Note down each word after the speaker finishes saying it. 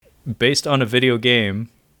based on a video game,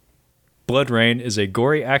 Blood Rain is a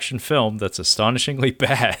gory action film that's astonishingly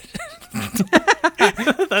bad.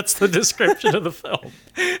 That's the description of the film.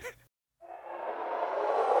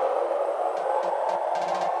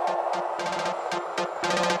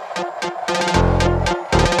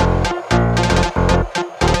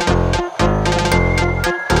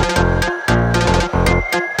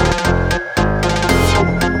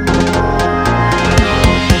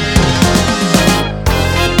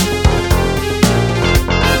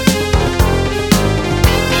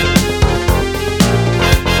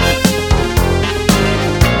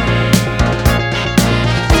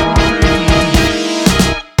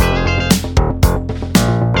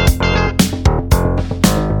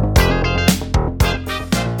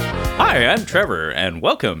 I'm Trevor, and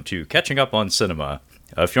welcome to Catching Up on Cinema.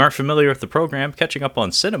 If you aren't familiar with the program, Catching Up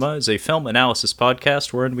on Cinema is a film analysis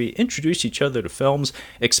podcast wherein we introduce each other to films,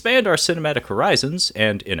 expand our cinematic horizons,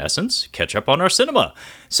 and, in essence, catch up on our cinema.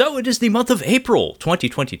 So it is the month of April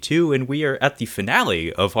 2022, and we are at the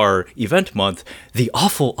finale of our event month, The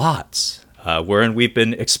Awful Aughts, wherein we've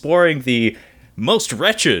been exploring the most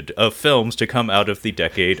wretched of films to come out of the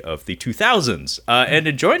decade of the 2000s. And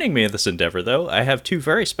in joining me in this endeavor, though, I have two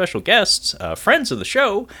very special guests, friends of the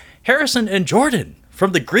show, Harrison and Jordan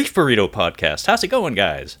from the Grief Burrito podcast. How's it going,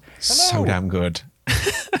 guys? Hello. So damn good.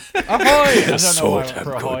 Ahoy! I don't know why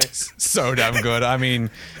for ahoy. So damn good. I mean,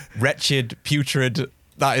 wretched, putrid,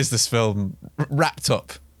 that is this film wrapped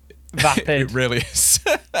up. Vapid. It really is.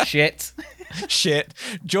 Shit.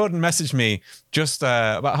 Jordan messaged me just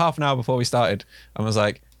about half an hour before we started and was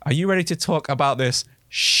like, are you ready to talk about this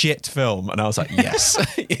shit film? And I was like, yes.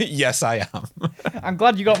 Yes, I am. I'm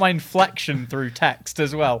glad you got my inflection through text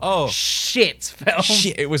as well. Oh. Shit film.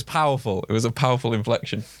 Shit, it was powerful. It was a powerful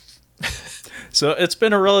inflection. So it's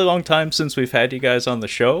been a really long time since we've had you guys on the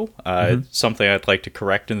show. Something I'd like to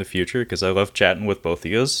correct in the future because I love chatting with both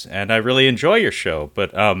of you, and I really enjoy your show.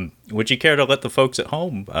 But would you care to let the folks at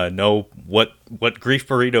home know what Grief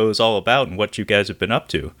Burrito is all about and what you guys have been up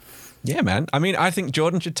to? Yeah, man. I mean, I think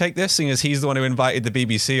Jordan should take this, seeing as he's the one who invited the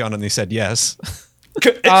BBC on and they said yes.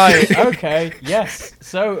 Okay, yes.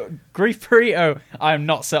 So, Grief Burrito, I'm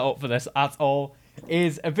not set up for this at all,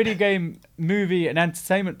 is a video game, movie, and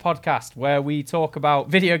entertainment podcast where we talk about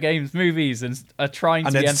video games, movies, and are trying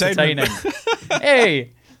to be entertaining.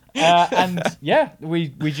 Hey! And yeah, we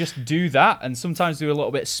just do that, and sometimes do a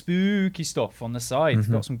little bit of spooky stuff on the side.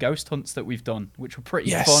 We've got some ghost hunts that we've done, which were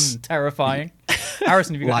pretty fun and terrifying.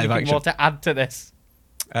 Harrison, have you got anything more to add to this?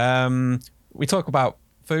 We talk about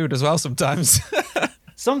food as well sometimes.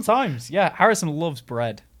 Sometimes, yeah. Harrison loves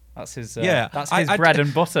bread. That's his. That's his bread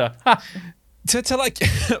and butter. To like,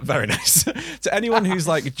 very nice. To anyone who's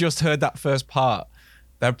like just heard that first part,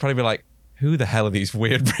 they'd probably be like, who the hell are these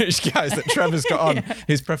weird British guys that Trevor's got on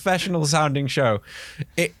his professional sounding show?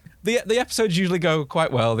 The episodes usually go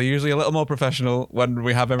quite well. They're usually a little more professional when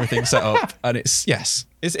we have everything set up, and it's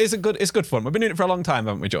good fun. We've been doing it for a long time,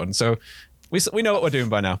 haven't we, Jordan? So we know what we're doing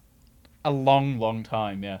by now. A long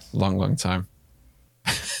time, yes. Long time.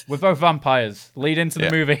 We're both vampires. Lead into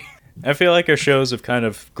the movie. I feel like our shows have kind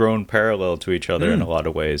of grown parallel to each other in a lot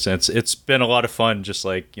of ways. And it's been a lot of fun just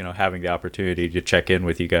like, having the opportunity to check in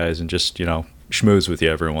with you guys and just, schmooze with you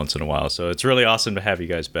every once in a while. So it's really awesome to have you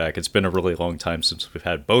guys back. It's been a really long time since we've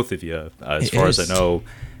had both of you. As far as I know,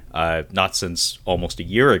 not since almost a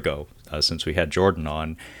year ago, since we had Jordan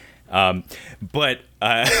on. But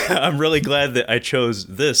I'm really glad that I chose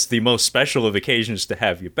the most special of occasions to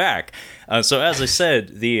have you back. So as I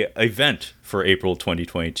said, the event for April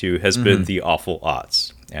 2022 has been The Awful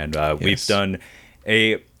Aughts. And we've done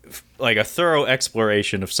a thorough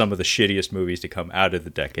exploration of some of the shittiest movies to come out of the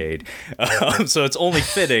decade. So it's only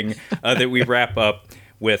fitting that we wrap up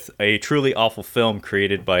with a truly awful film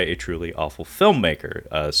created by a truly awful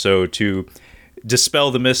filmmaker. So to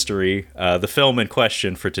dispel the mystery, the film in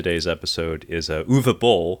question for today's episode is Uwe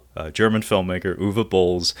Boll, German filmmaker Uwe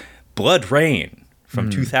Boll's Blood Rain from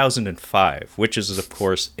 2005, which is, of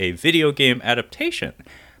course, a video game adaptation.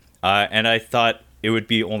 And I thought it would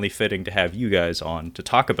be only fitting to have you guys on to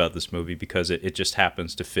talk about this movie because it just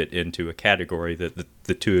happens to fit into a category that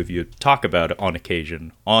the two of you talk about on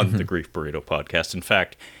occasion on the Grief Burrito podcast. In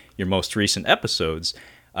fact, your most recent episodes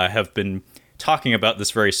have been talking about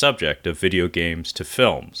this very subject of video games to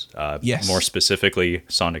films. More specifically,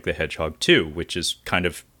 Sonic the Hedgehog 2, which has kind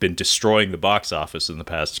of been destroying the box office in the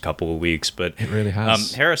past couple of weeks. But it really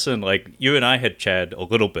has. Harrison, you and I had chatted a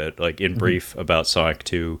little bit, in brief, about Sonic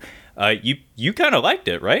 2. You kind of liked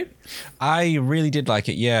it, right? I really did like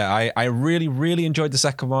it, yeah. I really, really enjoyed the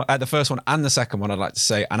second one, the first one and the second one, I'd like to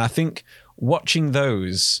say. And I think watching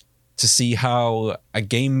those to see how a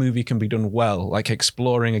game movie can be done well, like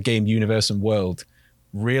exploring a game universe and world,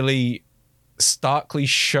 really starkly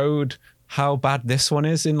showed how bad this one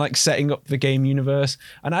is in like setting up the game universe.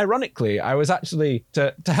 And ironically, I was actually,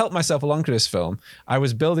 to help myself along to this film, I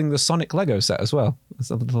was building the Sonic Lego set as well. It's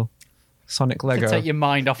a little Sonic Lego. To take your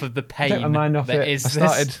mind off of the pain Take my mind off that it. is I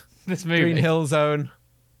started this movie. Green Hill Zone.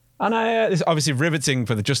 And this is obviously riveting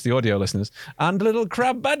for just the audio listeners. And a little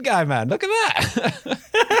crab bad guy, man. Look at that.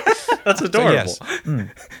 That's adorable. So,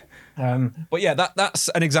 yes. But yeah, that's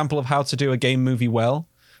an example of how to do a game movie well.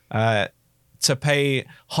 To pay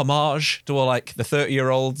homage to all like the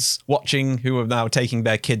 30-year-olds watching who are now taking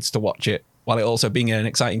their kids to watch it, while it also being an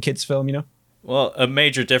exciting kids film, you know? Well, a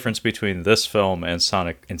major difference between this film and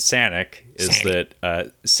Sonic is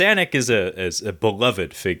that Sonic is a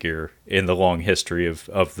beloved figure in the long history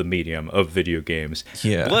of the medium of video games.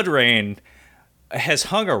 Yeah. Blood Rain has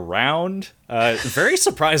hung around very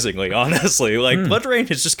surprisingly, honestly. Like Blood Rain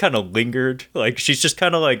has just kind of lingered. Like she's just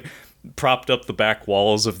kind of like propped up the back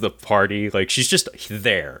walls of the party. Like she's just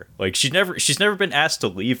there. Like she's never been asked to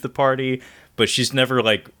leave the party, but she's never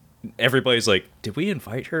like, everybody's like, did we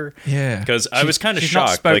invite her? Yeah. Because I was kind of she's not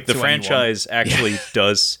shocked. spoke Like the to franchise actually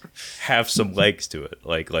does have some legs to it.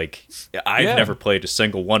 Like I've Yeah. never played a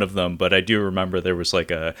single one of them, but I do remember there was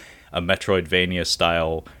like a Metroidvania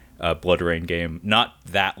style Blood Rain game not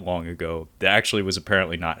that long ago that actually was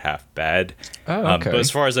apparently not half bad. Oh, okay. But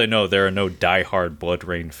as far as I know, there are no diehard Blood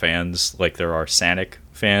Rain fans like there are Sonic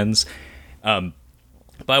fans.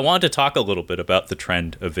 But I wanted to talk a little bit about the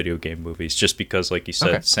trend of video game movies, just because, like you said,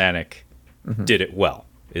 Okay. Sonic did it well,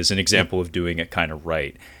 is an example of doing it kind of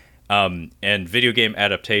right. And video game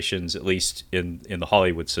adaptations, at least in the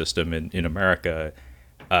Hollywood system in America,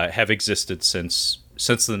 have existed since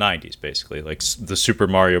the 90s, basically. Like the Super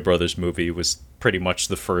Mario Brothers movie was pretty much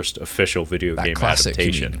the first official video game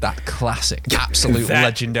adaptation. That classic, absolute That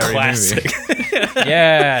legendary classic. movie.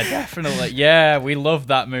 Yeah, definitely. Yeah, we love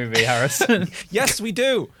that movie, Harrison. Yes, we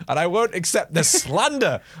do. And I won't accept the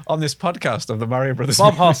slander on this podcast of the Mario Brothers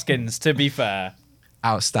Bob movie. Hoskins, to be fair.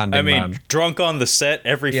 Outstanding, I mean, man. drunk on the set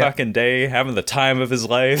every Yeah. fucking day, having the time of his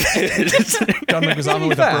life. John Leguizamo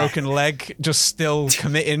with a fair. broken leg, just still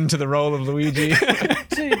committing to the role of Luigi.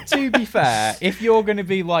 To be fair, if you're going to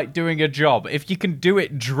be like doing a job, if you can do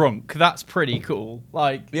it drunk, that's pretty cool.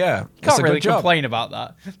 Like, Yeah, you it's can't a really good job. complain about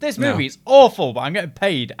that. This No. movie is awful, but I'm getting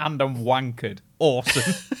paid and I'm wankered.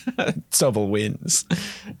 Awesome. Sobel wins.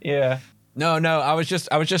 Yeah. No, I was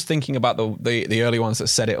just thinking about the early ones that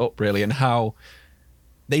set it up really, and how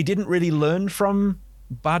they didn't really learn from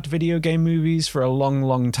bad video game movies for a long,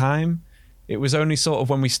 long time. It was only sort of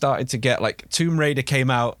when we started to get like Tomb Raider came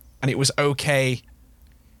out and it was okay,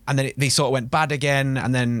 and then they sort of went bad again,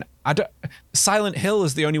 and then Silent Hill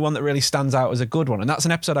is the only one that really stands out as a good one, and that's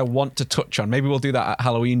an episode I want to touch on. Maybe we'll do that at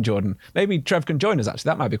Halloween, Jordan. Maybe Trev can join us.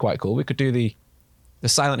 Actually, that might be quite cool. We could do the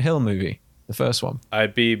Silent Hill movie, the first one.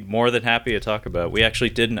 I'd be more than happy to talk about it. We actually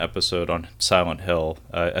did an episode on Silent Hill.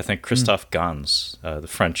 I think Christophe Gans, the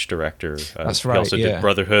French director, That's he right, also yeah. did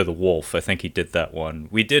Brotherhood of the Wolf. I think he did that one.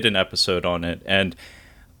 We did an episode on it, and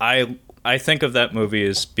I think of that movie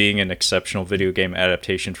as being an exceptional video game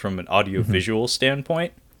adaptation from an audiovisual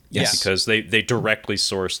standpoint. Yes. Because they directly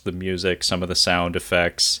sourced the music, some of the sound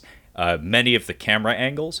effects, many of the camera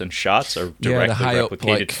angles and shots are directly the high up,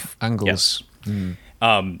 replicated. like, angles. Yes.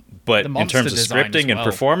 But The in monster terms of design scripting as and well.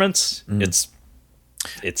 performance,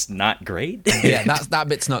 it's not great. Yeah, that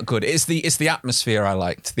bit's not good. It's the atmosphere I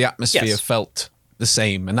liked. The atmosphere Yes. felt the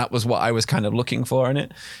same, and that was what I was kind of looking for in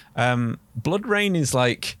it. Blood Rain is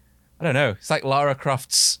like, I don't know, it's like Lara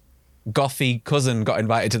Croft's gothy cousin got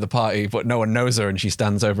invited to the party, but no one knows her, and she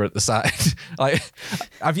stands over at the side. Like,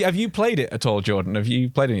 have you played it at all, Jordan? Have you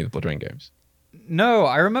played any of the Blood Rain games? No,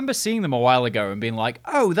 I remember seeing them a while ago and being like,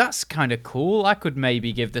 oh, that's kind of cool. I could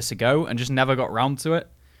maybe give this a go, and just never got round to it.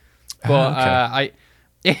 But okay.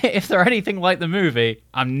 if they're anything like the movie,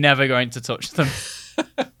 I'm never going to touch them.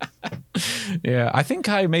 Yeah, I think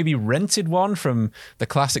I maybe rented one from the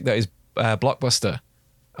classic that is Blockbuster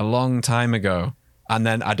a long time ago, and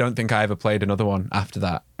then I don't think I ever played another one after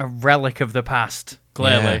that. A relic of the past,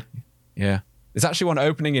 clearly. Yeah. There's actually one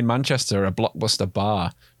opening in Manchester, a Blockbuster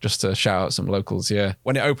bar, just to shout out some locals. Yeah.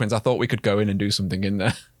 When it opens, I thought we could go in and do something in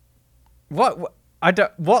there. What? I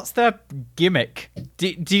don't. What's their gimmick?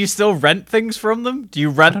 Do you still rent things from them? Do you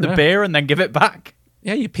rent the know. beer and then give it back?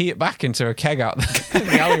 Yeah, you pee it back into a keg out in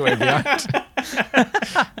the alleyway behind.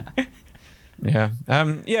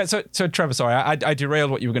 Yeah. So Trevor, sorry, I derailed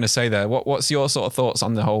what you were going to say there. What's your sort of thoughts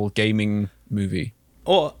on the whole gaming movie?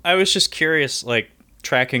 Well, I was just curious, like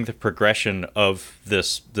tracking the progression of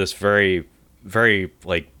this very, very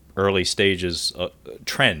like early stages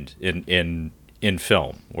trend in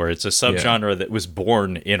film, where it's a subgenre that was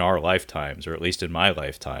born in our lifetimes, or at least in my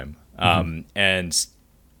lifetime. And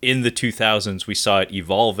in the 2000s, we saw it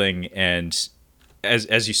evolving, and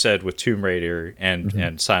as you said, with Tomb Raider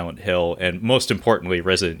and Silent Hill, and most importantly,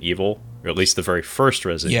 Resident Evil, or at least the very first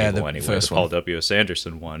Resident Evil, anyway, the Paul W.S.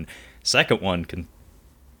 Anderson one. Second one can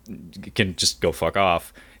just go fuck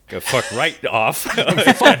off. Go fuck right off.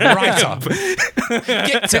 Fuck right off.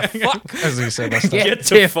 Get to fuck, as we said last time. Get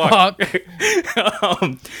to fuck.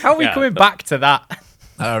 How are we coming back to that?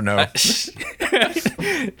 I don't know.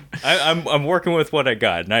 I'm working with what I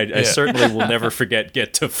got, and I certainly will never forget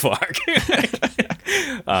 "get to fuck."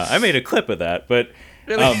 I made a clip of that, but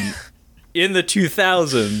in the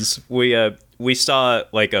 2000s, we saw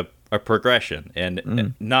like a progression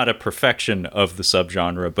and not a perfection of the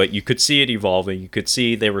subgenre, but you could see it evolving. You could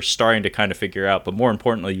see they were starting to kind of figure out, but more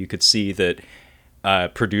importantly, you could see that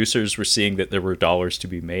producers were seeing that there were dollars to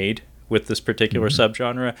be made with this particular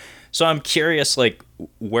subgenre. So I'm curious, like,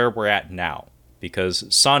 where we're at now, because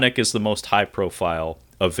Sonic is the most high profile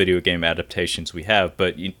of video game adaptations we have,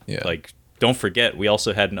 but like, don't forget, we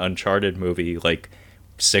also had an Uncharted movie like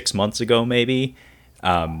 6 months ago, maybe.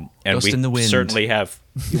 And Dust in the Wind.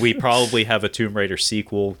 We probably have a Tomb Raider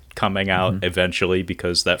sequel coming out eventually,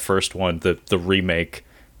 because that first one, the remake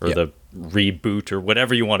or the reboot or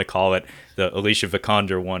whatever you want to call it, the Alicia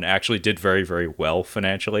Vikander one, actually did very, very well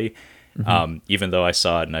financially. Even though I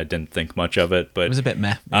saw it and I didn't think much of it, but it was a bit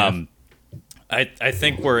meh. I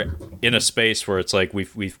think we're in a space where it's like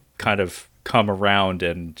we've kind of come around,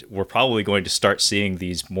 and we're probably going to start seeing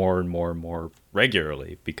these more and more and more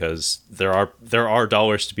regularly, because there are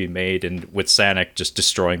dollars to be made, and with Sonic just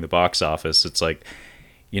destroying the box office, it's like,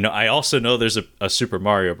 I also know there's a Super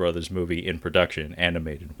Mario Brothers movie in production,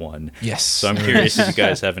 animated one. Yes. So I'm curious if you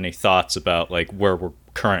guys have any thoughts about like where we're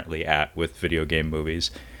currently at with video game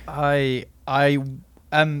movies. I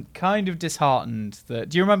am kind of disheartened that.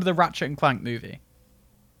 Do you remember the Ratchet and Clank movie?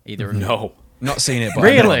 Either of you? No. Not seen it, but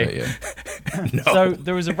really? No. So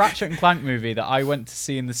there was a Ratchet and Clank movie that I went to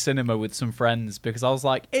see in the cinema with some friends, because I was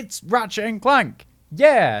like, it's Ratchet and Clank.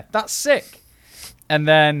 Yeah, that's sick. And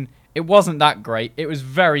then it wasn't that great. It was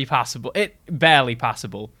very passable. It barely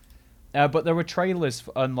passable. But there were trailers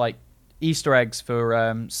and like Easter eggs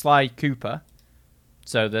for Sly Cooper,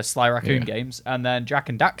 so the Sly Raccoon games, and then Jak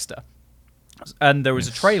and Daxter. And there was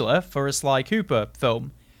a trailer for a Sly Cooper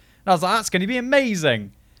film. And I was like, that's going to be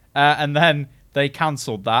amazing. And then they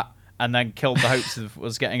cancelled that, and then killed the hopes of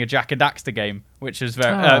us getting a Jak and Daxter game, which is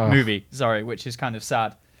movie, which is kind of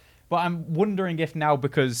sad. But I'm wondering if now,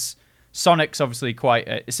 because Sonic's obviously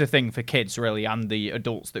it's a thing for kids really, and the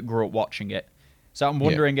adults that grew up watching it. So I'm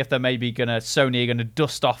wondering if they're maybe Sony are gonna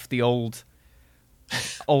dust off the old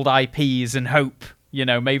IPs and hope,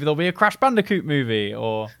 maybe there'll be a Crash Bandicoot movie,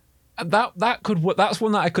 or that's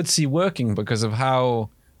one that I could see working, because of how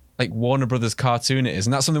like Warner Brothers cartoon it is,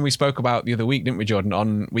 and that's something we spoke about the other week, didn't we,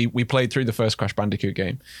 Jordan? We played through the first Crash Bandicoot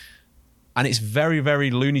game, and it's very,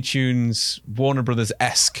 very Looney Tunes, Warner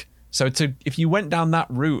Brothers-esque. So if you went down that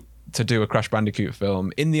route to do a Crash Bandicoot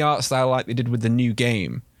film in the art style like they did with the new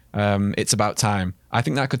game, It's About Time, I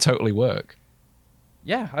think that could totally work.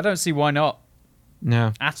 Yeah, I don't see why not.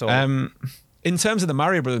 No, at all. In terms of the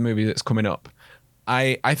Mario Brothers movie that's coming up,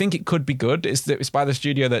 I think it could be good. It's by the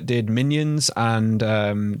studio that did Minions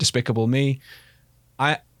and Despicable Me.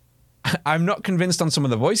 I'm not convinced on some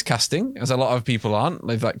of the voice casting, as a lot of people aren't.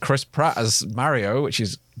 Like Chris Pratt as Mario, which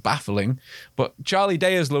is baffling. But Charlie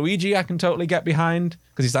Day as Luigi, I can totally get behind,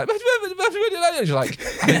 because he's like, I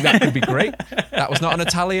think that could be great. That was not an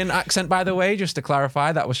Italian accent, by the way, just to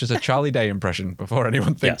clarify. That was just a Charlie Day impression, before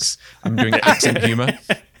anyone thinks I'm doing accent humor.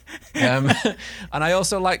 And I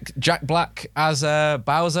also like Jack Black as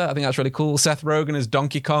Bowser. I think that's really cool. Seth Rogen as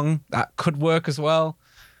Donkey Kong. That could work as well.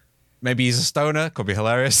 Maybe he's a stoner. Could be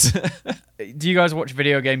hilarious. Do you guys watch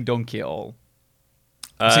Video Game Donkey at all?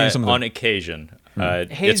 On occasion.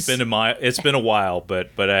 It's been a while, but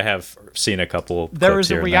I have seen a couple. There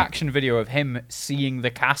is a reaction video of him seeing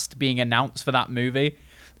the cast being announced for that movie,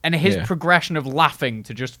 and his progression of laughing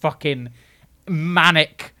to just fucking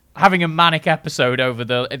having a manic episode over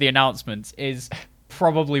the announcements is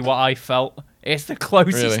probably what I felt. It's the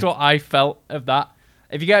closest to what I felt of that.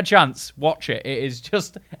 If you get a chance, watch it. It is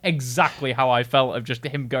just exactly how I felt of just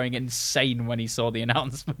him going insane when he saw the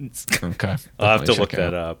announcements. Okay. I'll have to look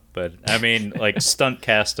that up. But I mean, like, stunt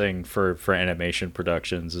casting for animation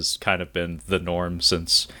productions has kind of been the norm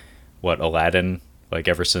since, Aladdin? Like,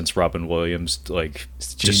 ever since Robin Williams,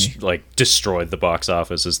 just destroyed the box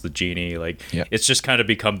office as the genie. Like, it's just kind of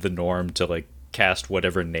become the norm to, like, cast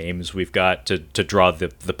whatever names we've got to draw the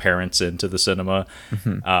parents into the cinema.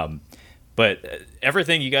 But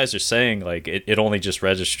everything you guys are saying, like, it only just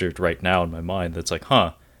registered right now in my mind. That's like,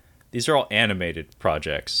 these are all animated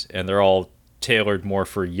projects, and they're all tailored more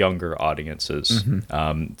for younger audiences.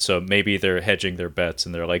 So maybe they're hedging their bets,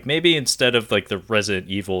 and they're like, maybe instead of like the Resident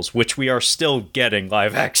Evils, which we are still getting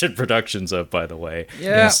live action productions of, by the way,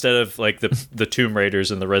 instead of like the Tomb Raiders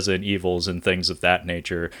and the Resident Evils and things of that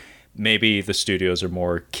nature, maybe the studios are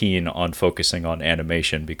more keen on focusing on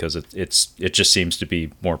animation because it just seems to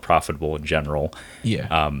be more profitable in general.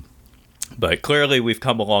 But clearly we've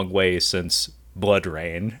come a long way since Blood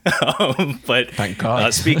Rain. But thank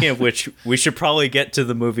God. Speaking of which, we should probably get to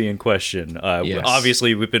the movie in question.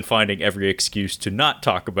 Obviously, we've been finding every excuse to not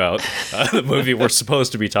talk about the movie we're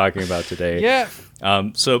supposed to be talking about today.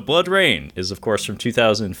 So Blood Rain is, of course, from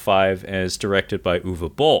 2005 and is directed by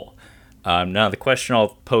Uwe Boll. Now, the question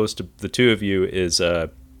I'll pose to the two of you is,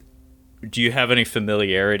 do you have any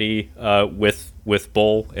familiarity with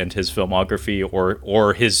Boll and his filmography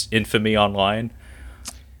or his infamy online?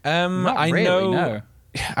 Not really, no.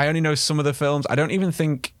 I only know some of the films. I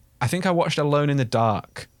think I watched Alone in the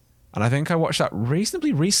Dark, and I think I watched that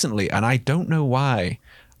reasonably recently, and I don't know why.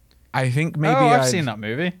 I think maybe I've seen that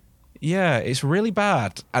movie. Yeah, it's really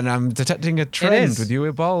bad, and I'm detecting a trend with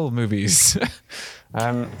Uwe Boll movies.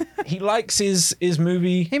 He likes his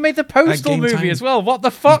movie. He made the Postal movie as well. What the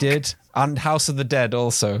fuck? He did, and House of the Dead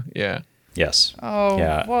also. Yeah. Yes. Oh,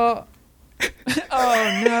 yeah. What?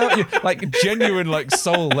 Oh no! Like genuine, like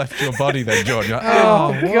soul left your body. Then Jordan.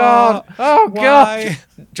 Like, God! Oh Why?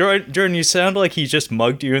 God! Jordan, you sound like he just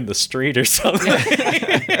mugged you in the street or something.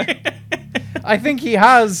 I think he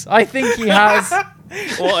has.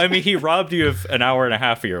 Well, I mean, he robbed you of an hour and a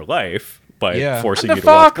half of your life by forcing the you to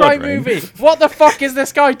Far watch Cry Blood Rain. movie. What the fuck is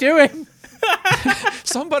this guy doing?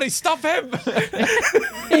 Somebody stop him!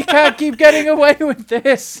 He can't keep getting away with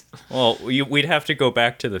this. Well, we'd have to go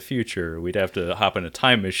back to the future. We'd have to hop in a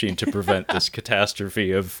time machine to prevent this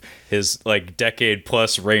catastrophe of his like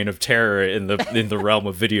decade-plus reign of terror in the realm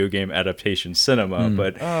of video game adaptation cinema.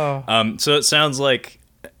 But so it sounds like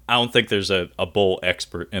I don't think there's a Boll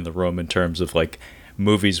expert in the room in terms of like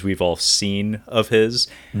movies we've all seen of his.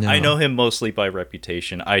 No. I know him mostly by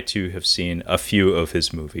reputation. I too have seen a few of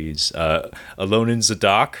his movies. Alone in the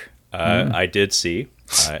Dark, I did see,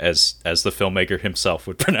 as the filmmaker himself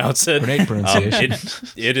would pronounce it. Great pronunciation.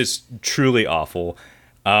 It is truly awful.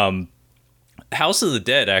 House of the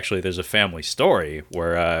Dead, actually, there's a family story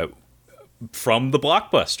where from the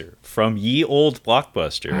Blockbuster, from ye old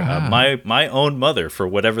Blockbuster, my own mother, for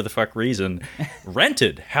whatever the fuck reason,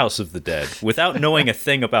 rented House of the Dead without knowing a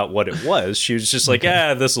thing about what it was. She was just like,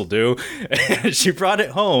 this'll do. And she brought it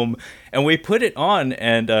home, and we put it on,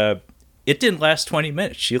 and it didn't last 20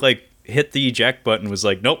 minutes. She like hit the eject button, was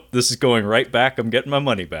like, nope, this is going right back. I'm getting my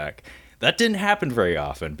money back. That didn't happen very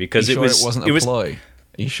often because it wasn't a ploy.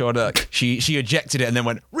 Are you sure that she ejected it and then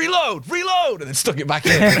went reload, and then stuck it back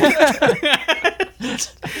in?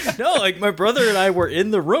 No, like my brother and I were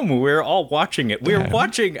in the room. We were all watching it. We were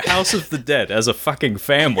watching House of the Dead as a fucking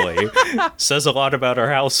family. Says a lot about our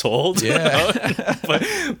household. Yeah.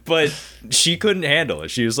 But she couldn't handle it.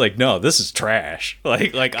 She was like, "No, this is trash."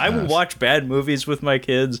 Like I would watch bad movies with my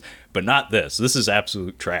kids, but not this. This is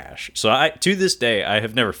absolute trash. So to this day, I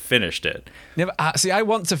have never finished it. Never. See, I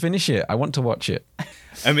want to finish it. I want to watch it.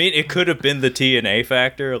 I mean, it could have been the TNA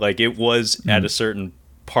factor. Like it was at a certain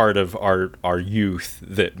part of our youth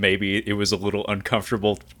that maybe it was a little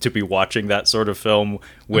uncomfortable to be watching that sort of film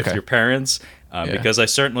with your parents. Because I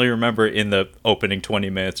certainly remember in the opening 20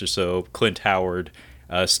 minutes or so, Clint Howard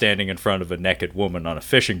standing in front of a naked woman on a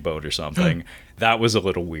fishing boat or something. That was a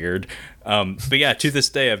little weird. But yeah, to this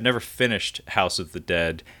day, I've never finished House of the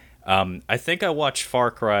Dead. I think I watched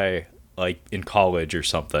Far Cry like in college or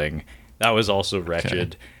something. That was also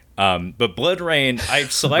wretched. But Blood Rain, I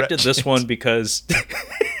selected this one because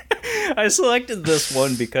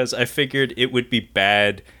I figured it would be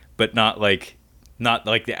bad, but not like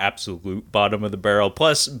the absolute bottom of the barrel.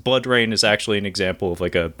 Plus, Blood Rain is actually an example of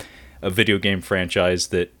like a video game franchise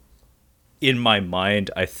that, in my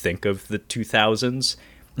mind, I think of the 2000s.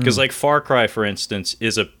 Because like Far Cry, for instance,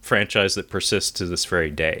 is a franchise that persists to this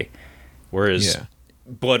very day. Whereas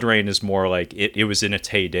Blood Rain is more like it was in its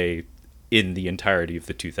heyday in the entirety of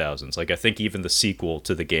the 2000s. Like I think even the sequel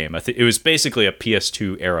to the game, I think it was basically a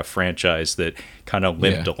PS2 era franchise that kind of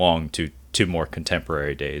limped along to more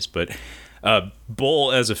contemporary days. But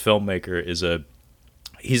Boll as a filmmaker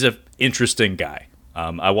he's a interesting guy.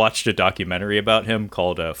 I watched a documentary about him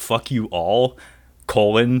called Fuck You All,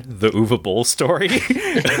 the Uwe Boll story.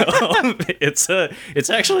 It's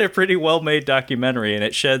actually a pretty well made documentary, and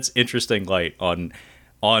it sheds interesting light on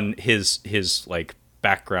his like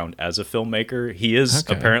background as a filmmaker. He is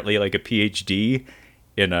apparently like a PhD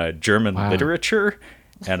in German literature,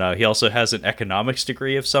 and he also has an economics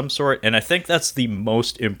degree of some sort. And I think that's the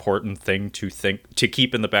most important thing to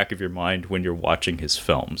keep in the back of your mind when you're watching his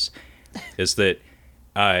films, is that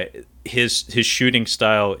his shooting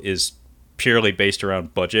style is purely based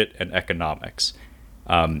around budget and economics,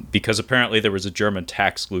 because apparently there was a German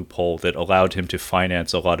tax loophole that allowed him to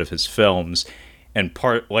finance a lot of his films, and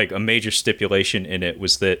a major stipulation in it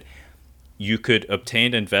was that you could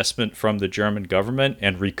obtain investment from the German government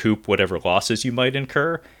and recoup whatever losses you might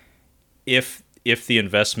incur if the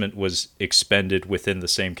investment was expended within the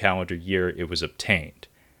same calendar year it was obtained.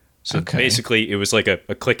 So basically it was like a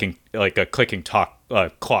clicking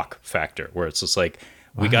clock factor, where it's just like,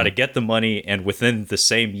 we got to get the money, and within the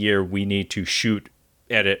same year, we need to shoot,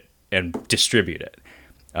 edit, and distribute it.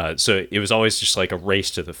 So it was always just like a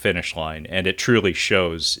race to the finish line, and it truly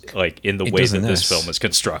shows, like, in the way that this film is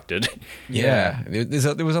constructed. Yeah,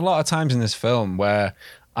 there was a lot of times in this film where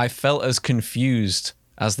I felt as confused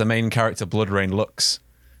as the main character Bloodrain looks.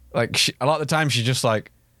 Like, a lot of the time, she's just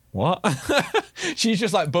like, what? She's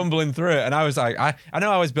just like bumbling through it, and I was like, I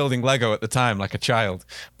know I was building Lego at the time like a child,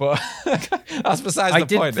 but that's besides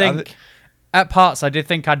the point. At parts I did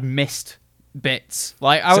think I'd missed bits.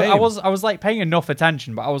 Like I was like paying enough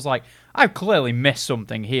attention, but I was like, I've clearly missed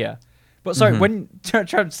something here. But sorry, when try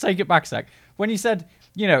to take it back a sec, when you said,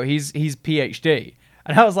 you know, he's PhD,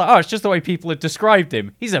 and I was like, oh, it's just the way people have described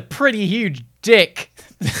him. He's a pretty huge dick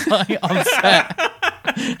on set.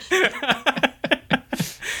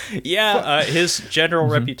 Yeah, his general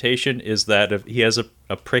reputation is that he has a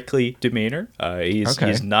prickly demeanor.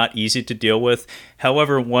 He's not easy to deal with.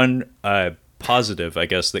 However, one positive, I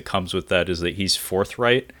guess, that comes with that is that he's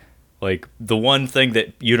forthright. Like, the one thing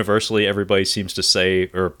that universally everybody seems to say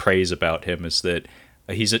or praise about him is that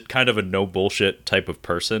he's kind of a no bullshit type of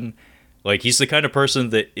person. Like, he's the kind of person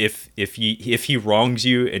that if he wrongs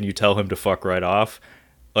you and you tell him to fuck right off,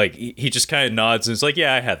 like, he just kind of nods and is like,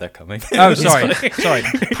 yeah, I had that coming. Oh, sorry.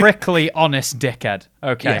 Prickly, honest dickhead.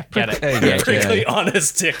 Okay, get it. Prickly,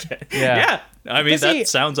 honest dickhead. Yeah. I mean, that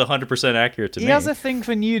sounds 100% accurate to me. He has a thing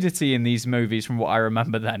for nudity in these movies, from what I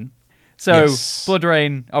remember then. So,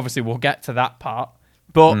 Bloodrain, obviously, we'll get to that part.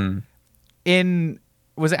 But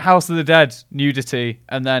was it House of the Dead, nudity,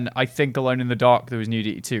 and then I think Alone in the Dark, there was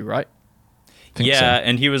nudity too, right?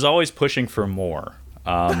 And he was always pushing for more.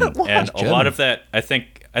 And a lot of that, I mean,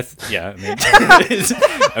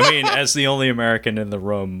 as the only American in the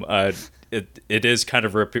room, it is kind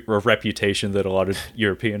of a reputation that a lot of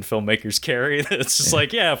European filmmakers carry. It's just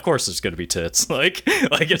like, yeah, of course there's going to be tits. Like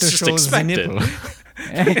it's just expected.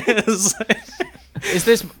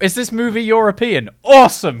 Is this movie European?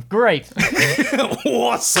 Awesome, great.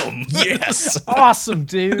 Awesome, yes. Awesome,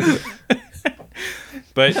 dude.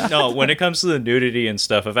 But no, when it comes to the nudity and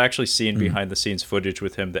stuff, I've actually seen behind-the-scenes footage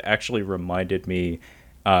with him that actually reminded me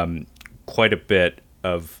quite a bit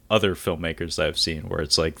of other filmmakers that I've seen, where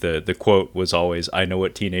it's like the quote was always, "I know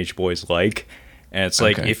what teenage boys like," and it's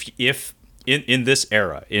like if in this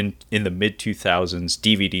era, in the mid-2000s,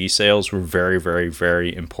 DVD sales were very, very,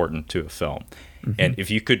 very important to a film, and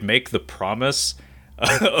if you could make the promise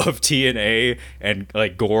of TNA and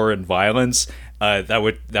like gore and violence,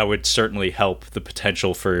 that would certainly help the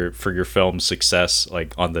potential for your film's success,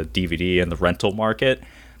 like on the DVD and the rental market.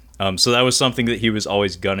 So that was something that he was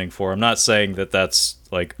always gunning for. I'm not saying that that's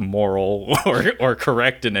like moral or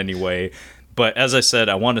correct in any way, but as I said,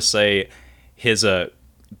 I want to say his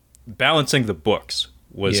balancing the books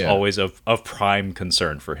was always of prime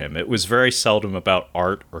concern for him. It was very seldom about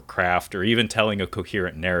art or craft or even telling a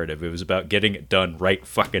coherent narrative. It was about getting it done right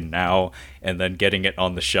fucking now and then getting it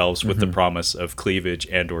on the shelves with the promise of cleavage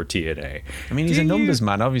and or TNA. I mean, he's a numbers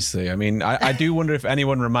man, obviously. I mean, I do wonder if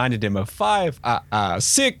anyone reminded him of 6,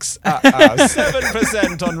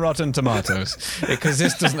 7% on Rotten Tomatoes, because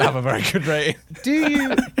this doesn't have a very good rating.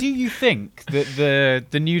 Do you think that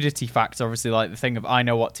the nudity factor, obviously, like the thing of I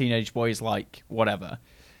know what teenage boys like, whatever,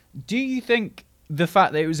 do you think the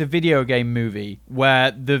fact that it was a video game movie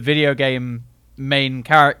where the video game main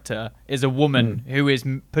character is a woman who is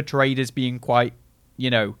portrayed as being quite,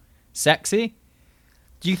 sexy,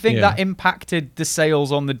 do you think that impacted the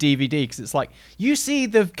sales on the DVD? Because it's like, you see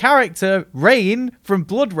the character Rain from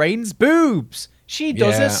BloodRain's boobs. She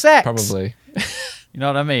does a sex. Probably. You know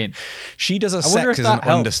what I mean? She does a sex is an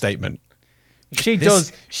understatement. She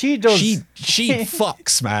does. She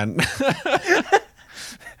fucks, man.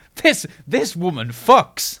 this woman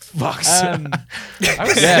fucks. Fucks. I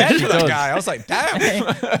was Yeah, scared she for that does. guy. I was like, damn.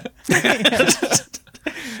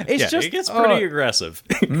 It's Yeah, just it gets pretty aggressive.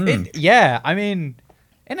 yeah, I mean,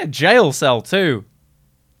 in a jail cell too.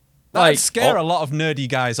 That'd scare a lot of nerdy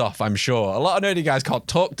guys off, I'm sure. A lot of nerdy guys can't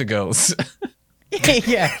talk to girls.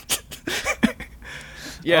 yeah.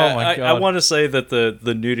 Yeah, Oh my I God. want to say that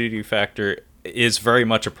the nudity factor is very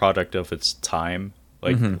much a product of its time.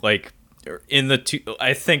 Like in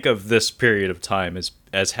I think of this period of time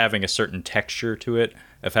as having a certain texture to it,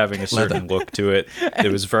 of having a certain look to it.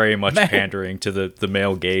 It was very much pandering to the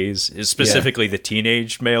male gaze, specifically the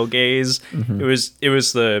teenage male gaze. It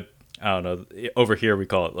was the, I don't know, over here we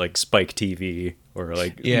call it like Spike TV or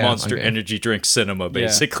like Monster Energy Drink Cinema,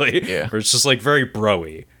 basically. Yeah. Where it's just like very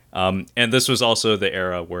bro-y. And this was also the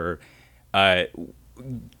era where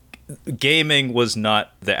gaming was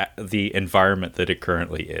not the environment that it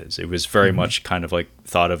currently is. It was very much kind of like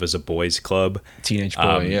thought of as a boys' club. Teenage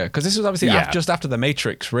boy, yeah. Because this was obviously yeah. just after The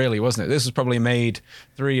Matrix, really, wasn't it? This was probably made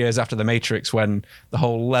 3 years after The Matrix, when the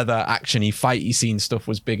whole leather, actiony, fighty scene stuff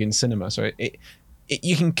was big in cinema. So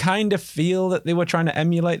you can kind of feel that they were trying to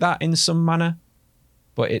emulate that in some manner,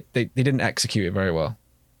 but they didn't execute it very well.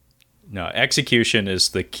 No, execution is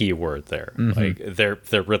the key word there. Like there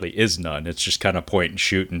really is none. It's just kind of point and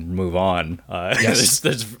shoot and move on. Yes.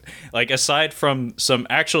 there's, like, aside from some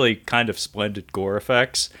actually kind of splendid gore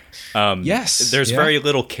effects, there's very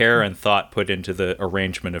little care and thought put into the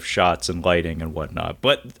arrangement of shots and lighting and whatnot.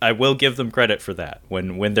 But I will give them credit for that.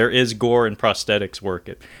 When there is gore and prosthetics work,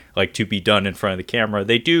 like to be done in front of the camera,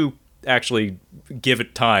 they do actually give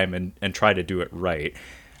it time and try to do it right.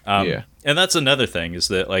 And that's another thing, is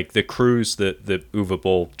that like the crews that Uwe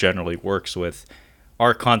Boll generally works with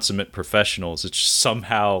are consummate professionals. It's just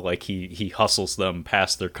somehow like he hustles them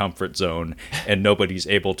past their comfort zone, and nobody's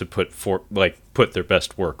able to put their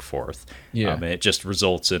best work forth. And it just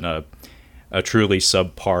results in a truly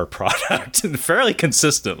subpar product, and fairly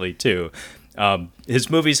consistently too.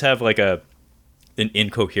 His movies have like an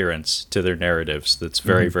incoherence to their narratives that's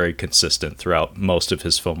very, very consistent throughout most of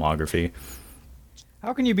his filmography.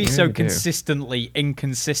 How can you be so consistently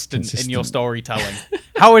inconsistent in your storytelling?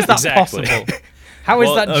 How is that Exactly. possible? How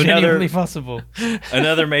is that genuinely possible?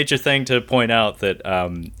 Another major thing to point out that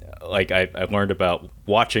I learned about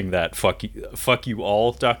watching that Fuck You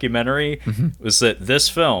All documentary was that this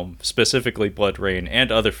film, specifically Blood Rain,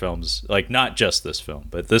 and other films, like not just this film,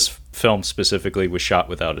 but this film specifically, was shot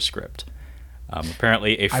without a script.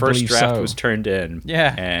 Apparently a first draft was turned in,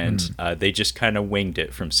 and they just kind of winged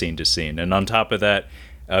it from scene to scene. And on top of that,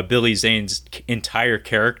 Billy Zane's entire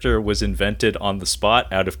character was invented on the spot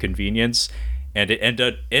out of convenience, and it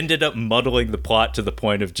ended up muddling the plot to the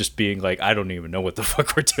point of just being like, I don't even know what the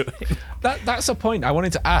fuck we're doing. That's a point I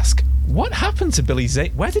wanted to ask. What happened to Billy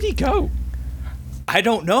Zane? Where did he go? I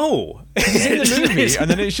don't know. He's in the movie, and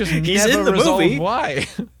then it's just He's never in the resolved movie. why.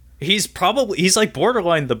 He's like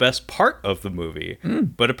borderline the best part of the movie,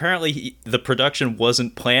 but apparently the production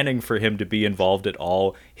wasn't planning for him to be involved at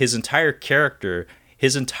all. His entire character,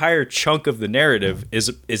 his entire chunk of the narrative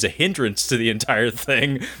is a hindrance to the entire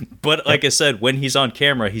thing. But like I said, when he's on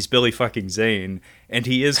camera, he's Billy fucking Zane, and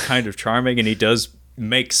he is kind of charming, and he does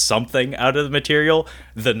make something out of the material,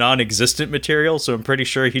 the non-existent material. So I'm pretty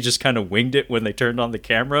sure he just kind of winged it when they turned on the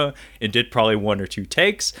camera and did probably 1 or 2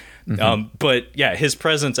 takes. But yeah, his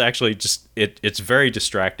presence actually just it's very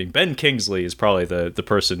distracting. Ben Kingsley is probably the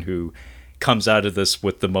person who comes out of this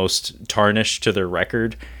with the most tarnish to their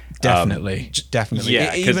record. Definitely.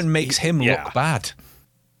 Yeah, it even makes him look bad.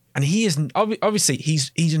 And he is obviously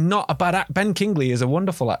he's not a bad actor. Ben Kingsley is a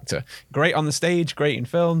wonderful actor, great on the stage, great in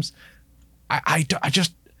films. I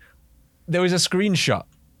just, there was a screenshot.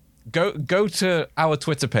 Go to our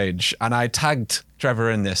Twitter page, and I tagged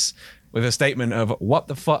Trevor in this with a statement of, "What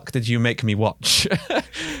the fuck did you make me watch?"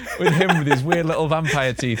 with him with his weird little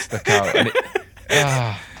vampire teeth stuck out. And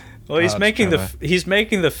well, he's making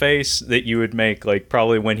the face that you would make like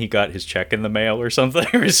probably when he got his check in the mail or something.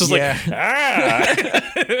 It's just like,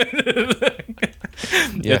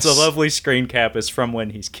 It's a lovely screen cap. It's from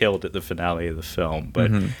when he's killed at the finale of the film.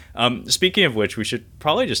 But speaking of which, we should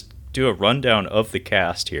probably just do a rundown of the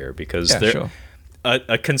cast here, because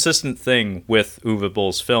a consistent thing with Uwe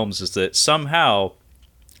Boll's films is that somehow,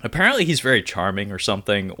 apparently he's very charming or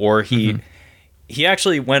something, or he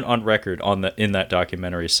actually went on record in that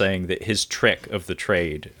documentary saying that his trick of the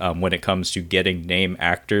trade, when it comes to getting name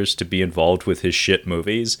actors to be involved with his shit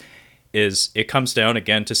movies, is it comes down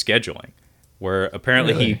again to scheduling. Where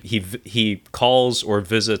apparently he calls or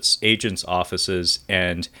visits agents' offices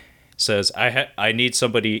and says, I need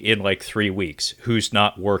somebody in like 3 weeks who's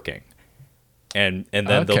not working. and then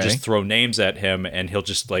they'll Okay. just throw names at him, and he'll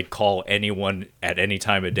just like call anyone at any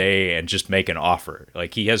time of day and just make an offer.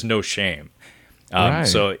 Like he has no shame. Right.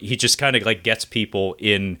 So he just kind of like gets people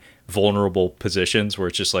in vulnerable positions where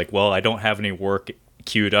it's just like, well, I don't have any work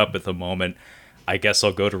queued up at the moment. I guess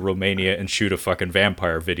I'll go to Romania and shoot a fucking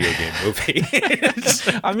vampire video game movie.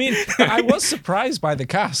 I mean, I was surprised by the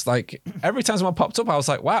cast. Like every time someone popped up, I was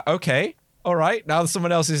like, wow, okay, all right. Now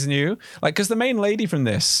someone else is new. Like, because the main lady from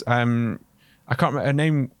this, I can't remember her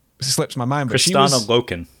name, slips my mind, but she Kristana was.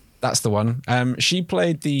 Loken. That's the one. She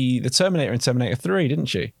played the Terminator in Terminator 3, didn't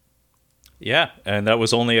she? Yeah, and that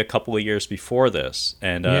was only a couple of years before this.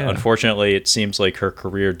 And Yeah. unfortunately, it seems like her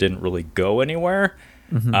career didn't really go anywhere.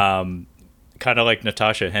 Kind of like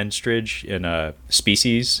Natasha Henstridge in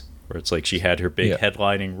Species, where it's like she had her big Yeah.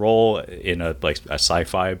 headlining role in a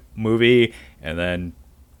sci-fi movie, and then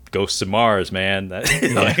Ghosts of Mars, man. That,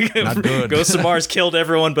 not good. Ghosts of Mars killed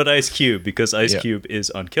everyone but Ice Cube because Ice Yeah. Cube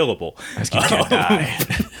is unkillable. Ice Cube can't die.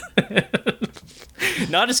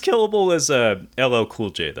 Not as killable as LL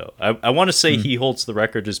Cool J, though. I want to say he holds the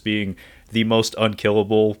record as being the most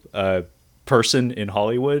unkillable person in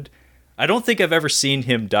Hollywood. I don't think I've ever seen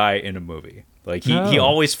him die in a movie. Like he No.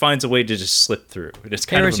 always finds a way to just slip through. And it's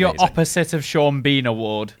kind Here of is your amazing. opposite of Sean Bean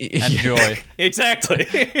award. Enjoy. Exactly.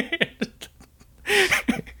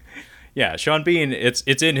 Yeah, Sean Bean, it's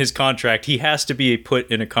in his contract. He has to be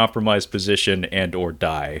put in a compromised position and or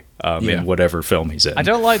die Yeah. in whatever film he's in. I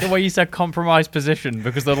don't like the way you said compromised position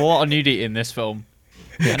because there's a lot of nudity in this film.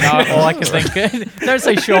 And now all I can think, don't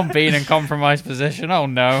say Sean Bean in compromised position. Oh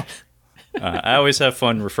no. I always have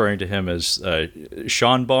fun referring to him as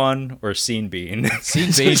Sean Bon or Scene Bean. Scene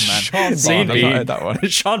Bean, man. Sean Scene Bond, I've not heard that one.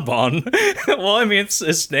 Sean Bon. Well, I mean,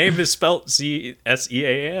 his name is spelled Sean.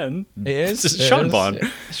 It is? It's It Sean is? Bon.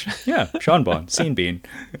 Yeah, Sean Bon. Scene Bean.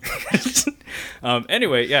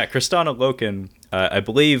 Anyway, yeah, Kristana Loken, I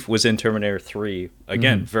believe, was in Terminator 3.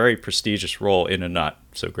 Again, very prestigious role in a not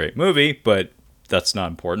so great movie, but that's not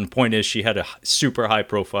important. Point is, she had a super high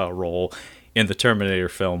profile role in the Terminator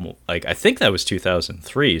film. Like, I think that was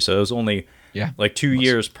 2003, so it was only like 2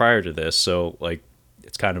 years prior to this. So like,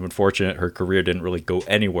 it's kind of unfortunate her career didn't really go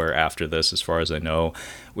anywhere after this, as far as I know.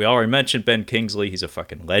 We already mentioned Ben Kingsley. He's a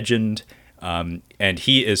fucking legend. And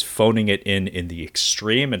he is phoning it in the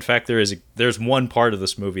extreme. In fact, there's one part of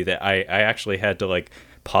this movie that I actually had to like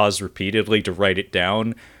pause repeatedly to write it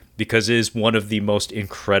down, because it is one of the most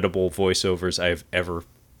incredible voiceovers I've ever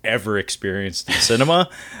experienced in cinema.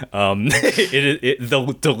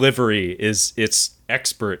 The delivery it's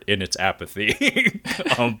expert in its apathy.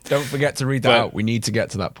 Don't forget to read that out. We need to get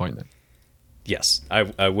to that point then. Yes,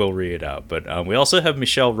 I will read it out. But we also have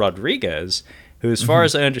Michelle Rodriguez, who, as far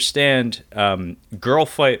as I understand, Girl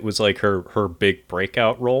Fight was like her big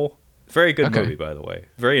breakout role. Very good movie, by the way.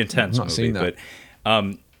 Very intense I've not movie. seen that.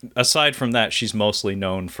 But aside from that, she's mostly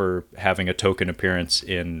known for having a token appearance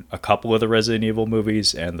in a couple of the Resident Evil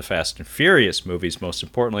movies and the Fast and Furious movies, most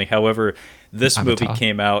importantly. However, this movie Avatar.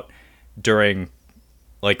 came out during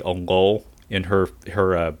like a lull in her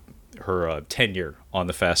tenure on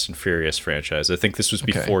the Fast and Furious franchise. I think this was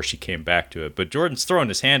before she came back to it. But Jordan's throwing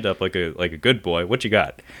his hand up like a good boy. What you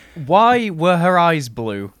got? Why were her eyes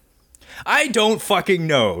blue? I don't fucking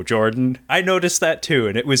know, Jordan. I noticed that too,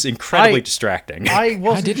 and it was incredibly distracting. I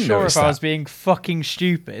wasn't didn't sure notice if I was that. being fucking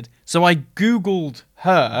stupid. So I Googled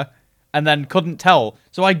her and then couldn't tell.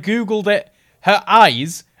 So I Googled it, her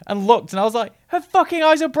eyes, and looked, and I was like, her fucking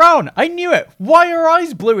eyes are brown. I knew it. Why are her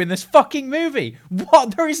eyes blue in this fucking movie?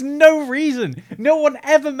 What? There is no reason. No one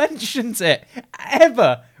ever mentions it.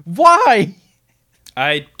 Ever. Why?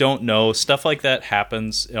 I don't know. Stuff like that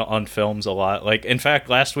happens on films a lot. Like, in fact,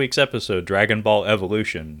 last week's episode, Dragon Ball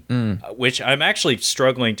Evolution, which I'm actually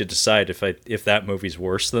struggling to decide if that movie's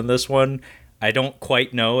worse than this one. I don't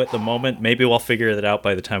quite know at the moment. Maybe we'll figure that out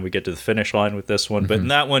by the time we get to the finish line with this one. But in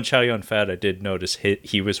that one, Chow Yun-fat, I did notice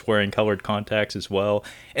he was wearing colored contacts as well.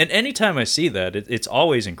 And anytime I see that, it's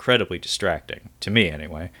always incredibly distracting, to me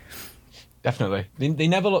anyway. Definitely. They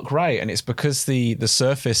never look right, and it's because the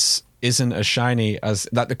surface isn't as shiny as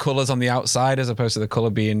that, the colors on the outside as opposed to the color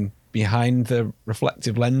being behind the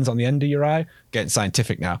reflective lens on the end of your eye. Getting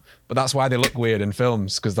scientific now, but that's why they look weird in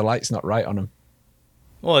films, because the light's not right on them.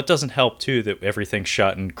 Well, it doesn't help too that everything's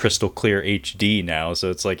shot in crystal clear HD now, so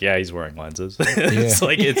it's like, yeah, he's wearing lenses. It's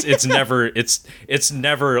like it's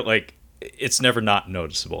never not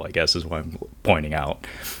noticeable, I guess, is what I'm pointing out.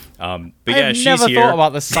 But yeah, I've she's never here. thought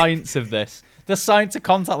about the science of this. The science of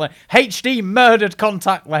contact lens. HD murdered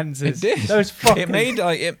contact lenses. It did. Those fucking...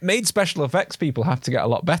 It made special effects people have to get a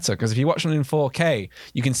lot better, because if you watch them in 4K,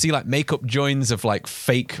 you can see like makeup joins of like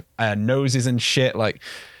fake noses and shit. Like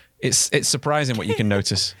It's surprising what you can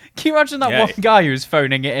notice. Can you imagine that one guy who was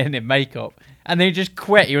phoning it in makeup and then he just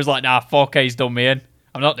quit? He was like, nah, 4K's done me in.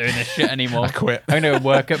 I'm not doing this shit anymore. I quit. I'm going to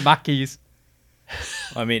work at Mackey's.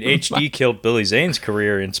 I mean, HD killed Billy Zane's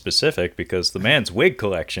career in specific because the man's wig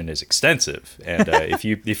collection is extensive, and if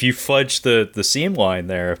you fudge the seam line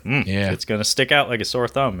there, it's gonna stick out like a sore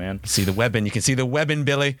thumb, man. See the webbing? You can see the webbing,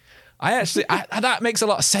 Billy. That makes a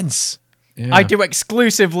lot of sense. Yeah. I do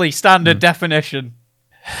exclusively standard definition.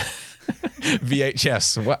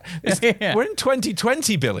 VHS. What? We're in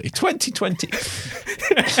 2020, Billy. 2020.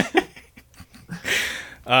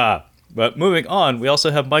 But moving on, we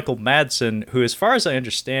also have Michael Madsen, who, as far as I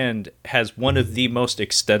understand, has one of the most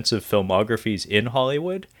extensive filmographies in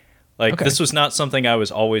Hollywood. This was not something I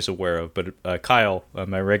was always aware of, but Kyle,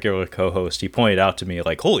 my regular co-host, he pointed out to me,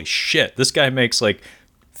 like, holy shit, this guy makes, like,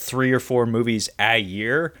 3 or 4 movies a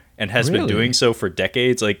year and has been doing so for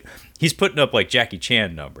decades. Like, he's putting up, like, Jackie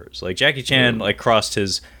Chan numbers. Like, Jackie Chan, like, crossed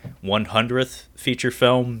his 100th feature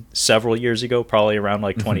film several years ago, probably around,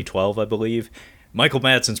 like, 2012, I believe. Michael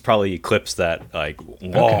Madsen's probably eclipsed that like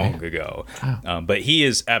long ago, but he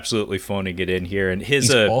is absolutely phoning it in here, and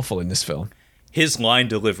he's awful in this film. His line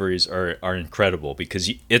deliveries are incredible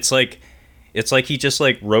because it's like he just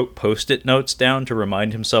like wrote Post-it notes down to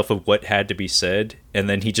remind himself of what had to be said, and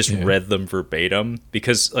then he just read them verbatim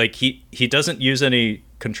because like he doesn't use any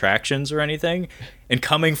contractions or anything, and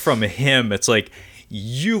coming from him, it's like,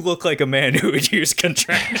 you look like a man who would use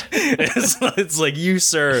contractions. It's like, you,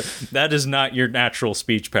 sir, that is not your natural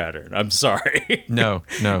speech pattern. I'm sorry. No.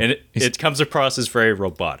 And it comes across as very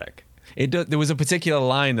robotic. There was a particular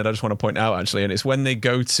line that I just want to point out, actually, and it's when they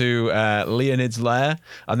go to Leonid's lair,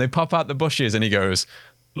 and they pop out the bushes, and he goes,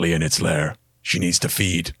 Leonid's lair, she needs to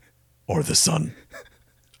feed, or the sun.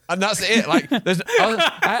 And that's it. Like,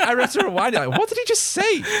 I read to rewind it. Like, what did he just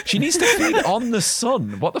say? She needs to feed on the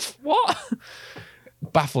sun. What?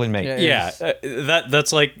 Baffling me. Yeah,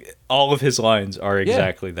 that's like all of his lines are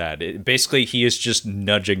exactly that. Basically, he is just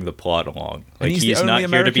nudging the plot along. Like, and he's the only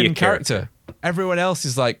American character. Everyone else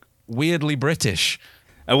is like weirdly British.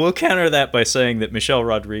 I will counter that by saying that Michelle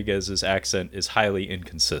Rodriguez's accent is highly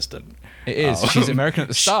inconsistent. It is. She's American at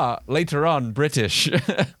the start, later on British.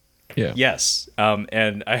 Yeah. Yes,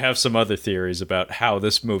 and I have some other theories about how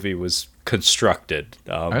this movie was constructed.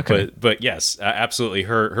 But yes, absolutely,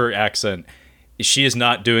 her accent. She is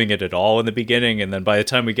not doing it at all in the beginning, and then by the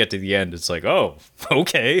time we get to the end, it's like, oh,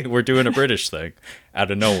 okay, we're doing a British thing out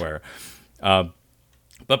of nowhere.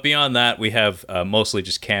 But beyond that, we have mostly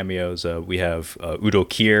just cameos. We have Udo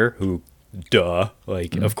Kier, who,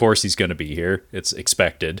 of course he's going to be here. It's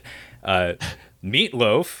expected.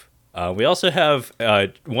 Meatloaf. We also have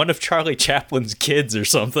one of Charlie Chaplin's kids or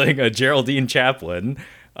something, Geraldine Chaplin.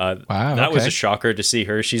 That was a shocker to see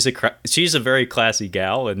her. She's a very classy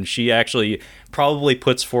gal, and she actually probably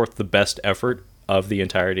puts forth the best effort of the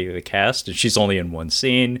entirety of the cast, and she's only in one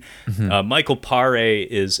scene. Michael Paré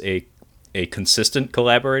is a consistent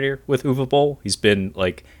collaborator with Uwe Boll. He's been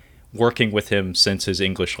like working with him since his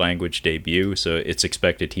English language debut, so it's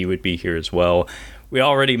expected he would be here as well. We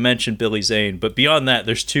already mentioned Billy Zane, but beyond that,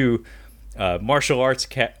 there's 2 martial arts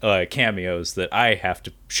cameos that I have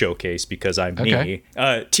to showcase because I'm me.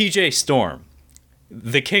 TJ Storm,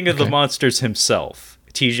 the king of the monsters himself.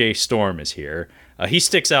 TJ Storm is here. He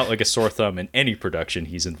sticks out like a sore thumb in any production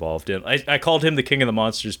he's involved in. I called him the king of the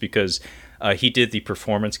monsters because he did the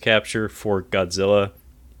performance capture for Godzilla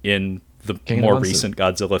in the more recent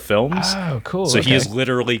Godzilla films. Oh, cool. So he is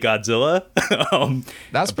literally Godzilla.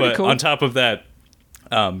 That's pretty cool. On top of that,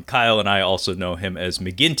 Kyle and I also know him as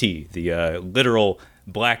McGinty, the literal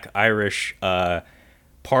black Irish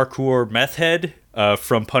parkour meth head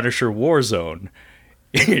from Punisher Warzone.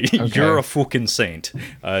 You're a fucking saint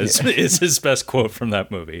is his best quote from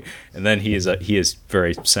that movie. And then he is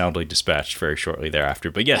very soundly dispatched very shortly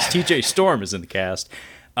thereafter. But yes, TJ Storm is in the cast.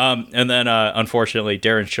 And then unfortunately,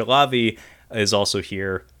 Darren Shalavi is also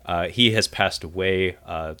here. He has passed away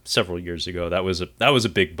several years ago. That was a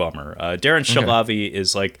big bummer. Darren Shalavi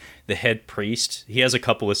is like the head priest. He has a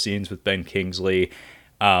couple of scenes with Ben Kingsley.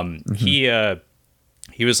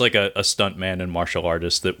 He was like a stuntman and martial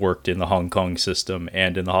artist that worked in the Hong Kong system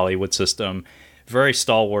and in the Hollywood system. Very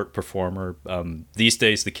stalwart performer. These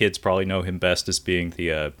days, the kids probably know him best as being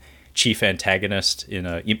the chief antagonist in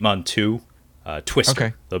Ip Man 2,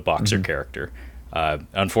 Twister, the boxer character.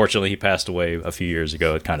 Unfortunately, he passed away a few years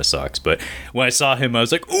ago. It kind of sucks. But when I saw him, I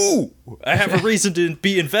was like, ooh, I have a reason to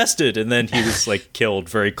be invested. And then he was like killed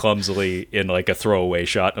very clumsily in like a throwaway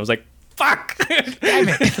shot. And I was like, fuck. Damn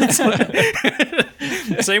it.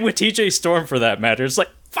 Same with TJ Storm for that matter. It's like,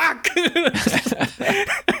 fuck.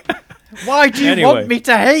 Why do you Anyway. want me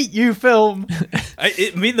to hate you, film?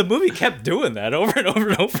 I mean, the movie kept doing that over and over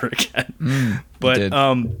and over again. But did.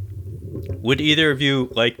 would either of you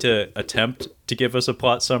like to attempt to give us a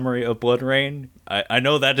plot summary of Blood Rain? I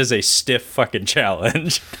know that is a stiff fucking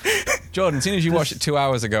challenge. Jordan, as soon as you watched it 2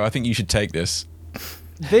 hours ago, I think you should take this.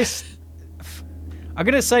 I'm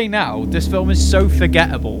going to say now, this film is so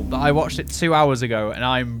forgettable that I watched it 2 hours ago and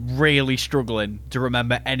I'm really struggling to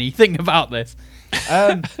remember anything about this.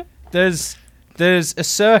 There's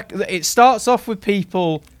a it starts off with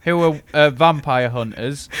people who are vampire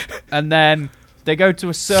hunters, and then they go to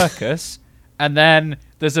a circus, and then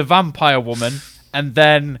there's a vampire woman, and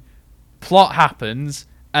then plot happens,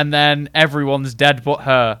 and then everyone's dead but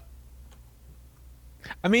her.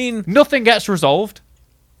 I mean, Nothing gets resolved.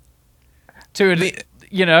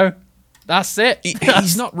 That's it.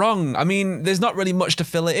 he's not wrong. I mean, there's not really much to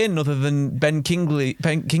fill it in other than Ben Kingsley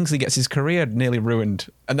gets his career nearly ruined,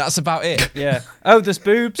 and that's about it. Yeah. Oh, there's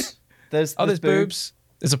boobs. There's boobs.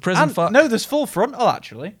 There's a prison And, fuck. no, there's full frontal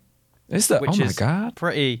actually. Is there? Which Oh my is god.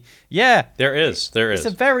 pretty. Yeah. There is. It's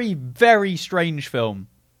a very, very strange film,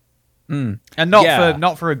 and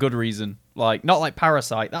not for a good reason. Like not like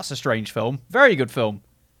Parasite. That's a strange film. Very good film.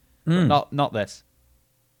 But not this.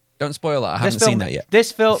 Don't spoil it. I This haven't film, seen that yet.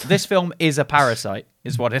 This film is a Parasite,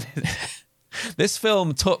 is what it is. This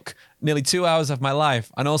film took nearly 2 hours of my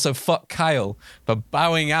life, and also fuck Kyle for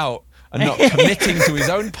bowing out and not committing to his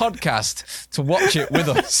own podcast to watch it with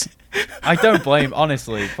us. I don't blame,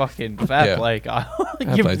 honestly. Fucking fair Yeah. play, Kyle.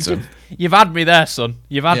 play to him. You've had me there, son.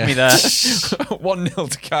 You've had me there. 1-0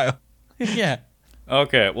 to Kyle. Yeah.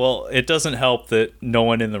 Okay, well, it doesn't help that no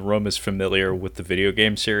one in the room is familiar with the video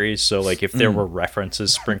game series, so like if there were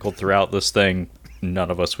references sprinkled throughout this thing, none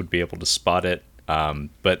of us would be able to spot it.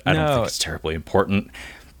 But I don't No. think it's terribly important.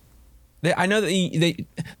 I know that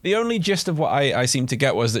the only gist of what I seem to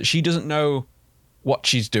get was that she doesn't know what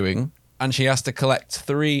she's doing, and she has to collect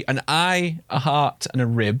an eye, a heart, and a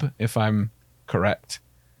rib, if I'm correct,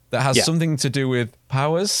 that has Yeah. something to do with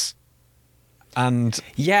powers. And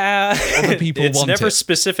Yeah, other people it's want never it.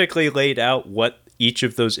 specifically laid out what each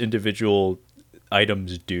of those individual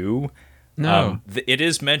items do. No. It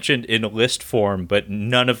is mentioned in a list form, but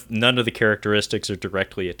none of the characteristics are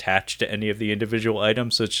directly attached to any of the individual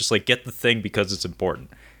items. So it's just like get the thing because it's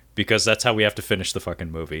important, because that's how we have to finish the fucking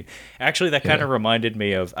movie. Actually, that kind of reminded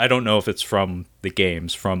me of, I don't know if it's from the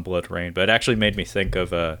games, from Blood Rain, but it actually made me think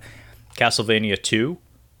of Castlevania 2.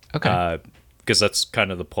 okay. Because that's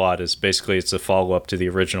kind of the plot, is basically it's a follow-up to the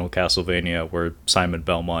original Castlevania where Simon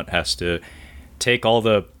Belmont has to take all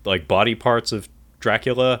the like body parts of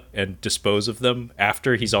Dracula and dispose of them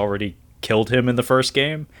after he's already killed him in the first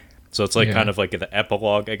game. So it's like Yeah. kind of like the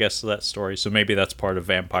epilogue, I guess, to that story. So maybe that's part of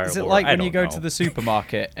vampire Is it lore. like I when you don't go know. to the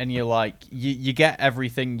supermarket and you're like, you get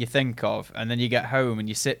everything you think of, and then you get home and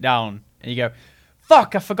you sit down and you go,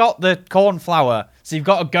 fuck, I forgot the corn flour. So you've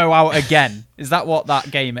got to go out again. Is that what that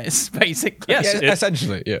game is, basically? Yes. Yeah,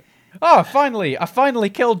 essentially, yeah. Oh, I finally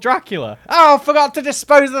killed Dracula. Oh, I forgot to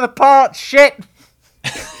dispose of the parts. Shit.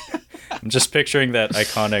 I'm just picturing that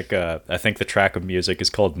iconic. I think the track of music is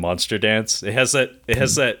called Monster Dance. It has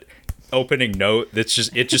that opening note that's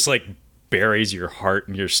just like buries your heart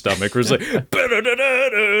in your stomach. Where it's like, that's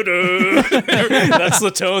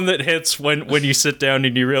the tone that hits when you sit down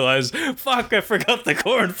and you realize, fuck, I forgot the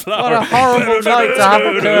corn flour. What a horrible night to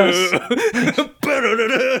have a curse.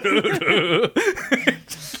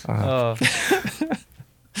 Oh.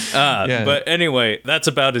 Yeah. But anyway, that's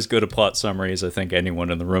about as good a plot summary as I think anyone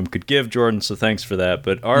in the room could give, Jordan, so thanks for that.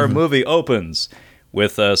 But our movie opens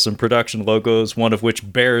with some production logos, one of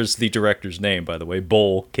which bears the director's name, by the way,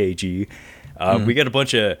 Bowl KG. We get a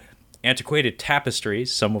bunch of antiquated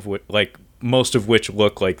tapestries, some of which, like most of which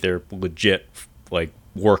look like they're legit like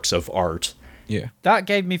works of art. Yeah. That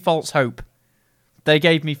gave me false hope. They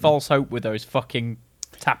gave me false hope with those fucking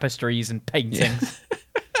tapestries and paintings.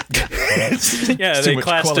 Yeah, Too they much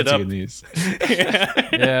classed it quality up. in these.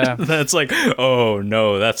 Yeah. That's like, oh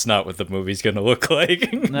no, that's not what the movie's gonna look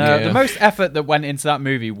like. No, Yeah. the most effort that went into that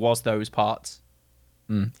movie was those parts.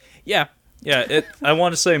 Yeah. I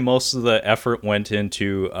want to say most of the effort went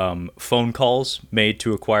into phone calls made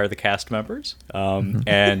to acquire the cast members and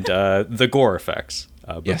the gore effects.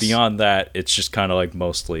 But Yes. beyond that, it's just kind of like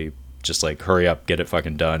mostly just like hurry up, get it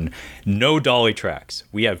fucking done. No dolly tracks.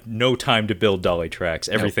 We have no time to build dolly tracks.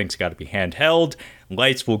 Everything's got to be handheld.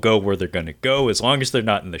 Lights will go where they're going to go. As long as they're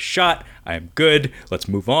not in the shot, I am good. Let's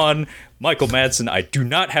move on. Michael Madsen, I do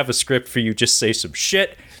not have a script for you. Just say some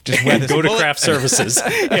shit. Just wear this Go to mullet. craft services.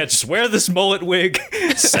 Yeah, just wear this mullet wig.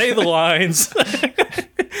 Say the lines.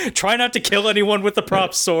 Try not to kill anyone with the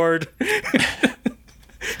prop sword.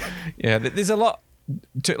 Yeah, there's a lot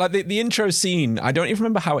to like the intro scene. I don't even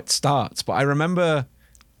remember how it starts, but I remember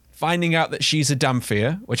finding out that she's a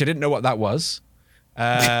Damphir, which I didn't know what that was.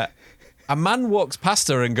 A man walks past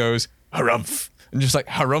her and goes, harumph, and just like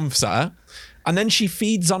harumphs at her. And then she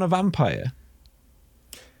feeds on a vampire.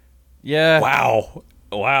 Yeah.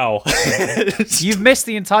 Wow. You've missed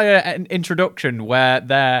the entire introduction where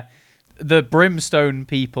they're the Brimstone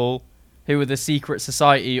people, who are the secret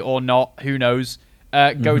society or not, who knows,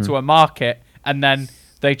 go to a market and then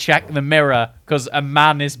they check the mirror because a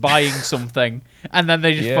man is buying something and then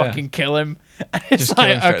they just fucking kill him. It's Just like,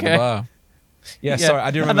 kill him straight at the okay. bar. Yeah, sorry,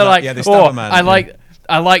 I do And remember they're that. like, Yeah, they stab a man.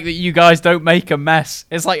 I like that you guys don't make a mess.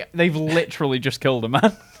 It's like they've literally just killed a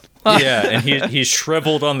man. Yeah, and he's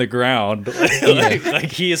shriveled on the ground.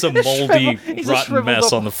 Like he is a moldy, He's a rotten shriveled mess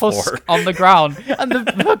up on the floor. husk on the ground, and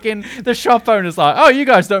the shop owner's like, "Oh, you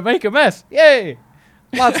guys don't make a mess, yay,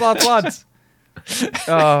 lads."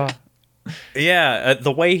 Yeah,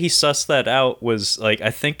 the way he sussed that out was like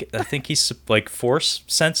I think he's like force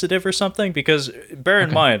sensitive or something, because bear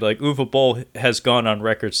in mind, like Uwe Boll has gone on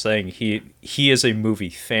record saying he is a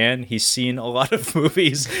movie fan. He's seen a lot of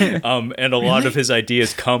movies, and a lot of his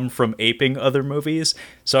ideas come from aping other movies.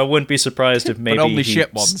 So I wouldn't be surprised if maybe But only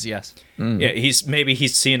shit ones, yes. Yeah,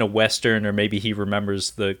 he's seen a Western, or maybe he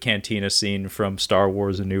remembers the cantina scene from Star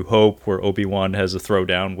Wars: A New Hope, where Obi-Wan has a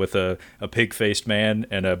throwdown with a pig-faced man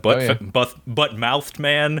and a butt-mouthed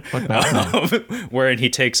man, wherein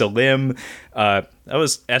he takes a limb. That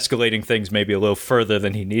was escalating things maybe a little further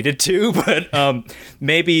than he needed to, but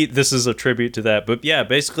maybe this is a tribute to that. But yeah,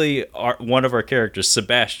 basically, one of our characters,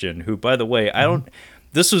 Sebastian, who, by the way,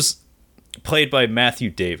 this was played by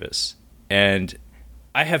Matthew Davis, and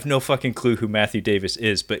I have no fucking clue who Matthew Davis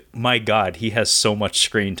is, but my God, he has so much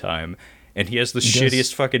screen time. And he has the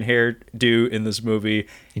shittiest fucking hairdo in this movie.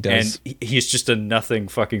 He does. And he's just a nothing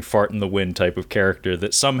fucking fart in the wind type of character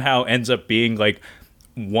that somehow ends up being like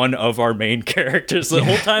one of our main characters. The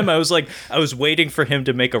whole time I was waiting for him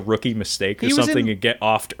to make a rookie mistake or something and get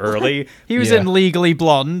offed early. He was in Legally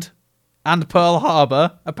Blonde and Pearl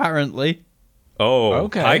Harbor, apparently. Oh,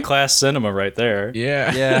 okay. High class cinema right there.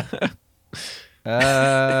 Yeah.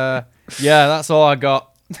 Yeah. Yeah, that's all I got.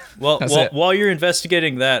 Well, it. while you're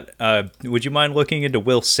investigating that, would you mind looking into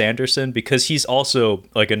Will Sanderson? Because he's also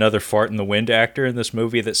like another fart in the wind actor in this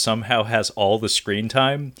movie that somehow has all the screen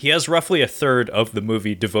time. He has roughly a third of the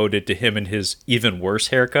movie devoted to him and his even worse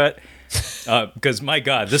haircut. Because my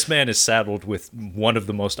God, this man is saddled with one of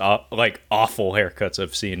the most awful haircuts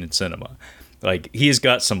I've seen in cinema. Like he's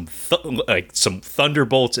got some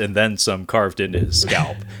thunderbolts and then some carved into his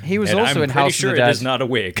scalp. He was and also I'm in pretty House sure of the it Dead is not a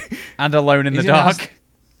wig. and Alone in the He's in House- Dark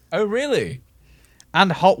Oh, really?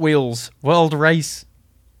 and Hot Wheels World Race.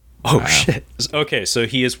 Oh shit! Okay, so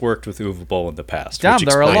he has worked with Uwe Boll in the past. Damn, which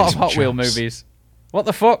there are a lot explains- of Hot Wheel chumps. movies. What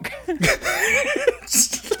the fuck? I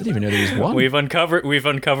didn't even know there was one. We've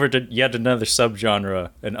uncovered yet another subgenre,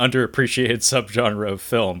 an underappreciated subgenre of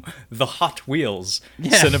film, the Hot Wheels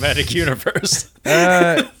cinematic universe.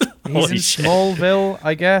 He's Holy in shit. Smallville,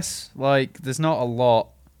 I guess. Like, there's not a lot.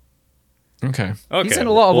 Okay. Okay, He's in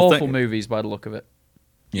a lot of well, awful movies by the look of it.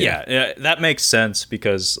 Yeah, that makes sense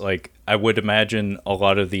because, like, I would imagine a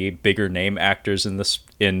lot of the bigger name actors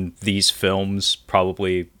in these films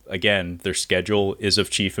probably, again, their schedule is of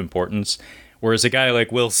chief importance. Whereas a guy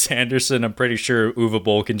like Will Sanderson, I'm pretty sure Uwe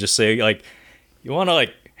Boll can just say, like, you want to,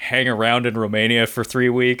 like, hang around in Romania for 3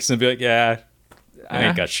 weeks and be like, yeah, I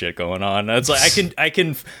ain't got shit going on. It's like I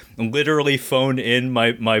can literally phone in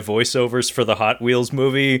my voiceovers for the Hot Wheels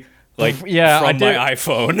movie, like, from my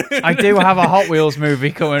iPhone. I do have a Hot Wheels movie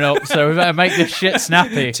coming up, so we better make this shit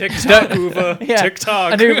snappy. TikTok, Uwe. Yeah.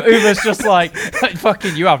 TikTok. And Uber's just like,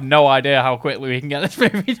 fucking, you have no idea how quickly we can get this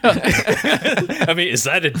movie done. I mean, is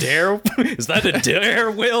that a dare? Is that a dare,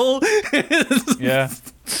 Will? Yeah.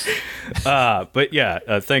 But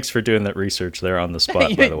yeah, thanks for doing that research there on the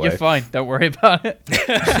spot, by the way. You're fine. Don't worry about it.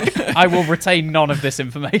 I will retain none of this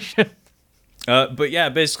information. But yeah,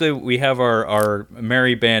 basically we have our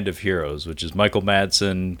merry band of heroes, which is Michael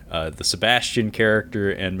Madsen, the Sebastian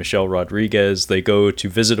character, and Michelle Rodriguez. They go to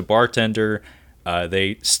visit a bartender.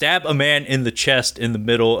 They stab a man in the chest in the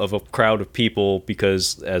middle of a crowd of people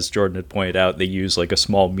because, as Jordan had pointed out, they use like a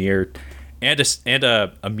small mirror and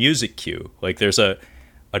a music cue. Like there's a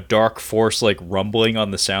dark force like rumbling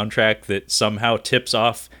on the soundtrack that somehow tips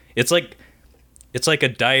off. It's like a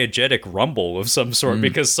diegetic rumble of some sort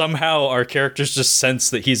because somehow our characters just sense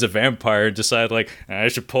that he's a vampire and decide like, I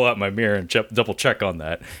should pull out my mirror and double check on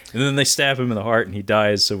that. And then they stab him in the heart and he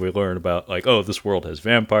dies. So we learn about like, oh, this world has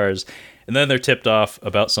vampires. And then they're tipped off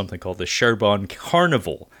about something called the Sherbon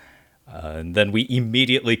Carnival, And then we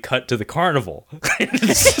immediately cut to the carnival.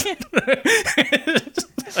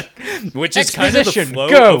 Which is kind of the Exposition, flow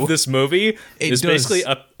go. of this movie. It Is does. basically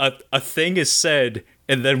a thing is said,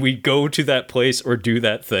 and then we go to that place or do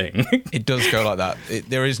that thing. It does go like that.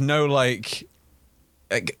 There is no like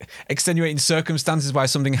extenuating circumstances why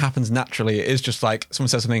something happens naturally. It is just like someone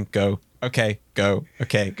says something, go, okay, go,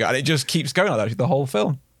 okay, go. And it just keeps going like that through the whole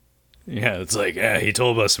film. Yeah, it's like, yeah, he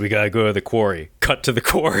told us we gotta go to the quarry. Cut to the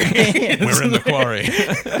quarry. We're in the quarry.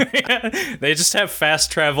 Yeah, they just have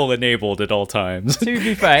fast travel enabled at all times. To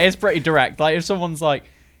be fair, it's pretty direct. Like, if someone's like,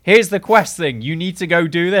 here's the quest thing, you need to go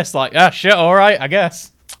do this. Like, shit, all right, I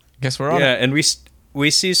guess. Guess we're on Yeah, it. and we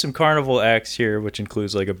see some carnival acts here, which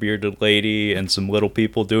includes like a bearded lady and some little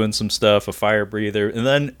people doing some stuff, a fire breather, and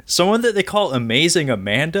then someone that they call Amazing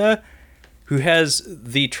Amanda, who has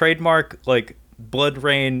the trademark like blood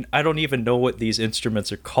rain. I don't even know what these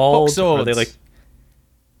instruments are called. Hook swords. Are they like?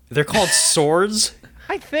 They're called swords.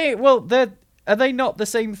 I think, well, are they not the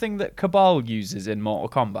same thing that Cabal uses in Mortal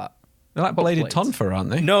Kombat? They're like bladed blades. tonfa, aren't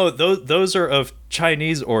they? No, those are of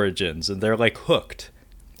Chinese origins, and they're like hooked.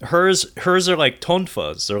 Hers are like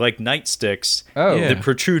tonfas. They're like nightsticks Oh. Yeah. that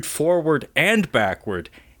protrude forward and backward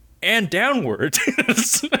and downward,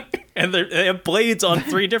 and they have blades on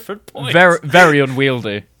 3 different points. Very, very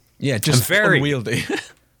unwieldy. Yeah, just Very- unwieldy.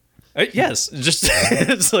 Yes, just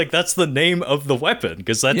it's like that's the name of the weapon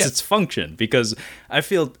because that's Yeah. its function. Because I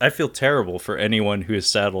feel terrible for anyone who is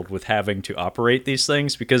saddled with having to operate these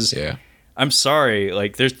things because Yeah. I'm sorry,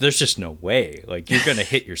 like there's just no way. Like you're gonna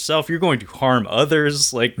hit yourself, you're going to harm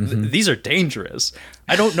others. Like these are dangerous.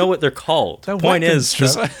 I don't know what they're called. They're Point weapons, is,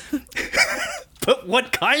 just, Trevor. but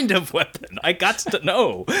what kind of weapon? I got to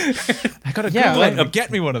know. I gotta Yeah, Google it like- and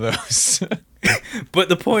get me one of those. But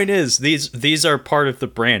the point is, these are part of the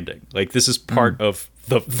branding. Like this is part of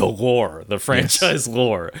the lore, the franchise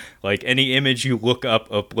lore. Like any image you look up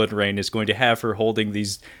of Blood Rain is going to have her holding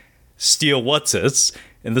these steel whatsits.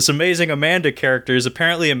 And this Amazing Amanda character is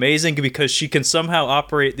apparently amazing because she can somehow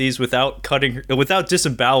operate these without without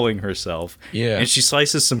disemboweling herself. Yeah. And she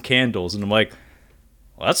slices some candles, and I'm like,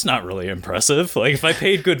 well, that's not really impressive. Like if I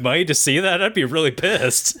paid good money to see that, I'd be really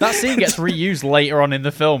pissed. That scene gets reused later on in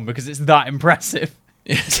the film because it's that impressive.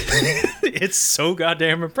 It's so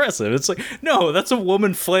goddamn impressive. It's like, no, that's a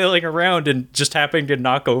woman flailing around and just happening to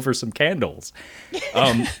knock over some candles.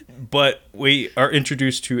 But we are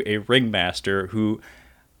introduced to a ringmaster who,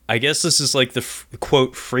 I guess this is like the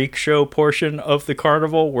quote freak show portion of the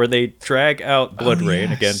carnival where they drag out Blood Rain,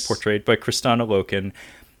 yes. again portrayed by Kristana Loken.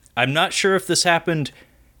 I'm not sure if this happened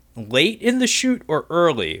late in the shoot or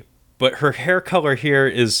early, but her hair color here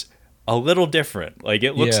is a little different. Like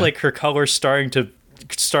it looks Yeah. like her color's starting to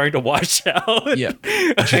wash out. Yeah.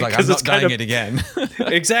 And she's like, I'm 'Cause not it's kind dyeing of- it again.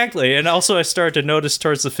 Exactly. And also I started to notice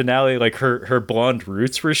towards the finale, like her blonde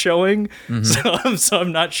roots were showing. So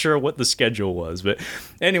I'm not sure what the schedule was. But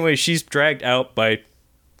anyway, she's dragged out by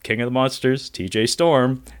King of the Monsters, TJ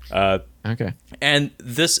Storm. Okay. And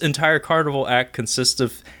this entire carnival act consists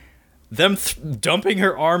of them dumping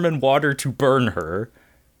her arm in water to burn her.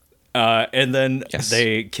 And then Yes.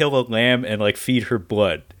 they kill a lamb and like feed her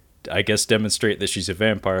blood. I guess demonstrate that she's a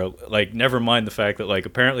vampire. Like, never mind the fact that like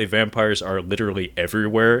apparently vampires are literally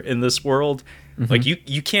everywhere in this world. Like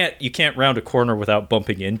you can't round a corner without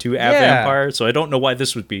bumping into a vampire. So I don't know why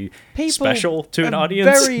this would be special to an are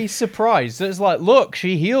audience. Very surprised. It's like, look,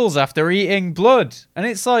 she heals after eating blood, and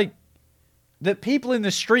it's like that people in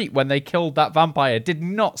the street when they killed that vampire did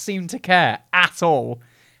not seem to care at all.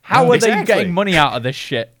 How No, are they exactly. getting money out of this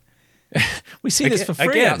shit? We see this for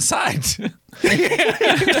free Again. outside.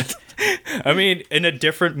 I mean, in a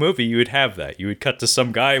different movie, you would have that. You would cut to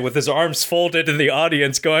some guy with his arms folded in the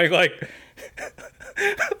audience, going like,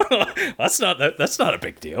 "That's not a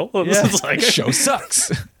big deal." This is like, Show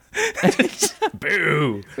sucks.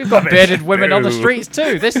 boo. We've got bearded women on the Boo. streets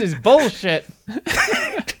too. This is bullshit.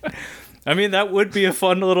 I mean, that would be a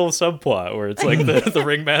fun little subplot where it's like the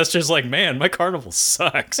ringmaster's like, "Man, my carnival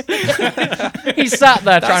sucks." He sat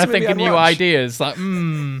there trying to the think movie of I'd new watch. ideas. Like,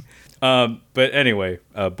 But anyway,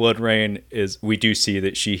 Blood Rain we do see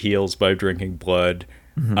that she heals by drinking blood.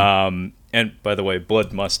 And by the way,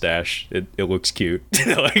 blood mustache, it looks cute.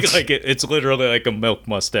 It's literally like a milk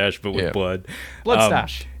mustache, but with Yeah. blood. Blood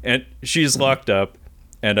stash. And she's locked up.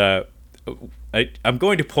 And I'm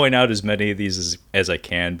going to point out as many of these as I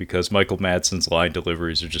can because Michael Madsen's line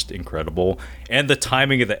deliveries are just incredible. And the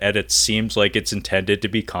timing of the edit seems like it's intended to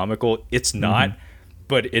be comical. It's not,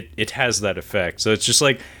 but it has that effect. So it's just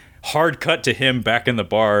like hard cut to him back in the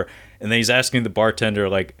bar, and then he's asking the bartender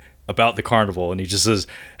like about the carnival, and he just says,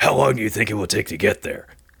 "How long do you think it will take to get there?"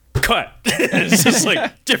 cut. It's just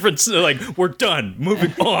like different, like we're done,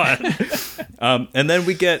 moving on. And then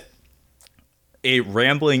we get a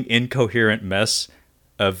rambling, incoherent mess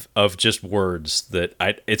of just words that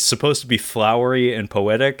it's supposed to be flowery and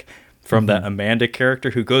poetic from that Amanda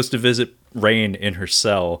character who goes to visit Rain in her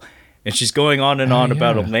cell. And she's going on and on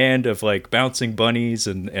about a land of like bouncing bunnies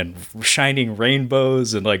and shining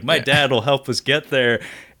rainbows. And like, my dad will help us get there.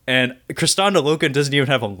 And Kristanna Loken doesn't even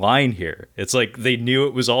have a line here. It's like they knew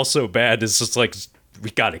it was all so bad. It's just like, we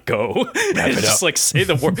gotta go. It's just like say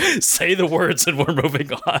the words and we're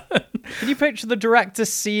moving on. Can you picture the director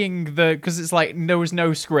seeing because it's like there was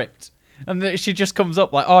no script. And she just comes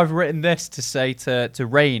up like, oh, I've written this to say to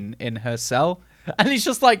Rain in her cell. And he's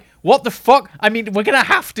just like, what the fuck? I mean, we're going to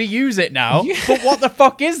have to use it now. But what the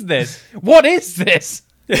fuck is this? What is this?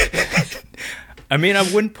 I mean, I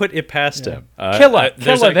wouldn't put it past him. Kill her,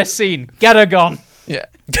 this scene. Get her gone. Yeah.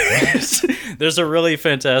 There's a really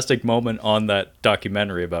fantastic moment on that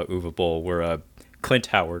documentary about Uwe Boll where Clint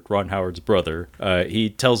Howard, Ron Howard's brother, he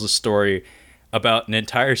tells a story about an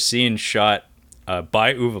entire scene shot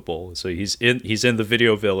by Uwe Boll. So he's in the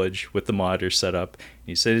video village with the monitor set up.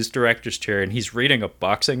 He's in his director's chair and he's reading a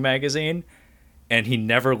boxing magazine, and he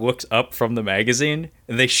never looks up from the magazine.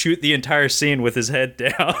 And they shoot the entire scene with his head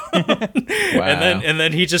down. Wow. And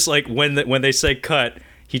then he just like when they say cut,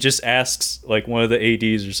 he just asks like one of the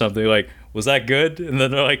ADs or something like, "Was that good?" And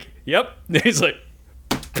then they're like, "Yep." And he's like,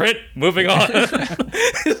 "Print, moving on."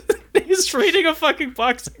 He's reading a fucking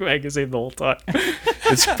boxing magazine the whole time.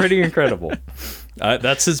 It's pretty incredible.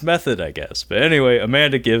 That's his method, I guess. But anyway,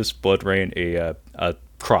 Amanda gives Bloodrain a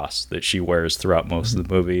cross that she wears throughout most of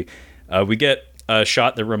the movie. We get a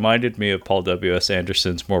shot that reminded me of Paul W.S.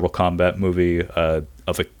 Anderson's Mortal Kombat movie.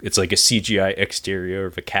 It's like a CGI exterior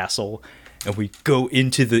of a castle, and we go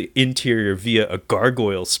into the interior via a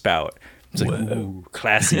gargoyle spout. It's like, ooh,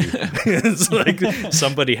 classy. It's like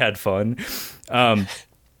somebody had fun.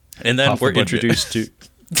 And then we're introduced to...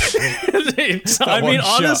 I mean,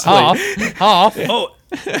 honestly... Half. Oh,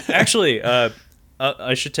 actually,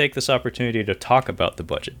 I should take this opportunity to talk about the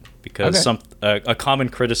budget. Because a common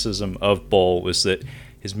criticism of Boll was that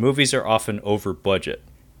his movies are often over budget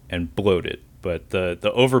and bloated. But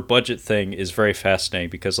the over budget thing is very fascinating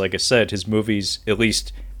because, like I said, his movies, at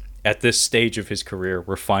least at this stage of his career,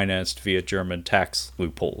 were financed via German tax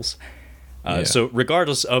loopholes. So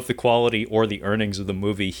regardless of the quality or the earnings of the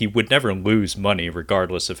movie, he would never lose money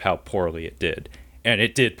regardless of how poorly it did. And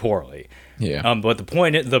it did poorly. Yeah. But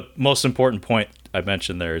the most important point I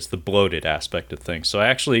mentioned there is the bloated aspect of things. So I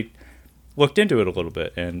actually looked into it a little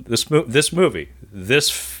bit. And this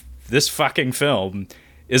fucking film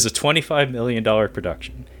is a $25 million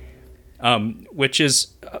production, which is,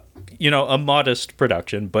 a modest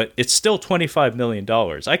production, but it's still $25 million.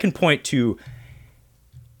 I can point to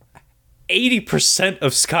 80%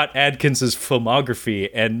 of Scott Adkins' filmography,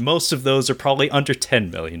 and most of those are probably under $10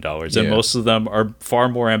 million. And most of them are far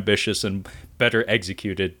more ambitious and better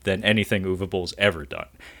executed than anything Uwe Boll's ever done.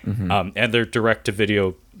 Mm-hmm. And they're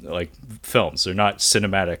direct-to-video like films. They're not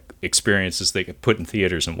cinematic experiences they can put in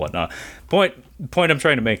theaters and whatnot. Point I'm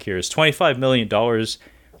trying to make here is $25 million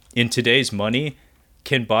in today's money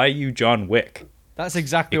can buy you John Wick. That's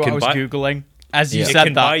exactly what I was Googling as you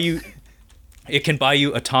said that. It can buy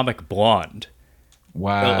you Atomic Blonde.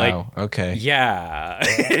 Wow. Okay. Yeah.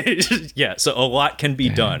 Yeah. So a lot can be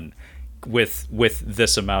done with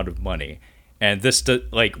this amount of money. And this,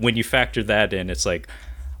 like, when you factor that in, it's like,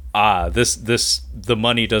 the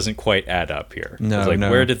money doesn't quite add up here. No, like,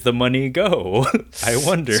 where did the money go? I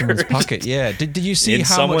wonder. Someone's pocket. Yeah. Did you see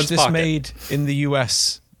how much this made in the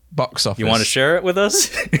US box office? You want to share it with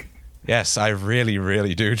us? Yes, I really,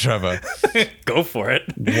 really do, Trevor. Go for it.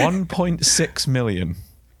 1.6 million.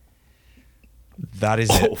 That is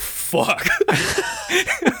it. Oh, fuck.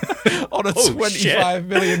 On a $25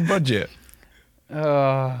 million budget.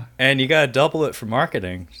 And you got to double it for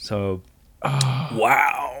marketing. So,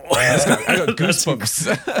 wow. I got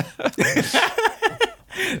goosebumps.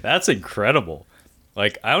 That's incredible.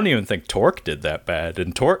 Like, I don't even think Torque did that bad.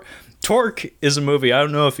 And Torque is a movie. I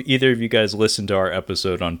don't know if either of you guys listened to our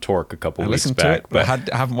episode on Torque a couple weeks back. But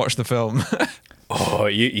I haven't watched the film. Oh,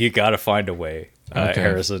 you got to find a way,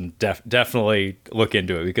 Harrison. Definitely look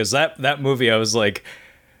into it, because that movie, I was like,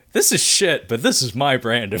 this is shit, but this is my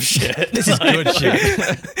brand of shit. This is good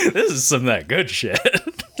shit. This is some of that good shit.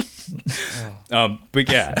 But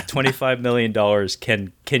yeah, $25 million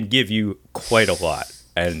can give you quite a lot,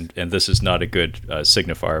 and this is not a good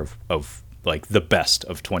signifier of like the best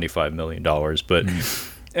of $25 million. But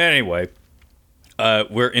anyway,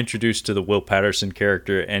 we're introduced to the Will Patterson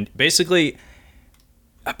character, and basically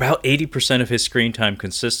about 80% of his screen time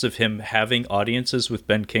consists of him having audiences with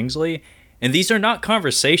Ben Kingsley, and these are not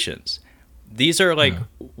conversations. These are like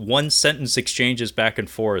one sentence exchanges back and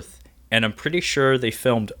forth, and I'm pretty sure they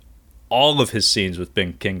filmed all of his scenes with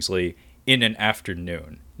Ben Kingsley in an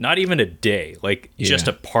afternoon. Not even a day, like just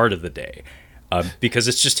a part of the day. Because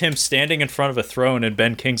it's just him standing in front of a throne and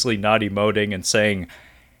Ben Kingsley not emoting and saying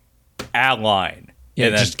a line. Yeah,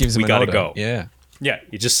 and it just gives him we an gotta order. go. Yeah. Yeah,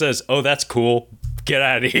 he just says, "Oh, that's cool. Get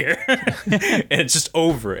out of here." And it's just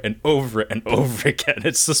over and over and over again.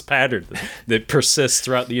 It's this pattern that persists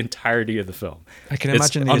throughout the entirety of the film. I can It's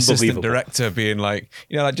imagine the assistant unbelievable. director being like,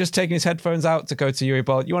 like just taking his headphones out to go to Yuri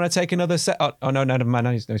Ball. You want to take another set? Oh, no, never mind.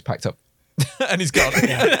 No, he's packed up. And he's gone.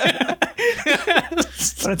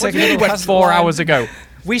 Want to take We another went last 4 line? hours ago.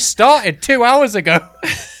 We started 2 hours ago.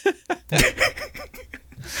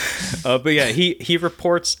 But yeah, he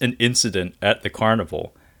reports an incident at the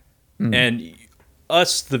carnival, and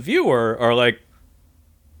us, the viewer, are like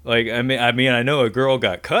I mean, I know a girl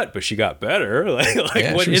got cut, but she got better.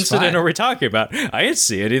 Yeah, what she was incident fine. are we talking about? I didn't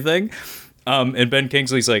see anything. And Ben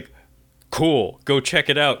Kingsley's like, "Cool, go check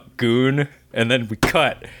it out, goon." And then we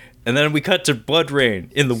cut. And then we cut to Blood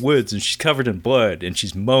Rain in the woods, and she's covered in blood, and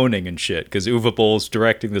she's moaning and shit, because Uwe Boll's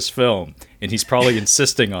directing this film, and he's probably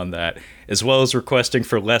insisting on that, as well as requesting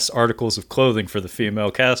for less articles of clothing for the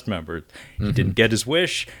female cast members. He didn't get his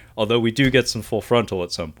wish, although we do get some full frontal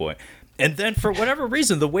at some point. And then, for whatever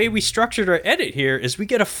reason, the way we structured our edit here is we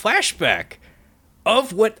get a flashback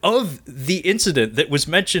of the incident that was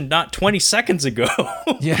mentioned not 20 seconds ago.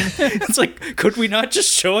 Yeah. It's like, could we not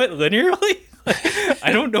just show it linearly?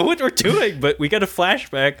 I don't know what we're doing, but we get a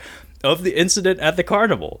flashback of the incident at the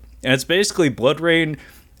carnival. And it's basically Blood Rain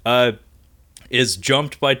is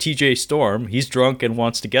jumped by TJ Storm. He's drunk and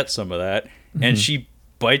wants to get some of that. And she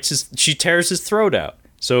tears his throat out.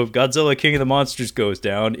 So Godzilla King of the Monsters goes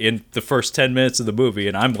down in the first 10 minutes of the movie.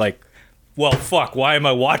 And I'm like, well, fuck, why am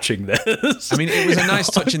I watching this? I mean, it was a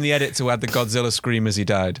nice touch in the edit to add the Godzilla scream as he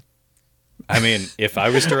died. I mean, if I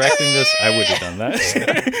was directing this, I would have done that.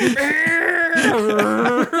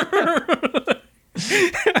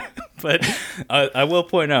 But I will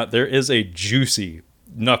point out, there is a juicy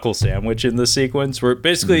knuckle sandwich in this sequence where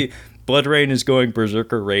basically Blood Rain is going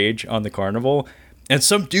berserker rage on the carnival, and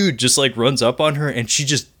some dude just like runs up on her and she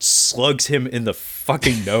just slugs him in the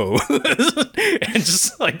fucking nose. And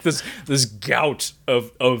just like this gout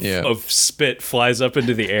of spit flies up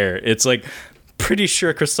into the air. It's like, pretty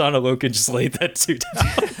sure Kristanna Loken just laid that dude down.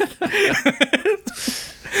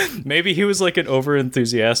 Maybe he was like an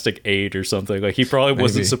over-enthusiastic aide or something. Like he probably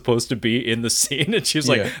wasn't supposed to be in the scene, and she was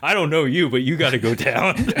like, "I don't know you, but you got to go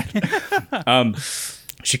down."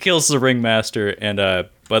 She kills the ringmaster, and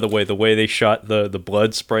by the way they shot the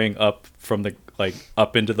blood spraying up from the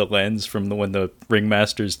up into the lens from when the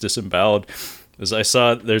ringmaster's disemboweled. As I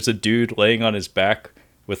saw, there's a dude laying on his back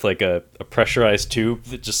with like a pressurized tube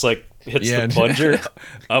that just like hits the plunger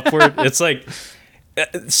upward. It's like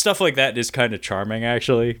stuff like that is kind of charming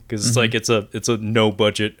actually, because it's like it's a no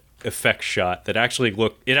budget effect shot that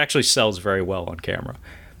actually sells very well on camera.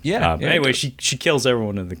 Anyway, she kills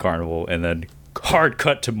everyone in the carnival, and then hard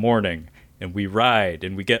cut to morning, and we ride,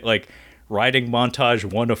 and we get like riding montage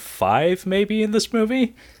 1 of 5 maybe in this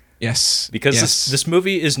movie. Yes, because this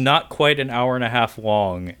movie is not quite an hour and a half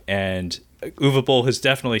long, and Uwe Boll has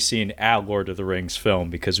definitely seen a Lord of the Rings film,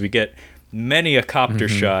 because we get many a copter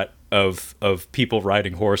shot of people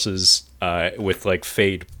riding horses with like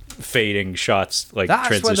fading shots, like That's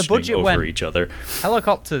transitioning where the budget over went. each other.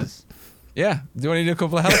 Helicopters. Yeah. Do you want to do a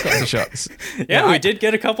couple of helicopter shots? Yeah, we did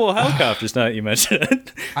get a couple of helicopters now that you mention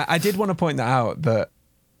it. I did want to point that out, that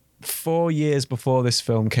 4 years before this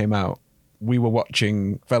film came out, we were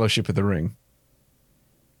watching Fellowship of the Ring.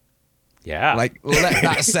 Yeah. Like, let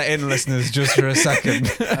that set in, listeners, just for a second.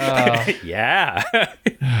 Yeah.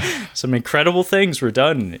 Some incredible things were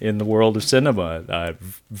done in the world of cinema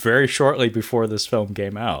very shortly before this film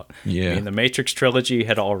came out. Yeah. I mean, the Matrix trilogy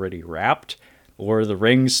had already wrapped. Lord of the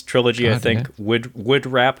Rings trilogy, I think, would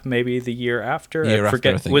wrap maybe the year after.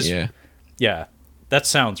 I think, yeah. That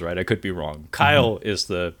sounds right. I could be wrong. Kyle is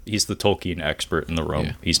he's the Tolkien expert in the room.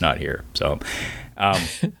 Yeah. He's not here. So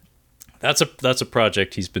that's a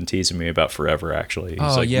project he's been teasing me about forever, actually.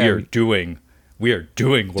 He's we are doing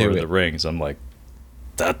Lord of the Rings. I'm like,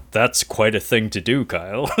 that's quite a thing to do,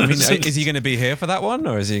 Kyle. I mean, is he going to be here for that one,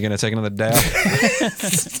 or is he going to take another day off?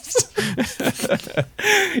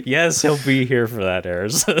 Yes, he'll be here for that,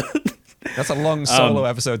 Ayers. That's a long solo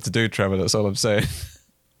episode to do, Trevor. That's all I'm saying.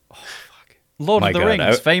 Lord of the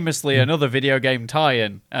Rings, famously another video game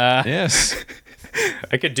tie-in. Yes.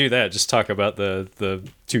 I could do that. Just talk about the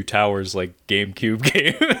Two Towers like GameCube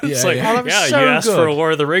game. It's Yeah, like, yeah. Oh, that was yeah, so you asked for a good.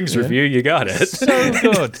 Lord of the Rings review, you got it. So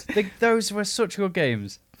good. Those were such good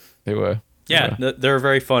games. They were. Yeah, they're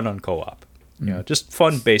very fun on co-op. You know, just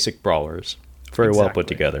fun basic brawlers. Very well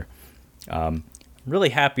put Exactly. together. I'm really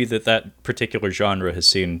happy that that particular genre has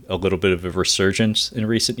seen a little bit of a resurgence in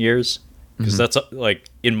recent years. Because that's like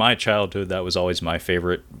in my childhood, that was always my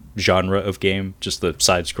favorite genre of game, just the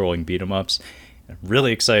side-scrolling beat 'em ups. I'm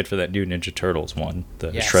really excited for that new Ninja Turtles one, the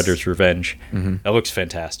Yes. Shredder's Revenge. That looks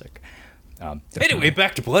fantastic. Anyway,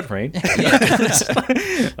 back to Blood Rain.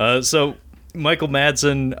 So Michael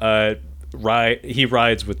Madsen, he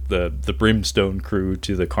rides with the Brimstone crew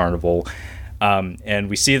to the carnival. And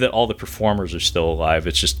we see that all the performers are still alive.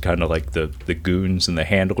 It's just kind of like the goons and the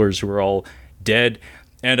handlers who are all dead.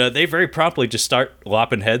 And they very promptly just start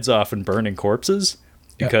lopping heads off and burning corpses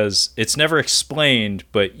because it's never explained,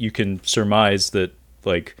 but you can surmise that,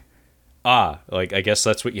 like, I guess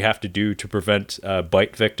that's what you have to do to prevent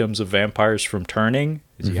bite victims of vampires from turning,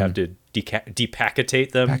 is you have to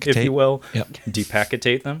depacitate them, if you will. Yep.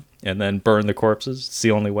 Depacitate them and then burn the corpses. It's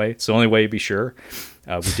the only way. It's the only way to be sure.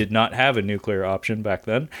 We did not have a nuclear option back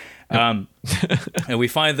then. And we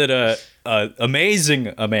find that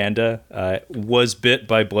amazing Amanda was bit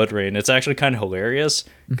by Blood Rain. It's actually kind of hilarious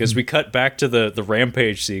because we cut back to the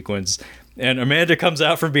rampage sequence, and Amanda comes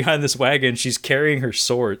out from behind this wagon. She's carrying her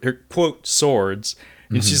quote swords.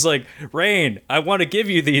 And she's like, Rain, I want to give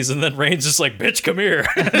you these. And then Rain's just like, bitch, come here.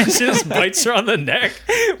 And she just bites her on the neck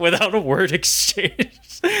without a word exchange.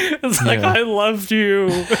 It's like, I loved you.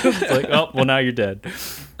 It's like, oh, well, now you're dead.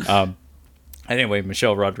 Anyway,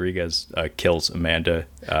 Michelle Rodriguez kills Amanda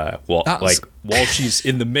while she's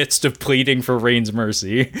in the midst of pleading for Rain's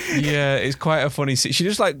mercy. Yeah, it's quite a funny scene. She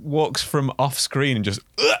just like walks from off screen and just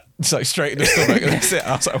it's like straight in the stomach. And that's it.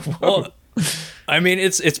 I was like, whoa. Well, I mean,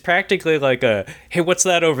 it's practically like a, hey, what's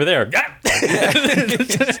that over there?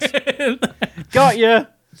 Got ya.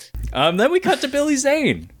 Then we cut to Billy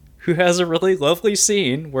Zane, who has a really lovely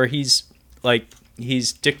scene where he's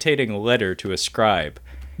dictating a letter to a scribe.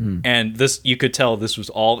 And this, you could tell this was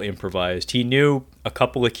all improvised. He knew a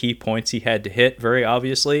couple of key points he had to hit, very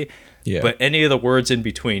obviously. Yeah. But any of the words in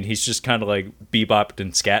between, he's just kind of like bebopped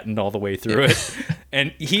and scatting all the way through it.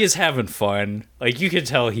 And he is having fun. Like, you can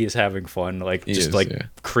tell he is having fun, like,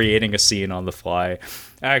 creating a scene on the fly.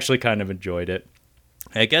 I actually kind of enjoyed it.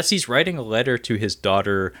 I guess he's writing a letter to his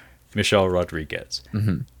daughter, Michelle Rodriguez.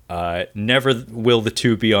 Never will the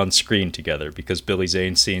two be on screen together because Billy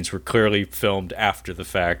Zane's scenes were clearly filmed after the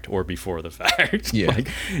fact or before the fact.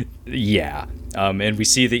 Yeah. And we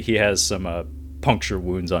see that he has some puncture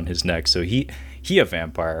wounds on his neck, so he a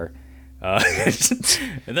vampire. And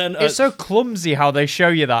then It's so clumsy how they show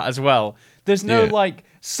you that as well. There's no like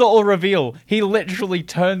subtle reveal. He literally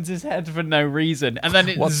turns his head for no reason, and then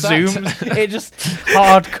it What's that? zooms. It just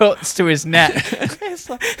hard cuts to his neck. It's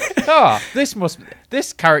like,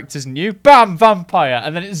 this character's new. Bam, vampire,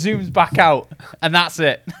 and then it zooms back out, and that's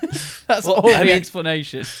it. That's all I the mean-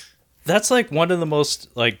 explanation. that's like one of the most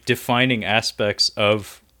like defining aspects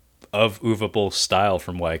of Uwe Boll's style,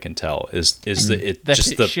 from what I can tell, is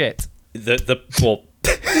the Shit. well.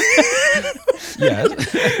 Yeah.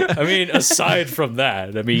 I mean, aside from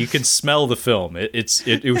that, I mean, you can smell the film.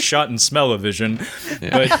 It was shot in smell-o-vision,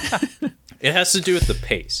 but it has to do with the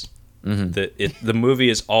pace. The movie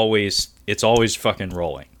is always fucking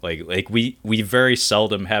rolling. Like we very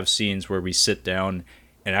seldom have scenes where we sit down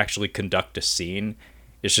and actually conduct a scene.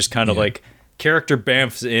 It's just kind of like character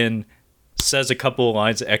bamfs in, says a couple of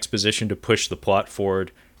lines of exposition to push the plot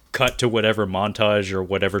forward, cut to whatever montage or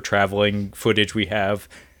whatever traveling footage we have,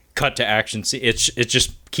 cut to action scene. It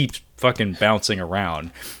just keeps fucking bouncing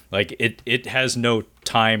around. Like it has no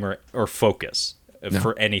time or focus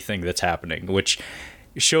for anything that's happening, which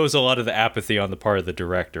shows a lot of the apathy on the part of the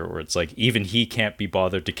director, where it's like even he can't be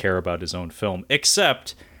bothered to care about his own film,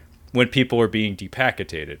 except when people are being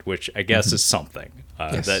decapitated, which I guess is something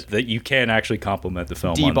that you can actually compliment the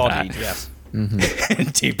film on Debodied, that. yes.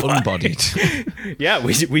 Unbodied. Yeah,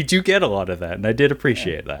 we do get a lot of that, and I did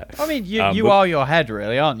appreciate that. I mean, you are your head,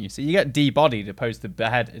 really, aren't you? So you get debodied opposed to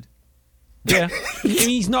beheaded. Yeah. I mean,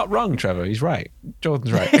 he's not wrong, Trevor. He's right.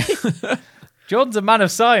 Jordan's right. Jordan's a man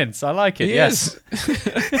of science. I like it. He yes. is. He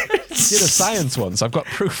did a science once. I've got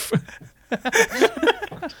proof.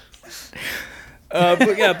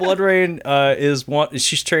 But yeah, Blood Rain is one.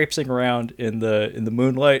 She's traipsing around in the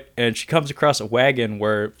moonlight, and she comes across a wagon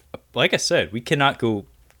where, like I said, we cannot go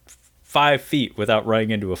 5 feet without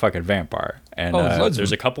running into a fucking vampire. And there's loads of there's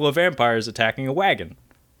them. a couple of vampires attacking a wagon,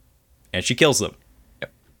 and she kills them.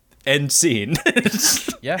 end scene.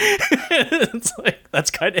 Yeah. It's like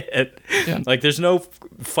that's kind of it. Yeah. Like there's no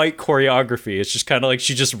fight choreography. It's just kind of like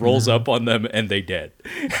she just rolls up on them and they dead.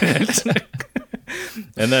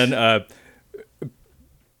 And then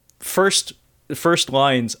first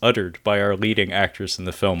lines uttered by our leading actress in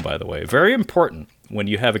the film, by the way, very important when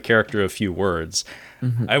you have a character of few words.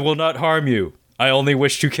 I will not harm you. I only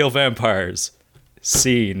wish to kill vampires.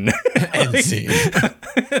 Scene. End scene.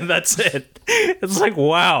 That's it. It's like,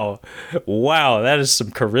 wow, that is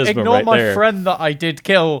some charisma. Ignore right my there. friend that I did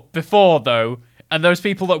kill before, though, and those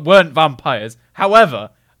people that weren't vampires.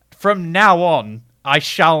 However, from now on, I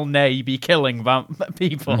shall nay be killing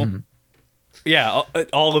people. Yeah,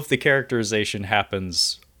 all of the characterization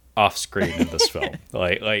happens off screen in this film.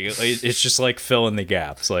 like it's just like fill in the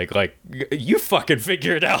gaps. Like you fucking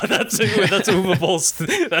figure it out. That's Uwe Boll's.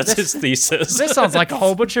 That's his thesis. This sounds like a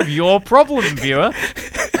whole bunch of your problem, viewer.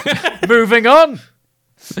 Moving on.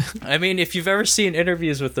 I mean, if you've ever seen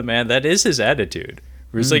interviews with the man, that is his attitude.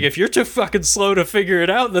 Where he's like, if you're too fucking slow to figure it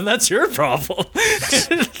out, then that's your problem.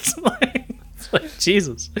 It's like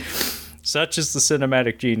Jesus. Such is the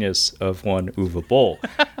cinematic genius of one Uwe Boll.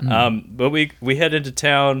 But we head into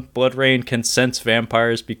town. Blood Rain can sense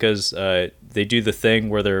vampires because they do the thing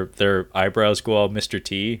where their eyebrows go all Mr.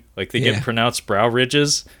 T. Like they get pronounced brow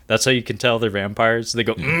ridges. That's how you can tell they're vampires. They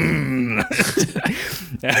go,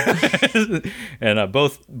 and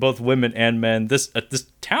both women and men. This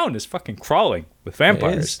town is fucking crawling with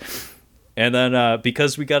vampires. And then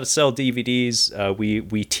because we got to sell DVDs,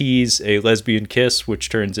 we tease a lesbian kiss, which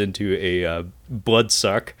turns into a blood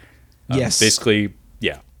suck. Yes. Basically,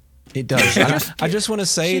 yeah. It does. And I just want to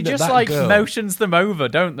say She that just that like girl, motions them over,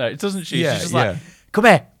 don't they? Doesn't she? Yeah, She's just yeah. like,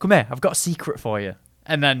 come here, I've got a secret for you.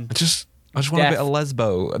 And then I just want a bit of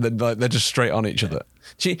lesbo, and then like, they're just straight on each other.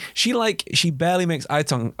 She barely makes eye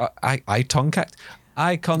contact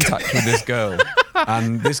with this girl,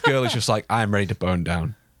 and this girl is just like, I'm ready to burn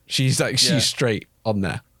down. She's straight on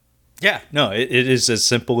there. Yeah, no, it is as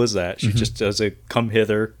simple as that. She just does a come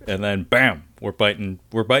hither, and then bam, we're biting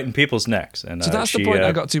people's necks. And So that's the point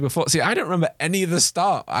I got to before. See, I don't remember any of the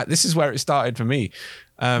start. This is where it started for me.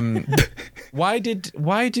 Why did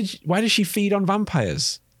she feed on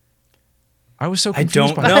vampires? I was so confused.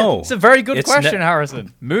 don't by that. know. it's a very good It's question,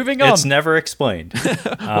 Harrison. Moving on. It's never explained.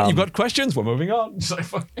 What, you've got questions? We're moving on. Just like,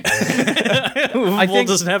 fuck. Uwe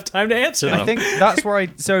doesn't have time to answer them. I think that's where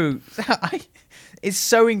it's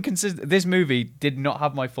so inconsistent. This movie did not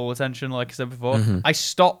have my full attention, like I said before. I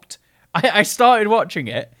stopped. I started watching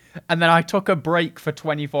it, and then I took a break for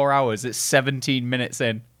 24 hours. It's 17 minutes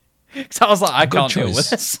in. So I was like, I can't deal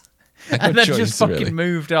with this. And then just fucking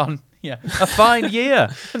moved on. Yeah, a fine year.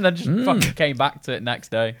 And then just fucking came back to it next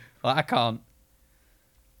day. Like, I can't.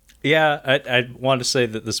 Yeah, I want to say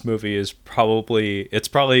that this movie is probably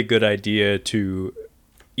a good idea to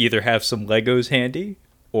either have some Legos handy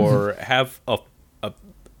or have a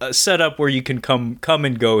setup where you can come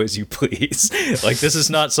and go as you please. Like, this is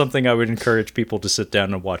not something I would encourage people to sit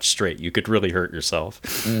down and watch straight. You could really hurt yourself.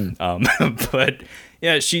 But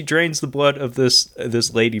yeah, she drains the blood of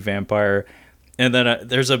this lady vampire, and then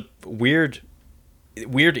there's a weird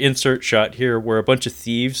insert shot here where a bunch of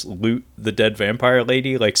thieves loot the dead vampire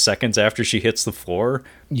lady like seconds after she hits the floor.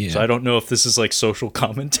 Yeah. So I don't know if this is like social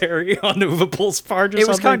commentary on Uwe Boll's part or something. It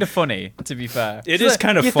was kind of funny, to be fair. It is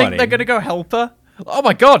kind of you funny. think they're going to go help her? Oh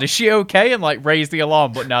my god, is she okay? And like raise the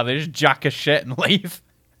alarm, but no, they just jack her shit and leave.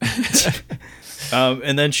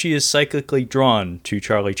 And then she is psychically drawn to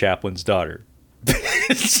Charlie Chaplin's daughter.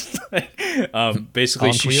 Basically,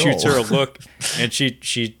 Aren't she we shoots all? her a look, and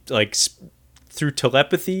she like through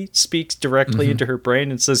telepathy speaks directly into her brain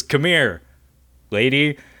and says, "Come here,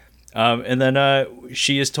 lady." And then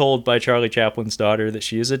she is told by Charlie Chaplin's daughter that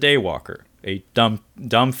she is a daywalker, a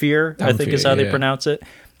Dhampir, I think is how they pronounce it.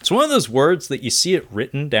 It's one of those words that you see it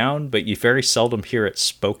written down, but you very seldom hear it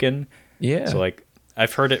spoken. Yeah. So like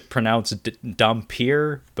I've heard it pronounced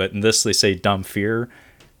Dhampir, but in this they say Dhampir.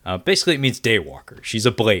 Basically, it means daywalker. She's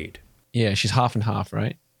a blade. Yeah, she's half and half,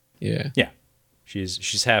 right? Yeah. Yeah,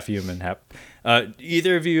 she's half human, half.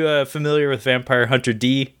 Either of you familiar with Vampire Hunter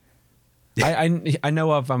D? I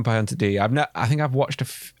know of Vampire Hunter D. I think I've watched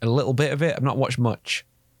a little bit of it. I've not watched much.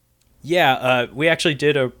 Yeah, we actually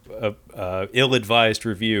did a ill-advised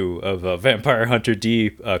review of Vampire Hunter D: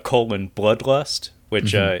 Bloodlust,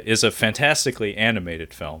 which is a fantastically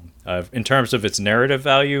animated film. In terms of its narrative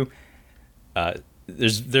value,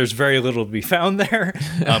 there's very little to be found there,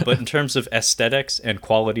 but in terms of aesthetics and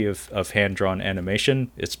quality of hand-drawn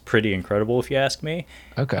animation, it's pretty incredible if you ask me.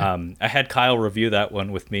 Okay. I had Kyle review that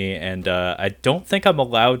one with me, and I don't think I'm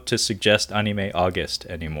allowed to suggest Anime August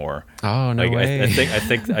anymore. Oh, no way.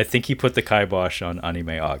 I think he put the kibosh on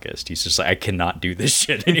Anime August. He's just like, I cannot do this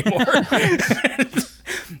shit anymore.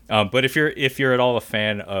 But if you're at all a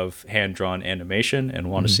fan of hand-drawn animation and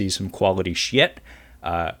want to see some quality shit,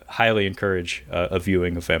 highly encourage a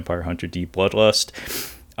viewing of Vampire Hunter D Bloodlust.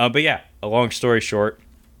 But yeah, a long story short,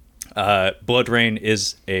 Bloodrain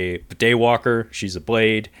is a daywalker. She's a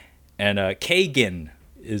blade, and Kagan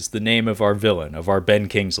is the name of our villain, of our Ben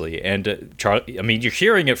Kingsley. And Charlie, I mean, you're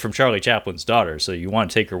hearing it from Charlie Chaplin's daughter, so you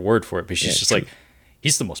want to take her word for it. But she's just like,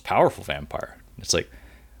 he's the most powerful vampire. It's like,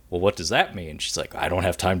 well, what does that mean? She's like, I don't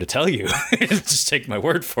have time to tell you. Just take my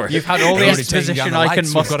word for it. You've had all the exposition I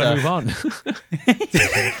can muster. We've got to move on.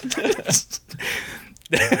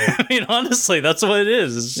 I mean, honestly, that's what it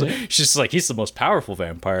is. She's like, he's the most powerful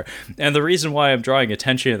vampire. And the reason why I'm drawing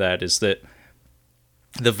attention to that is that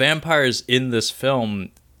the vampires in this film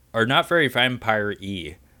are not very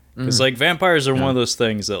vampire-y. Because, like, vampires are one of those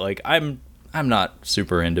things that, like, I'm not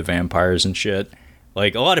super into vampires and shit.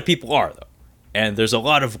 Like, a lot of people are, though. And there's a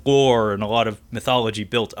lot of lore and a lot of mythology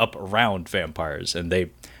built up around vampires, and a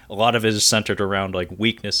lot of it is centered around like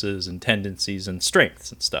weaknesses and tendencies and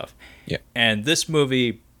strengths and stuff. Yeah. And this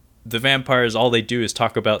movie, the vampires, all they do is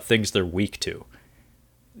talk about things they're weak to.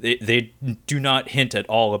 They do not hint at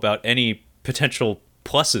all about any potential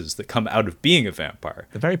pluses that come out of being a vampire.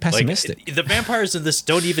 They're very pessimistic. Like, the vampires in this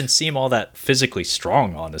don't even seem all that physically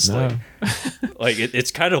strong, honestly. No. Like it's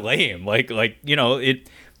kind of lame. Like you know it.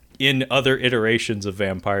 In other iterations of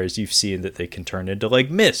vampires, you've seen that they can turn into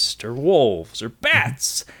like mist or wolves or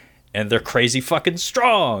bats, and they're crazy fucking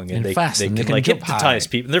strong, and they can like hypnotize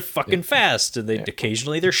people. And they're fucking fast, and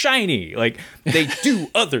occasionally they're shiny. Like they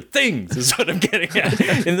do other things. Is what I'm getting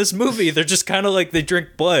at. In this movie, they're just kind of like they drink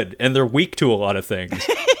blood, and they're weak to a lot of things.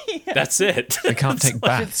 That's it. They can't take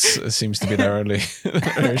baths. It seems to be their only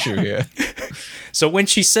issue here. So when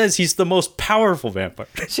she says he's the most powerful vampire,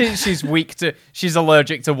 she's weak to. She's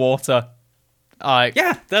allergic to water.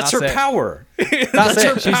 Yeah, that's her power. That's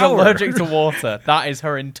it. She's allergic to water. That is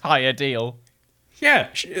her entire deal. Yeah,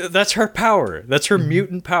 that's her power. That's her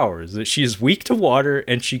mutant powers. That she is weak to water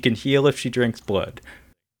and she can heal if she drinks blood.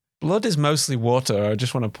 Blood is mostly water. I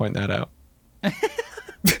just want to point that out.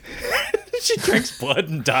 She drinks blood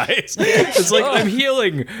and dies. It's like, I'm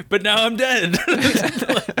healing, but now I'm dead.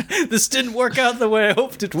 This didn't work out the way I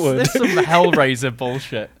hoped it would. This is some Hellraiser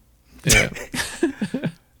bullshit. Yeah.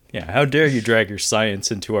 Yeah, how dare you drag your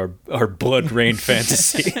science into our blood rain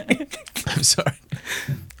fantasy. I'm sorry.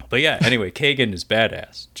 But yeah, anyway, Kagan is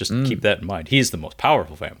badass. Just keep that in mind. He's the most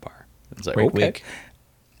powerful vampire. It's like, Weak.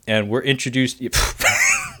 And we're introduced to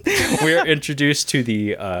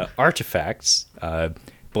the artifacts.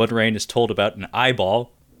 Bloodrain is told about an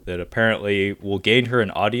eyeball that apparently will gain her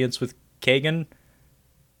an audience with Kagan.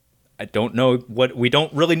 I don't know we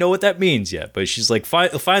don't really know what that means yet, but she's like, find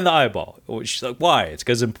the eyeball. She's like, why? It's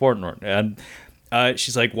because it's important. And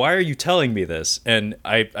she's like, why are you telling me this? And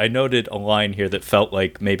I noted a line here that felt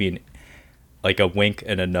like maybe like a wink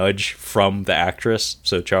and a nudge from the actress,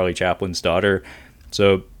 so Charlie Chaplin's daughter.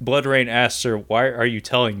 So Bloodrain asks her, why are you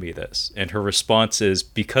telling me this? And her response is,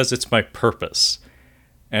 because it's my purpose.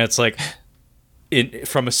 And it's like,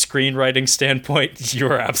 from a screenwriting standpoint,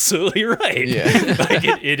 you're absolutely right. Yeah. Like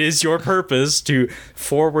it is your purpose to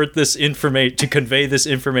forward this information, to convey this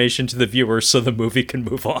information to the viewer so the movie can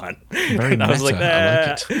move on. Very and I was like,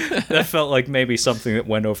 I like that felt like maybe something that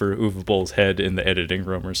went over Uwe Boll's head in the editing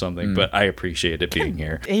room or something, but I appreciate it being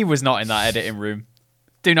here. He was not in that editing room.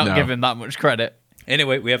 Do not give him that much credit.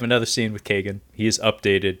 Anyway, we have another scene with Kagan. He is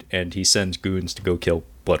updated, and he sends goons to go kill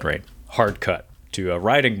Bloodrain. Hard cut to a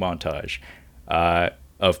riding montage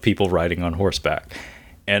of people riding on horseback.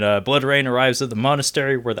 And Bloodrain arrives at the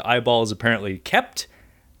monastery where the eyeball is apparently kept.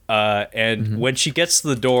 And when she gets to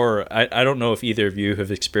the door, I don't know if either of you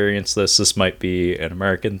have experienced this. This might be an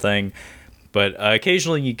American thing. But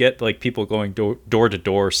occasionally you get like people going door to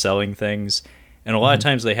door selling things. And a lot of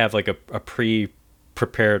times they have like a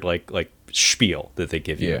pre-prepared like spiel that they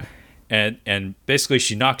give you. Yeah. And basically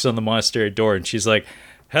she knocks on the monastery door and she's like,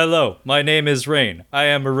 hello, my name is Rain. I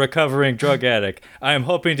am a recovering drug addict. I am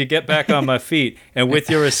hoping to get back on my feet, and with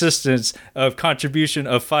your assistance of contribution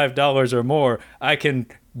of $5 or more, I can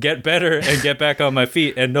get better and get back on my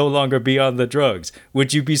feet and no longer be on the drugs.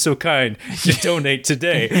 Would you be so kind to donate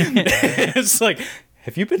today? It's like,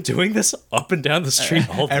 have you been doing this up and down the street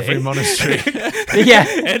all day? Every monastery. Yeah.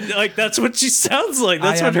 And like that's what she sounds like.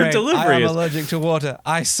 That's I what am her Rain. delivery I am is. allergic to water.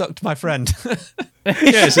 I sucked my friend.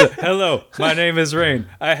 Yeah, so, hello, my name is Rain.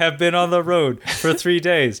 I have been on the road for 3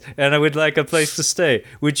 days, and I would like a place to stay.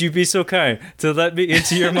 Would you be so kind to let me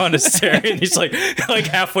into your monastery? And he's like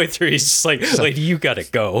halfway through, he's just like, lady, you gotta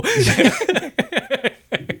go.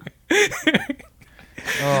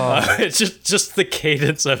 It's just the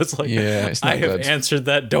cadence. I was like, Yeah, it's not I have good. answered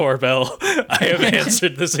that doorbell. I have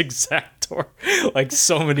answered this exact door like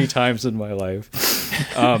so many times in my life.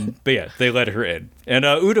 But yeah, they let her in. And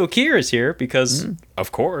Udo Kier is here because,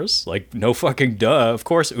 of course, like no fucking duh, of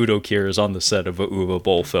course Udo Kier is on the set of a Uwe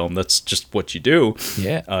Boll film. That's just what you do.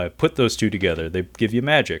 Yeah. Put those two together. They give you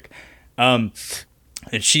magic. And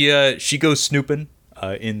she goes snooping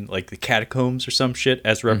in like the catacombs or some shit,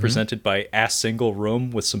 as represented by a single room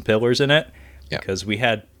with some pillars in it. Yep. Because we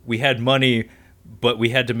had money, but we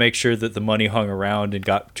had to make sure that the money hung around and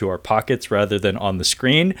got to our pockets rather than on the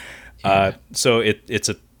screen. So it's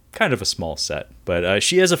a kind of a small set. But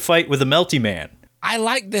she has a fight with a melty man. I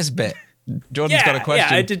like this bit. Jordan's got a question.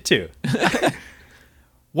 Yeah, I did too.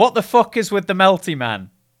 What the fuck is with the melty man?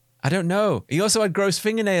 I don't know. He also had gross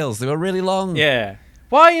fingernails. They were really long. Yeah.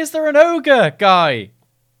 Why is there an ogre guy?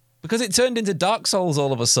 Because it turned into Dark Souls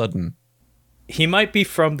all of a sudden. He might be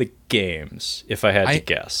from the games, if I had to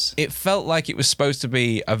guess. It felt like it was supposed to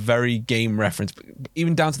be a very game reference,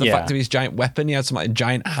 even down to the Yeah. fact of his giant weapon. He had some like a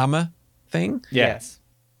giant hammer thing. Yeah. Yes.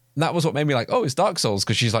 And that was what made me like, oh, it's Dark Souls,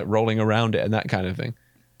 because she's like rolling around it and that kind of thing.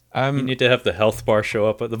 You need to have the health bar show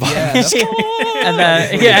up at the bottom. Yeah, that's And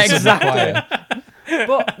then, yeah, exactly. Exactly.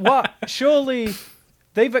 But what? Surely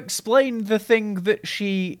they've explained the thing that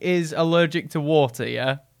she is allergic to water,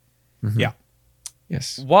 yeah? Yeah.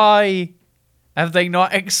 Yes. Why have they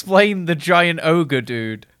not explained the giant ogre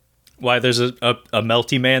dude? Why there's a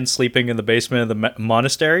melty man sleeping in the basement of the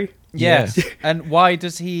monastery? Yes. Yeah. And why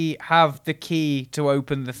does he have the key to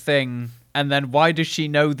open the thing? And then why does she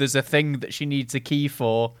know there's a thing that she needs a key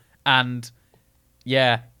for? And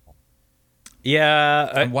yeah. Yeah.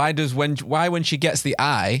 And why when she gets the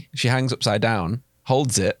eye, she hangs upside down,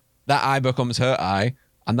 holds it, that eye becomes her eye,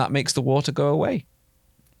 and that makes the water go away.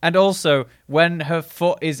 And also, when her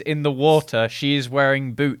foot is in the water, she is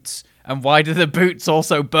wearing boots. And why do the boots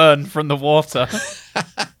also burn from the water?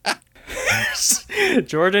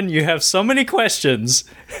 Jordan, you have so many questions.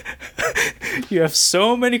 You have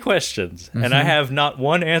so many questions, and I have not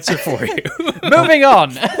one answer for you. Moving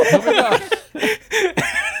on.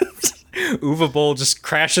 Uwe Boll just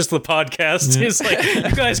crashes the podcast. He's like,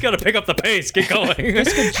 you guys got to pick up the pace. Get going.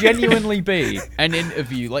 This could genuinely be an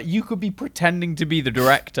interview. Like, you could be pretending to be the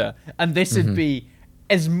director, and this would be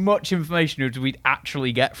as much information as we'd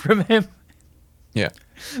actually get from him. Yeah.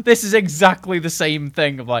 This is exactly the same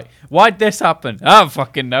thing of like, why'd this happen? I don't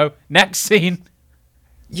fucking know. Next scene.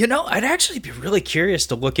 You know, I'd actually be really curious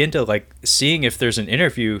to look into like seeing if there's an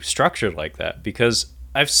interview structured like that, because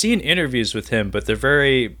I've seen interviews with him, but they're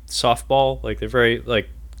very softball. Like they're very like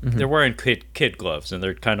they're wearing kid gloves, and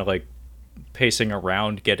they're kind of like pacing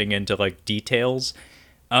around, getting into like details.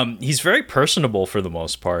 He's very personable for the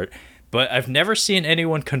most part, but I've never seen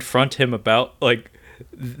anyone confront him about like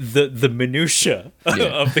the minutia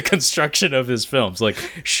of the construction of his films, like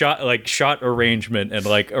shot arrangement and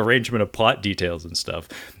like arrangement of plot details and stuff.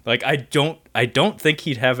 Like I don't think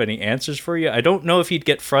he'd have any answers for you. I don't know if he'd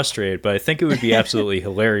get frustrated, but I think it would be absolutely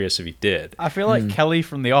hilarious if he did. I feel like Kelly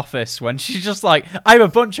from The Office when she's just like, I have a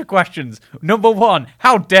bunch of questions. Number one,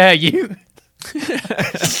 how dare you?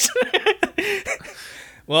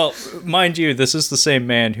 Well, mind you, this is the same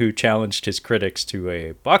man who challenged his critics to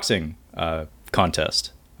a boxing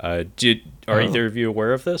contest. Are either of you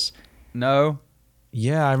aware of this? No.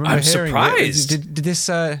 Yeah, I remember I'm hearing surprised. It. Did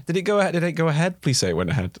it go ahead? Did it go ahead? Please say it went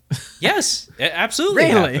ahead. Yes, it absolutely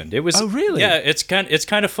Really? happened. It was. Oh, really? Yeah, it's kind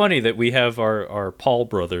of funny that we have our Paul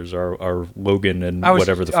brothers, our Logan and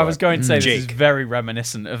whatever the fuck. I was going to say this is Jake. very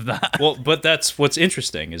reminiscent of that. Well, but that's what's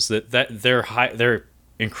interesting is that they're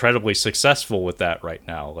incredibly successful with that right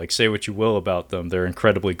now. Like, say what you will about them, they're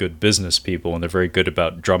incredibly good business people, and they're very good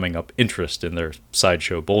about drumming up interest in their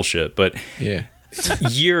sideshow bullshit. But Yeah.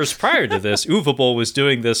 years prior to this, Uwe Boll was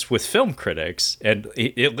doing this with film critics, and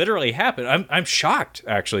it literally happened. I'm shocked,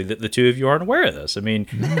 actually, that the two of you aren't aware of this. I mean,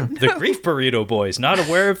 the Grief Burrito Boys not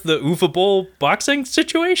aware of the Uwe Boll boxing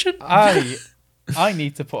situation? I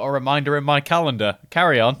need to put a reminder in my calendar.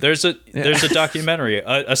 Carry on. There's a documentary,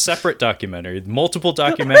 a separate documentary. Multiple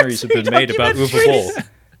documentaries have been made about Uwe Boll.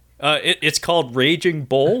 It's called Raging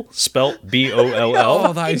Bull, spelt Boll.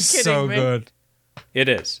 Oh, that is kidding so me? good. It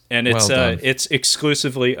is, and it's Well done. it's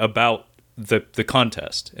exclusively about the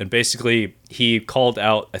contest, and basically he called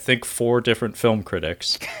out, I think, 4 different film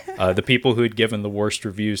critics, the people who had given the worst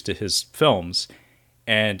reviews to his films,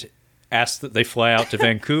 and asked that they fly out to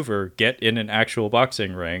Vancouver, get in an actual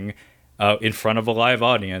boxing ring in front of a live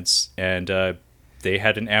audience, and they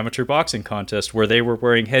had an amateur boxing contest where they were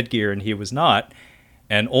wearing headgear and he was not,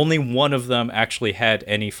 and only one of them actually had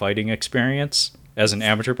any fighting experience as an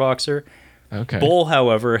amateur boxer. Okay. Bull,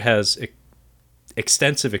 however, has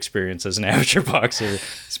extensive experience as an amateur boxer.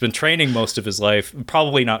 He's been training most of his life,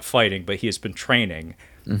 probably not fighting, but he has been training.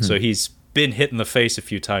 So he's been hit in the face a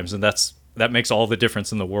few times, and that makes all the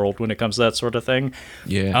difference in the world when it comes to that sort of thing.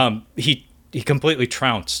 Yeah. He completely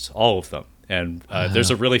trounced all of them, and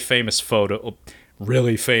there's a really famous photo,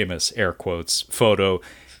 really famous air quotes photo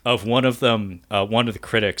of one of them, one of the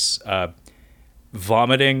critics,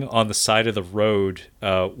 vomiting on the side of the road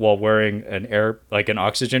while wearing an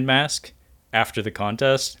oxygen mask after the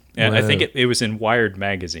contest, and I think it was in Wired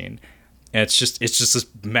magazine, and it's just this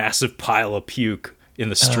massive pile of puke in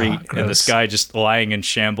the street, and this guy just lying in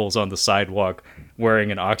shambles on the sidewalk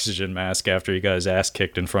wearing an oxygen mask after he got his ass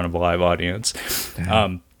kicked in front of a live audience.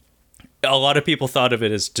 A lot of people thought of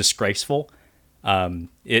it as disgraceful. And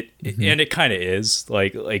it kind of is,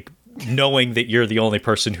 like knowing that you're the only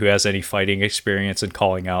person who has any fighting experience and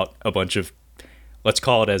calling out a bunch of, let's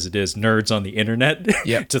call it as it is, nerds on the internet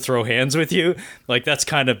to throw hands with you. Like that's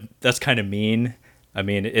kind of mean. I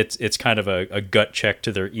mean, it's kind of a gut check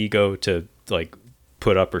to their ego to like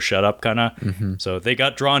put up or shut up kind of. So they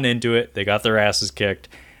got drawn into it. They got their asses kicked.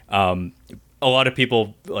 A lot of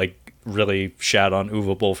people like really shat on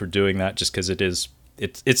Uwe Boll for doing that just because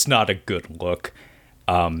it's not a good look.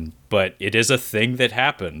 But it is a thing that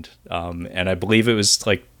happened. And I believe it was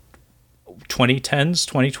like 2010s,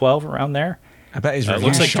 2012, around there. I bet his reviews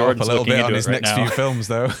looks like show up a Jordan's little looking bit on into his it right next now. few films,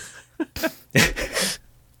 though.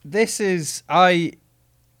 This is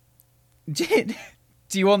do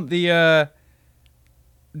you want the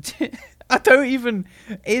I don't even,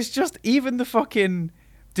 it's just, even the fucking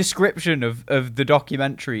description of the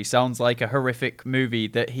documentary sounds like a horrific movie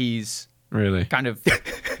that he's Really? kind of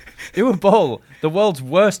Uwe Boll, the world's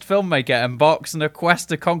worst filmmaker, embarks on a quest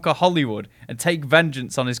to conquer Hollywood and take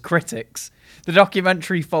vengeance on his critics. The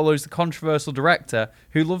documentary follows the controversial director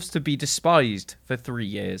who loves to be despised for 3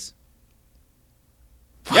 years.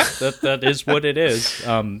 Yeah, that is what it is.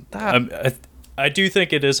 I do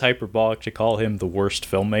think it is hyperbolic to call him the worst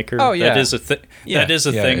filmaker. Oh, yeah. That is a thing it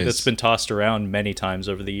that's is. been tossed around many times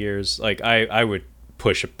over the years. Like I would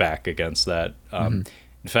push back against that. In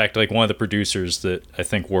fact, like one of the producers that I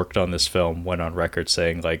think worked on this film went on record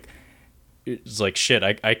saying like, it's like, shit,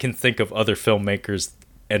 I can think of other filmmakers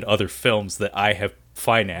and other films that I have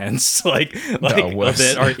financed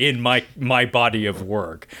that are in my body of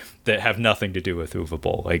work that have nothing to do with Uwe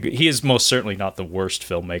Boll. Like, he is most certainly not the worst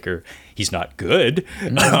filmmaker. He's not good,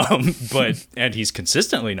 and he's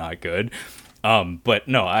consistently not good. But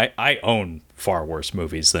no, I own far worse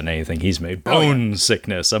movies than anything he's made. Bone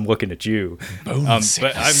Sickness. I'm looking at you. Sickness.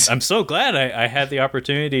 But I'm so glad I had the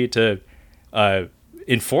opportunity to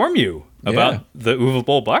inform you about the Uwe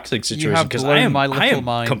Boll boxing situation, have because blown I am my little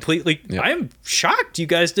mind. completely. I am shocked you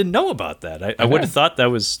guys didn't know about that. I would have thought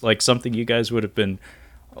that was like something you guys would have been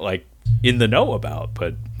like in the know about,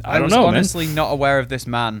 but I don't was know, honestly not aware of this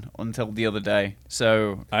man until the other day.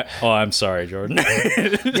 So I'm sorry, Jordan.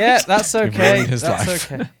 yeah, that's okay. ruined his That's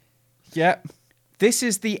life. okay. Yeah. This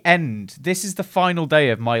is the end. This is the final day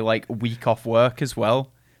of my like week off work as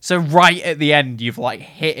well. So right at the end, you've like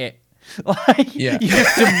hit it. Like you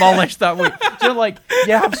just demolished that week. You know, like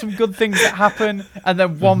you have some good things that happen, and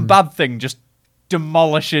then one bad thing just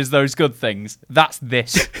demolishes those good things. That's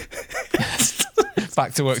this.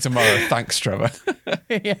 Back to work tomorrow. Thanks, Trevor.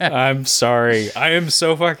 Yeah. I'm sorry. I am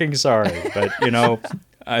so fucking sorry. But,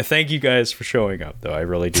 thank you guys for showing up, though. I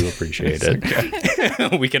really do appreciate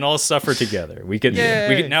it. We can all suffer together. We can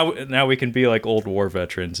now we can be like old war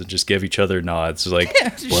veterans and just give each other nods, like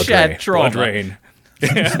blood Shared rain, trauma. blood rain.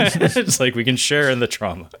 It's like we can share in the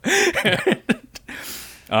trauma.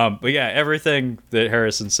 But yeah, everything that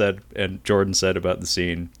Harrison said and Jordan said about the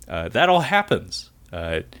scene, that all happens.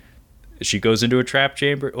 She goes into a trap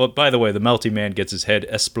chamber. Well, by the way, the melty man gets his head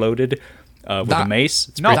exploded with a mace.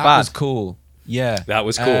 It's Not that bad. was cool. Yeah. That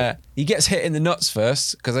was cool. He gets hit in the nuts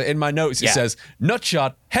first, because in my notes it says, nut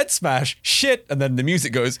shot, head smash, shit, and then the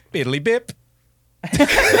music goes, biddly bip.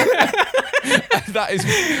 That is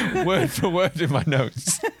word for word in my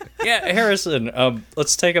notes. Yeah, Harrison,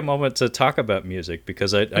 let's take a moment to talk about music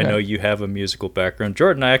because I know you have a musical background.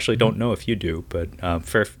 Jordan, I actually don't know if you do, but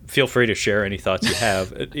feel free to share any thoughts you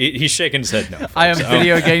have. He's shaking his head no. Folks. I am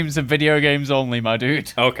video games and video games only, my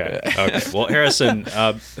dude. Okay. Well, Harrison,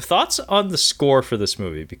 thoughts on the score for this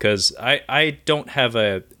movie? Because I don't have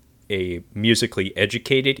a musically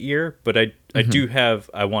educated ear, but I do have,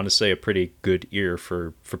 I want to say, a pretty good ear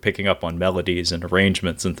for picking up on melodies and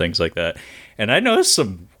arrangements and things like that. And I noticed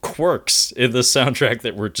some quirks in the soundtrack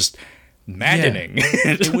that were just maddening. Yeah.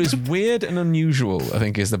 It was weird and unusual, I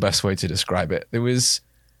think is the best way to describe it. There was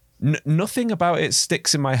nothing about it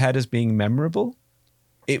sticks in my head as being memorable.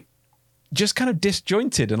 It just kind of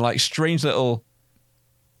disjointed and like strange little...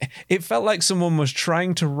 It felt like someone was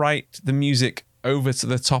trying to write the music over to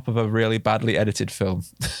the top of a really badly edited film.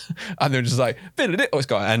 And they're just like, oh, it's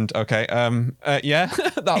got an end. Okay. Yeah,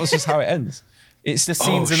 that was just how it ends. It's the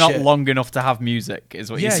scenes are not long enough to have music, is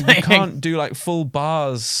what you're saying. Yeah, you can't do like full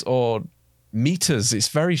bars or meters. It's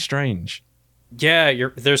very strange. Yeah,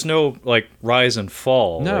 there's no like rise and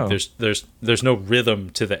fall. No. Like, there's no rhythm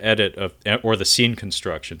to the edit or the scene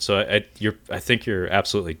construction. So I think you're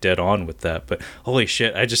absolutely dead on with that. But holy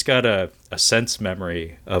shit, I just got a sense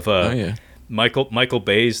memory of Michael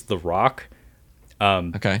Bay's The Rock.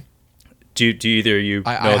 Okay. Do either of you know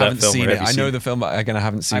I that haven't film? seen it. I know the film, but again, I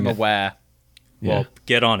haven't seen it. I'm aware. Well,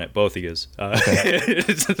 get on it, both of you. Okay.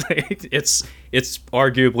 It's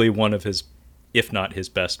arguably one of his, if not his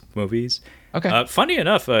best movies. Okay. Funny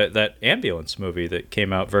enough, that ambulance movie that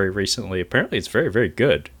came out very recently, apparently it's very, very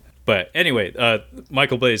good. But anyway,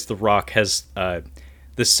 Michael Bay's The Rock has the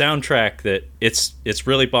soundtrack that it's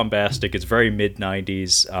really bombastic. It's very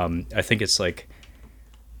mid-90s. I think it's like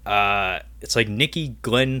Nicky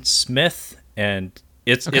Glenn Smith, and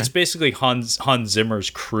it's basically Hans Zimmer's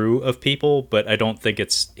crew of people, but I don't think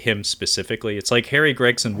it's him specifically. It's like Harry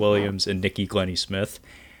Gregson Williams and Nicky Glenn Smith.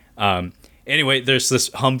 Anyway, there's this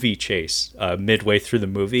Humvee chase midway through the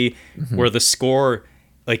movie where the score,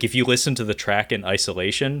 like if you listen to the track in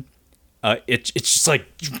isolation, it's just like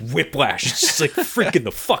whiplash. It's just like freaking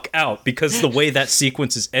the fuck out because the way that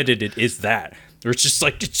sequence is edited is that. It's just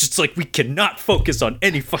like we cannot focus on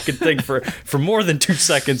any fucking thing for more than 2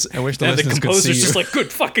 seconds. I wish the and the listeners could see composer's you. just like,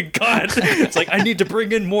 good fucking God. It's like, I need to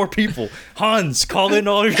bring in more people. Hans, call in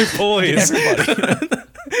all your boys.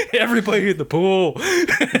 Everybody in the pool.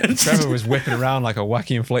 Trevor was whipping around like a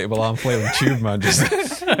wacky inflatable arm flailing tube man. Just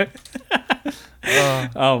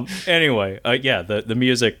Anyway, the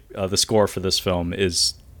music, the score for this film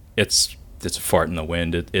it's a fart in the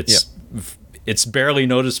wind. It's barely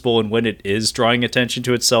noticeable, and when it is drawing attention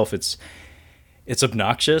to itself, it's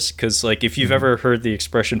obnoxious because, like, if you've ever heard the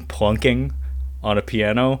expression plunking on a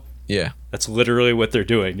piano, yeah, that's literally what they're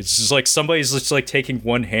doing. It's just like somebody's just like taking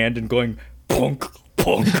one hand and going plunk,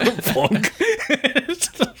 plunk, plunk.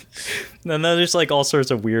 And then there's like all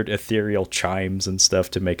sorts of weird ethereal chimes and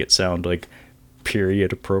stuff to make it sound like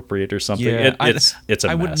period appropriate or something. Yeah, it's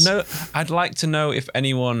a mess. I'd like to know if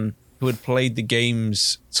anyone who had played the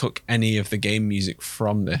games took any of the game music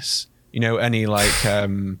from this. You know, any like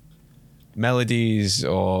melodies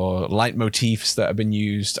or leitmotifs that have been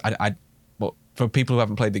used. Well, for people who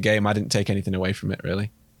haven't played the game, I didn't take anything away from it,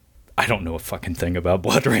 really. I don't know a fucking thing about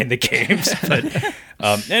Blood Rain the games, but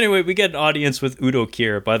anyway, we get an audience with Udo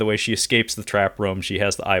Kier. By the way, she escapes the trap room. She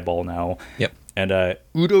has the eyeball now. Yep. And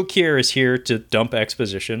Udo Kier is here to dump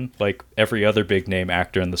exposition, like every other big name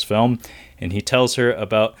actor in this film. And he tells her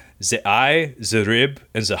about the eye, the rib,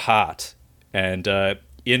 and the heart. And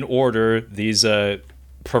in order, these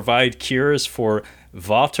provide cures for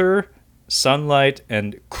water, sunlight,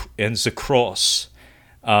 and the cross.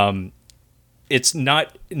 It's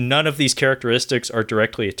not, none of these characteristics are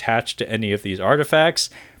directly attached to any of these artifacts.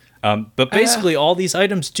 But basically all these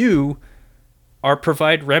items do are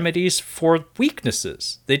provide remedies for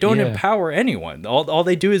weaknesses. They don't empower anyone. All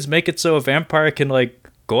they do is make it so a vampire can like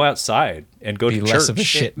go outside and go to church less of a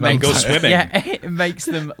shit and go swimming. Yeah, it makes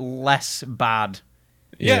them less bad.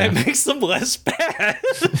 Yeah, it makes them less bad.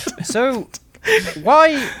 So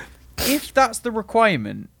why, if that's the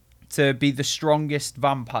requirement to be the strongest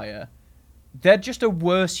vampire, they're just a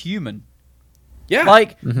worse human. Yeah.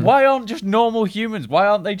 Like, why aren't just normal humans? Why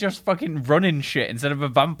aren't they just fucking running shit instead of a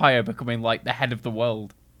vampire becoming like the head of the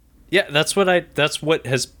world? Yeah, that's what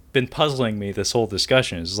has been puzzling me this whole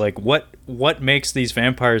discussion is like what makes these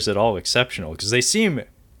vampires at all exceptional? Because they seem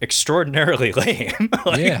extraordinarily lame.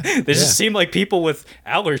 They just seem like people with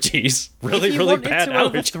allergies, really bad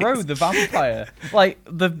allergies. Overthrow the vampire, like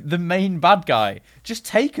the main bad guy, just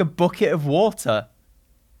take a bucket of water.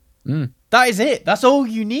 That is it. That's all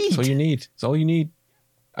you need. That's all you need. It's all you need.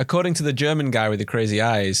 according to the German guy with the crazy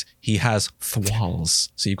eyes, he has thwals.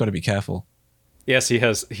 So you've got to be careful. Yes, he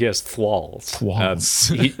has thralls. Thralls.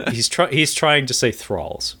 He's trying to say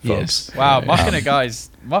thralls, folks. Yes. Wow, mocking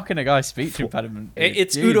a guy's speech impediment.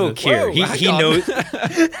 It's Jesus. Udo Kier. Whoa, He hang on. knows.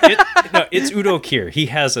 It's Udo Kier. He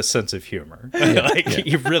has a sense of humor.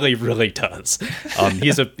 He really, really does.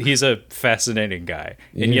 He's a fascinating guy,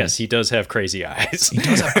 and yes, he does have crazy eyes. He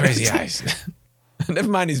does have crazy eyes. Never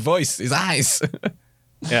mind his voice, his eyes.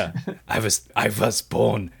 Yeah, I was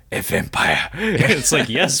born a vampire. It's like,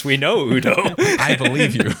 yes, we know, Udo. I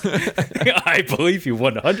believe you. I believe you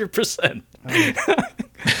 100%.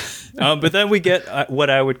 But then we get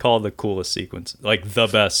what I would call the coolest sequence, like the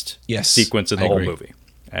best sequence in the whole movie.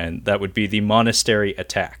 And that would be the monastery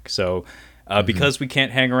attack. So because we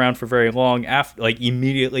can't hang around for very long,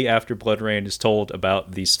 immediately after Blood Rain is told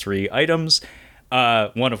about these 3 items,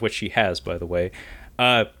 one of which she has, by the way,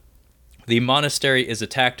 the monastery is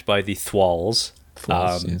attacked by the Thralls,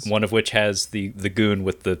 yes. One of which has the goon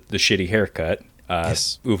with the shitty haircut,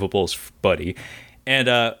 Uwe Boll's buddy.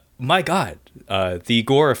 And my God, the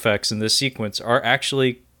gore effects in this sequence are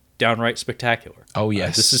actually downright spectacular. Oh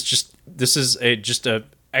yes, this is just a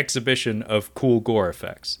exhibition of cool gore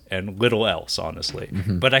effects and little else, honestly.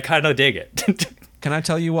 Mm-hmm. But I kind of dig it. Can I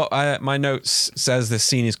tell you what my notes says this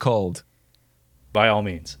scene is called? By all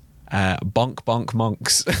means. Bonk bonk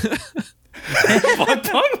monks. Bonk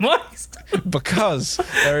bonk monks. Because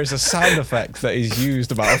there is a sound effect that is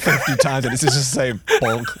used about 50 times, and it's just the same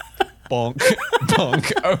bonk, bonk,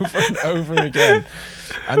 bonk over and over again.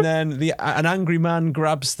 And then an angry man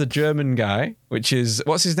grabs the German guy, which is,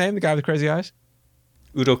 what's his name? The guy with the crazy eyes?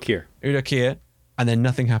 Udo Kier. Udo Kier. And then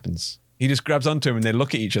nothing happens. He just grabs onto him and they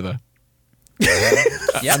look at each other.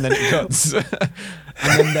 And then it cuts. And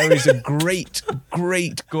then there is a great,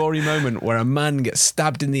 great gory moment where a man gets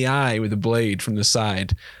stabbed in the eye with a blade from the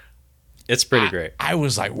side. It's pretty great. I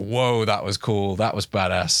was like, whoa, that was cool. That was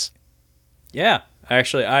badass. Yeah.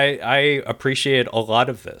 Actually, I appreciate a lot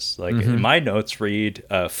of this. Like, my notes read,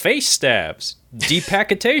 face stabs,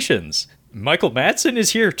 depacketations. Michael Madsen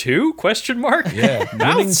is here too? Question mark? Yeah,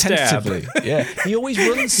 running stab. tentatively. Yeah, he always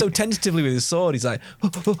runs so tentatively with his sword. He's like,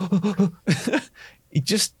 he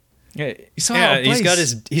just, he's so out of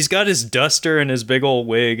place. he's got his duster and his big old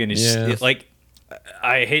wig, and he's like,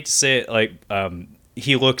 I hate to say it, like,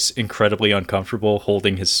 he looks incredibly uncomfortable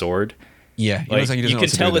holding his sword. Yeah, he looks like he doesn't you know can what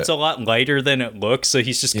to tell do with it's a lot lighter than it looks, so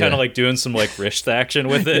he's just kind of like doing some like wrist action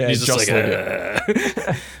with it. Yeah, he's just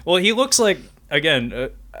like, well, he looks like, again,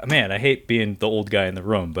 man, I hate being the old guy in the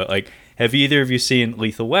room, but like, have either of you seen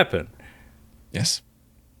Lethal Weapon? Yes.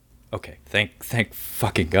 Okay, thank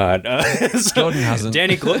fucking God. Jordan hasn't.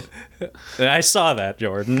 I saw that,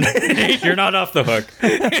 Jordan. You're not off the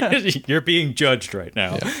hook. You're being judged right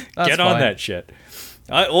now. Yeah, Get on that shit.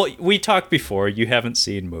 Well, we talkked before. You haven't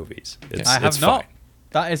seen movies. I have not.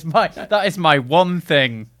 Fine. That is my one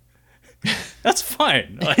thing. That's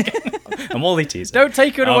fine. Like, I'm only teasing. Don't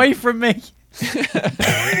take it away from me.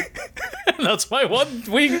 That's my one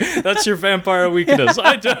week. That's your vampire weakness.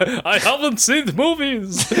 I haven't seen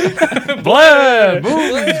movies. Blah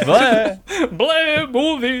movies. Blah blah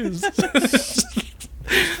movies.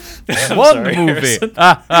 One movie.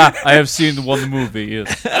 I have seen one movie.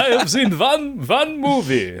 Yes. I have seen one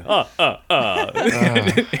movie.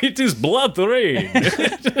 It is Blood Rain.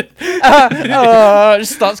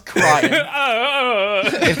 Just starts crying.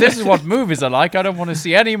 If this is what movies are like, I don't want to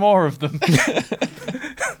see any more of them.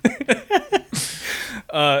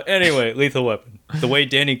 Anyway, Lethal Weapon. The way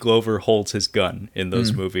Danny Glover holds his gun in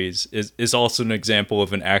those movies is also an example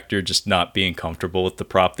of an actor just not being comfortable with the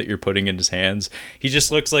prop that you're putting in his hands. He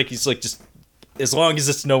just looks like he's like, just as long as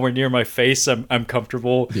it's nowhere near my face, I'm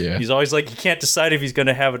comfortable. Yeah. He's always like, he can't decide if he's going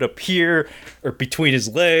to have it up here or between his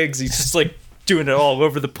legs. He's just like doing it all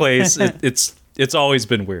over the place. It's always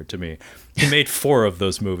been weird to me. He made 4 of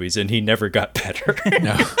those movies and he never got better.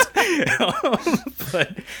 No.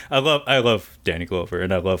 But I love Danny Glover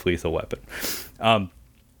and I love Lethal Weapon.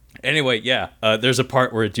 Anyway, there's a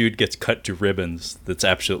part where a dude gets cut to ribbons that's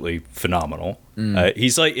absolutely phenomenal.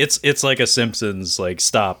 He's like, it's like a Simpsons like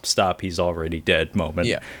stop, he's already dead moment.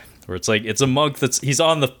 Yeah. Where it's like, it's a monk he's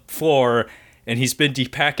on the floor and he's been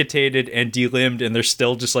depacketated and delimbed and they're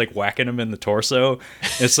still just like whacking him in the torso.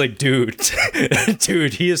 It's like, dude,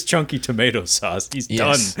 he is chunky tomato sauce. He's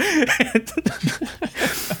done.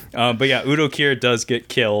 But yeah, Udo Kier does get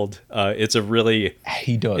killed. It's a really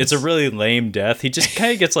lame death. He just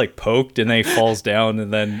kind of gets like poked and then he falls down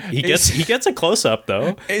and then he gets a close up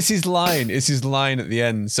though. It's his line at the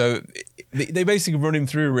end. So they basically run him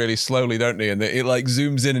through really slowly, don't they? And it like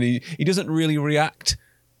zooms in and he doesn't really react.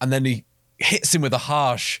 And then he hits him with a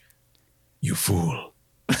harsh, "You fool."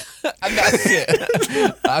 And that's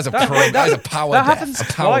it. That's a power That death, happens a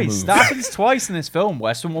power twice. move. That happens twice in this film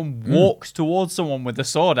where someone walks towards someone with a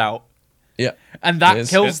sword out, Yeah. and that It is.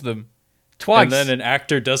 kills them. Twice. And then an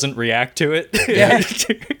actor doesn't react to it. Yeah.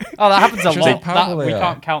 Oh, that happens a Shows how lot. powerful We they are.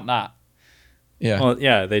 can't count that. Yeah. Well,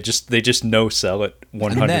 yeah, they just no sell it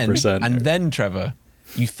 100%. And then, Trevor,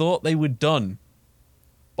 you thought they were done.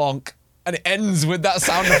 Bonk. And it ends with that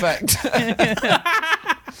sound effect.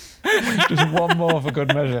 Just one more for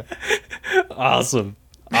good measure. Awesome.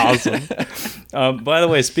 By the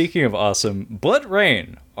way, speaking of awesome, Blood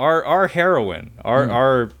Rain, our heroine,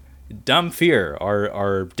 our Damphir,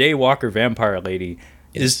 our Daywalker vampire lady,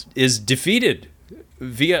 is defeated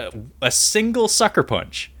via a single sucker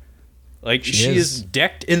punch. Like she is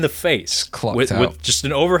decked in the face Clocked out. with just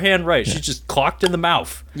an overhand right. She's just clocked in the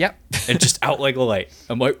mouth. Yep. And just out like a light.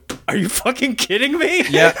 I'm like, are you fucking kidding me?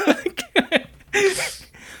 Yeah.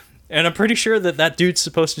 And I'm pretty sure that dude's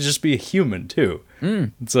supposed to just be a human too.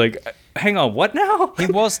 It's like, hang on, what now? He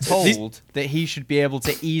was told that he should be able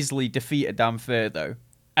to easily defeat a Damphir, though.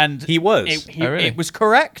 And He was. really? It was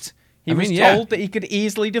correct. He was mean, yeah. told that he could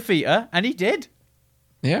easily defeat her, and he did.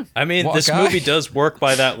 Yeah. I mean, What a this guy. movie does work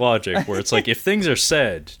by that logic, where it's like, if things are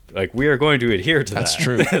said, like, we are going to adhere to That's that.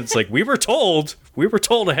 true. It's like, we were told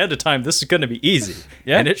ahead of time this is going to be easy.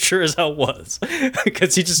 Yeah. And it sure as hell was.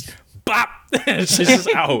 Because he just, bop, and she's just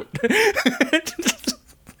out.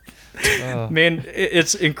 Man,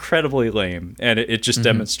 it's incredibly lame. And it just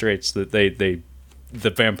demonstrates that the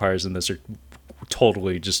vampires in this are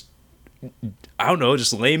totally just, I don't know,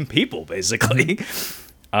 just lame people, basically.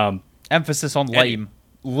 Emphasis on lame.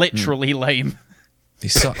 Literally lame. They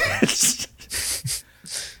suck.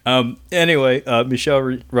 Anyway,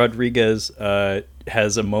 Michelle Rodriguez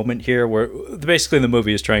has a moment here where basically the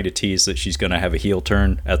movie is trying to tease that she's going to have a heel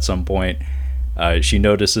turn at some point. She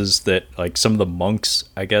notices that like some of the monks,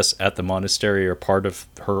 I guess, at the monastery are part of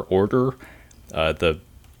her order, the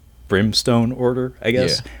Brimstone Order, I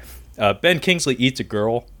guess. Ben Kingsley eats a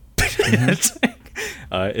girl.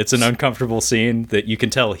 It's an uncomfortable scene that you can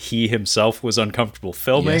tell he himself was uncomfortable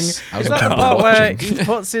filming. Yes, I was Is that the uncomfortable part where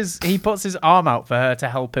watching. he puts his arm out for her to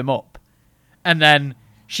help him up, and then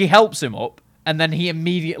she helps him up, and then he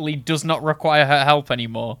immediately does not require her help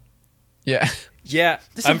anymore? Yeah. Yeah,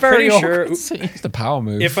 This is I'm a very pretty sure. awkward scene. It's the power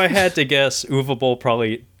move. If I had to guess, Uwe Boll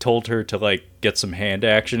probably told her to like get some hand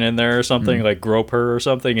action in there or something, like grope her or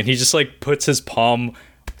something, and he just like puts his palm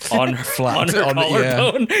on her, Flat on her on it, yeah.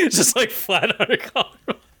 collarbone, just like flat on her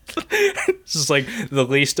collarbone. It's just like the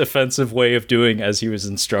least offensive way of doing as he was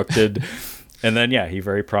instructed. And then yeah, he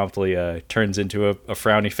very promptly turns into a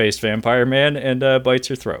frowny faced vampire man and bites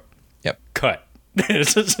her throat. Yep. Cut.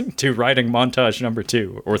 To writing montage number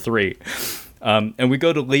 2 or 3. And we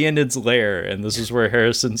go to Leonid's lair, and this is where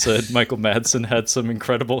Harrison said Michael Madsen had some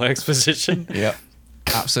incredible exposition. Yep.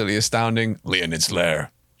 Absolutely astounding. Leonid's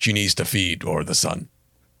lair. She needs to feed or the sun.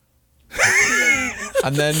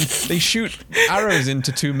 And then they shoot arrows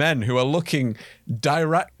into two men who are looking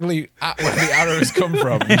directly at where the arrows come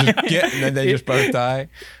from. And then they just both die.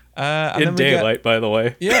 And In then we get- daylight, by the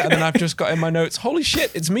way. yeah, and then I've just got in my notes, holy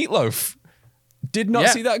shit, it's Meatloaf. Did not Yeah.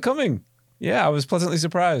 see that coming. Yeah, I was pleasantly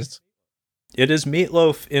surprised. It is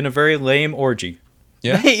Meatloaf in a very lame orgy.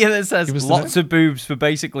 Yeah. Yeah, it says He was lots of boobs for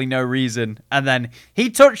basically no reason, and then he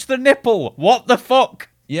touched the nipple. What the fuck?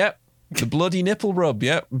 Yep. The bloody nipple rub.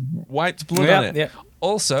 Yep. Wiped blood Yeah, on it. yeah.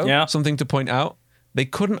 Also, Yeah. something to point out, they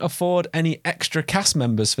couldn't afford any extra cast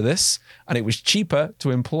members for this, and it was cheaper to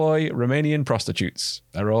employ Romanian prostitutes.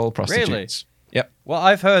 They're all prostitutes. Yep. Well,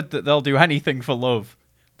 I've heard that they'll do anything for love,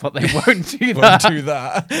 but they won't do Won't that. do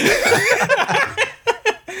that.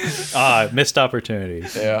 Missed opportunity.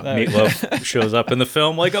 Yeah. Meatloaf shows up in the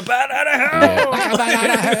film like a bat out of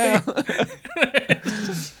hell.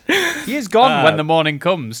 He is gone when the morning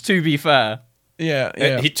comes, to be fair. Yeah.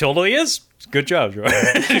 Yeah. He totally is. Good job, Joe.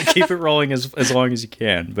 Keep it rolling as long as you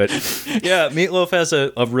can. But yeah, Meatloaf has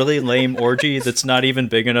a really lame orgy that's not even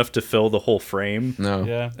big enough to fill the whole frame. No.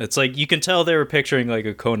 Yeah. It's like you can tell they were picturing like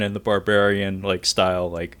a Conan the Barbarian like style,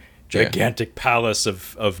 like gigantic palace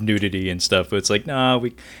of nudity and stuff. But it's like, nah,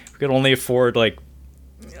 we could only afford like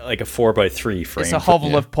a 4x3 frame. It's a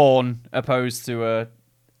hovel of porn opposed to a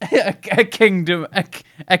kingdom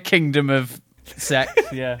of sex.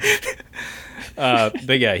 Yeah.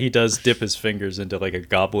 But yeah, he does dip his fingers into like a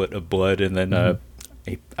goblet of blood, and then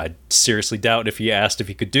I seriously doubt if he asked if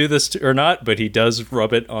he could do this or not, but he does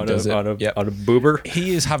rub it on a boober.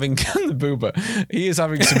 He is having the boober. He is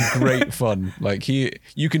having some great fun. Like you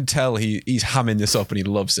can tell he's hamming this up and he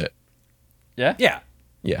loves it. Yeah. Yeah.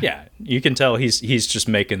 Yeah, you can tell he's just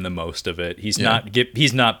making the most of it. He's Yeah.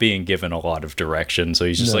 he's not being given a lot of direction, so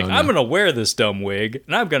he's just No, like, no. I'm gonna wear this dumb wig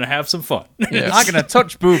and I'm gonna have some fun. Yeah. I'm gonna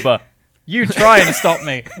touch Booba. You trying to stop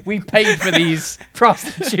me? We paid for these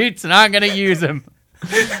prostitutes, and I'm gonna use them.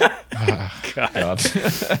 God.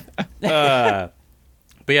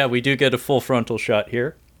 But yeah, we do get a full frontal shot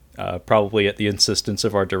here, probably at the insistence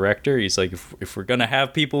of our director. He's like, if we're gonna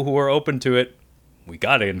have people who are open to it, we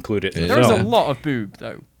gotta include it in the There is film. a lot of boob,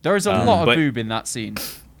 though. There is a lot but- of boob in that scene.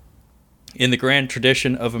 In the grand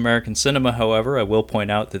tradition of American cinema, however, I will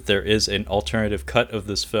point out that there is an alternative cut of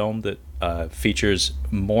this film that features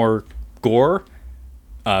more gore,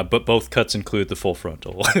 but both cuts include the full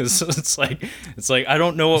frontal. So it's like I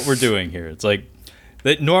don't know what we're doing here. It's like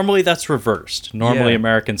that normally that's reversed. Normally Yeah.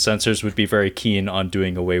 American censors would be very keen on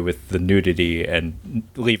doing away with the nudity and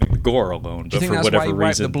leaving the gore alone. Do you But think for that's why whatever he wiped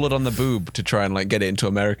reason, the blood on the boob to try and like get it into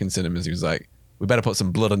American cinemas? He was like, we better put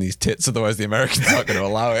some blood on these tits, otherwise the Americans aren't going to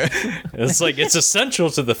allow it. it's like it's essential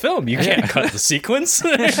to the film. You can't cut the sequence.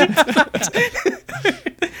 It's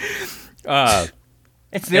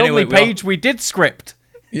the Anyway, only page we did script.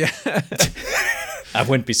 Yeah. I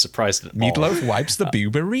wouldn't be surprised at all. Meatloaf wipes the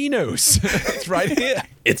booberinos. It's right here.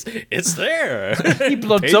 It's there. He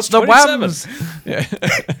bloods Page up the 27. whams.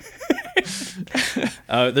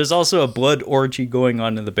 There's also a blood orgy going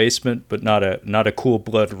on in the basement, but not a cool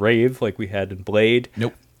blood rave like we had in Blade.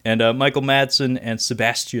 Nope. And Michael Madsen and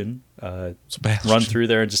Sebastian, Sebastian. run through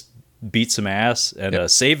there and just beat some ass and Yep.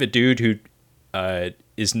 save a dude who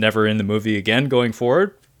is never in the movie again going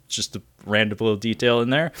forward. Just a random little detail in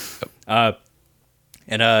there.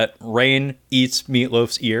 And Rain eats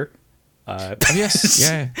Meatloaf's ear. Yes.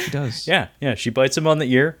 Yeah, he does. Yeah, she bites him on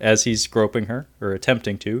the ear as he's groping her, or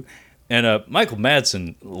attempting to. And Michael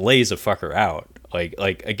Madsen lays a fucker out.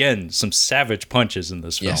 Like again, some savage punches in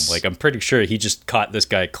this film. Yes. Like, I'm pretty sure he just caught this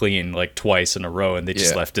guy clean like twice in a row, and they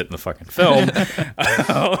just Yeah. left it in the fucking film.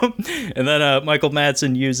 And then Michael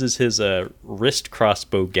Madsen uses his wrist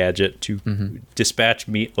crossbow gadget to dispatch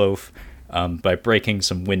Meatloaf by breaking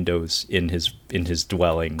some windows in his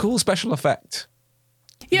dwelling. Cool special effect.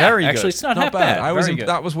 Yeah, Very actually, good. it's not, Not half bad. bad. I was Very good.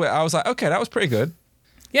 that was where I was like, okay, that was pretty good.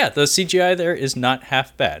 Yeah, the CGI there is not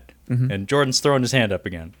half bad. Mm-hmm. And Jordan's throwing his hand up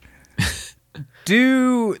again.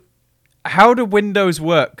 How do windows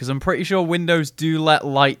work? Because I'm pretty sure windows do let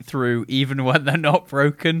light through even when they're not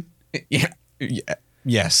broken. Yeah.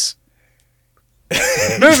 Yes.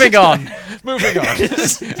 Moving on. Moving on.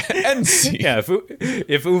 NC. Yeah,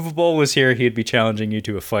 if Uwe Boll was here, he'd be challenging you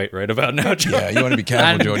to a fight right about now, Jordan. Yeah, you want to be careful,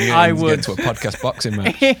 And Jordan. You I get would- into a podcast boxing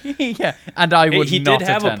match. Yeah, and I would He not did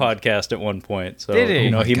have attend. a podcast at one point, so Did he?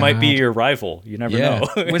 you know Oh my he might be God. your rival. You never Yeah.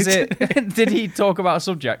 know. Was it? Did he talk about a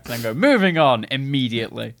subject and then go moving on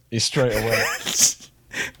immediately? You straight away.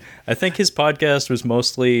 I think his podcast was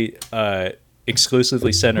mostly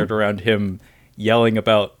exclusively centered around him yelling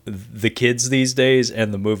about the kids these days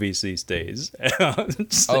and the movies these days.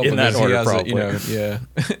 Just in that because he order, has probably.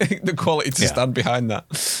 the quality to stand behind that.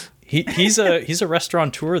 He's a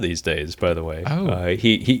restaurateur these days, by the way. Oh.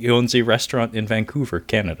 He owns a restaurant in Vancouver,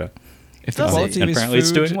 Canada. If the Does he? quality of And his apparently it's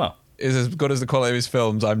food doing well. is as good as the quality of his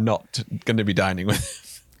films, I'm not going to be dining with him.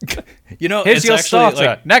 You know, Here's it's your actually starter.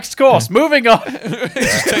 like Next course. Moving on.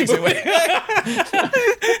 Takes it away.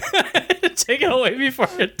 take it away before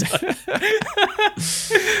it does.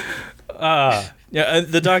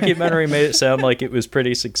 The documentary made it sound like it was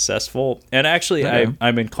pretty successful, and actually, Okay.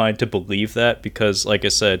 I'm inclined to believe that because, like I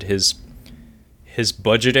said, his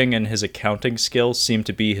budgeting and his accounting skills seem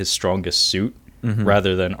to be his strongest suit,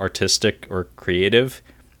 rather than artistic or creative.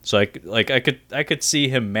 So I could see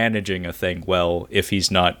him managing a thing well if he's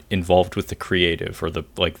not involved with the creative or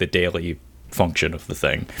the daily function of the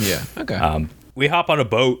thing. Yeah. Okay. We hop on a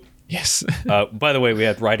boat. yes. By the way, we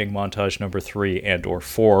had writing montage number 3 and/or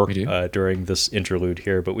 4 We do. during this interlude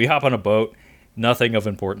here. But we hop on a boat. Nothing of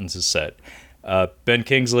importance is said. Ben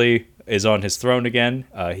Kingsley is on his throne again.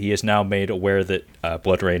 He is now made aware that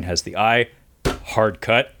Blood Rain has the eye. Hard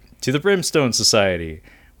cut to the Brimstone Society,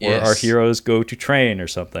 where Yes. our heroes go to train or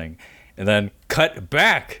something. And then cut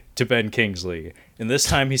back to Ben Kingsley. And this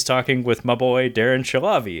time he's talking with my boy Darren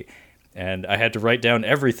Shalavi. And I had to write down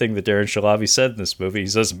everything that Darren Shalavi said in this movie. He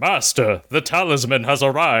says, "Master, the talisman has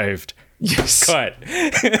arrived." Yes. Cut.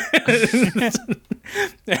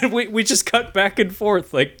 And we just cut back and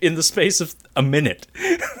forth, like, in the space of a minute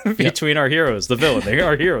between our heroes, the villain. They are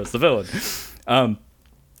our heroes, the villain.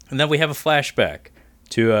 And then we have a flashback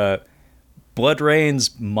to Blood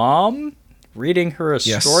Rain's mom reading her a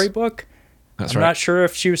Yes. storybook. That's I'm right. not sure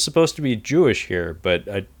if she was supposed to be Jewish here, but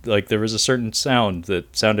there was a certain sound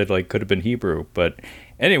that sounded like could have been Hebrew. But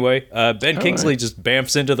Anyway, Ben Kingsley just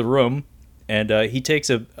bamfs into the room, and he takes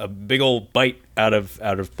a big old bite out of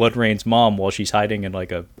BloodRayne's mom while she's hiding in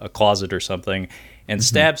like a closet or something, and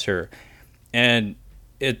stabs her. And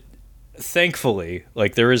it, thankfully,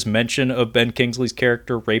 like there is mention of Ben Kingsley's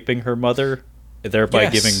character raping her mother, thereby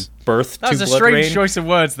giving birth to BloodRayne. That's a strange choice of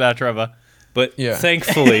words there, Trevor. But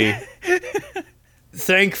thankfully,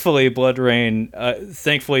 BloodRayne.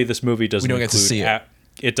 Thankfully, this movie doesn't don't get to see it.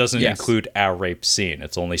 It doesn't include our rape scene.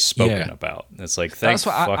 It's only spoken about. It's like, That's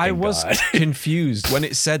what fucking I was God. confused when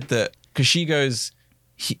it said that, because she goes,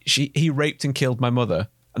 he raped and killed my mother,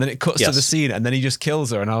 and then it cuts to the scene, and then he just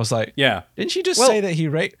kills her, and I was like, didn't she just say that he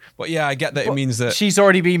raped? But yeah, I get that it means that she's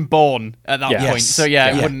already been born at that point. So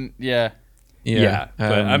it wouldn't. Yeah,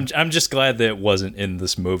 but I'm just glad that it wasn't in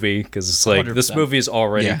this movie, because it's like 100%. This movie is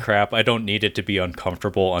already crap. I don't need it to be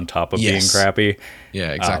uncomfortable on top of being crappy.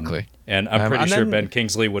 Yeah, exactly. And I'm pretty sure Ben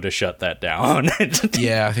Kingsley would have shut that down.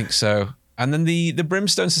 Yeah, I think so. And then the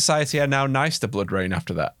Brimstone Society are now nice to BloodRayne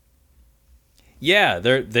after that. Yeah,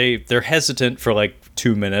 they're hesitant for like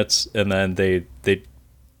 2 minutes, and then they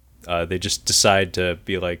just decide to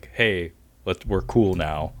be like, hey, we're cool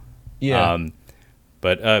now. Yeah.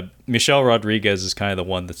 But Michelle Rodriguez is kind of the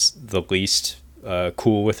one that's the least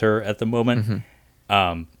cool with her at the moment.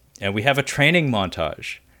 And we have a training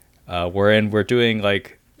montage wherein we're doing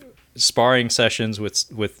like sparring sessions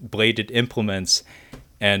with bladed implements.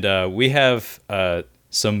 And we have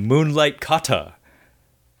some moonlight kata.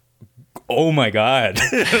 Oh my God.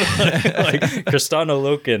 like Kristana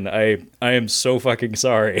Loken, I am so fucking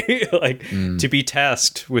sorry. like to be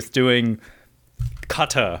tasked with doing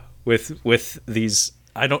kata with these,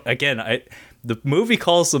 the movie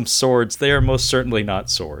calls them swords. They are most certainly not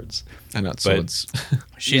swords. They're not swords.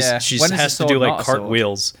 She has to do like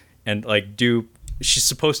cartwheels and like she's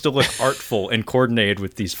supposed to look artful and coordinated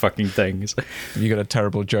with these fucking things. You got a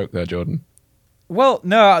terrible joke there, Jordan. Well,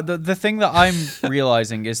 no, the thing that I'm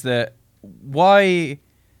realizing is that why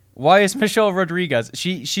is Michelle Rodriguez,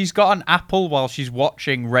 she's got an apple while she's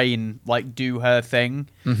watching Rain like do her thing.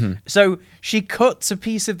 So she cuts a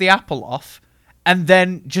piece of the apple off and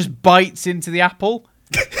then just bites into the apple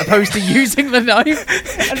opposed to using the knife.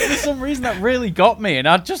 And for some reason that really got me, and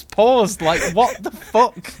I just paused like, what the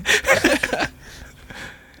fuck?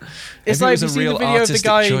 It's Maybe like, it was a real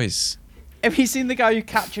artistic choice. Have you seen the guy who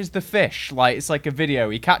catches the fish? Like, it's like a video.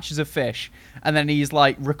 He catches a fish and then he's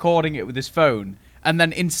like recording it with his phone. And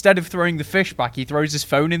then instead of throwing the fish back, he throws his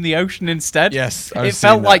phone in the ocean instead. Yes, it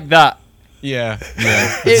felt like that. Yeah.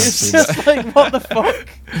 It's just like, what the fuck?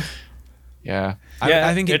 Yeah.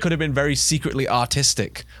 I think it could have been very secretly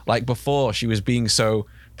artistic. Like before, she was being so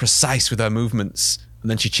precise with her movements, and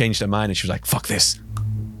then she changed her mind and she was like, fuck this.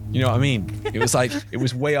 You know what I mean? It was like, it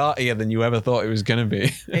was way artier than you ever thought it was going to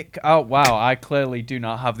be. Oh, wow. I clearly do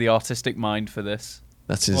not have the artistic mind for this.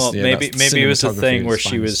 That's his, well, maybe it was a thing where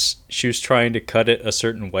she was trying to cut it a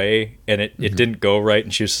certain way, and it didn't go right,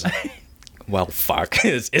 and she was like, well, fuck.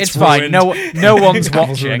 It's fine. No one's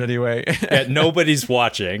watching. Anyway. Yeah, nobody's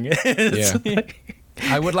watching.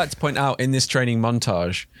 I would like to point out in this training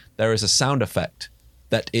montage, there is a sound effect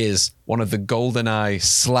that is one of the GoldenEye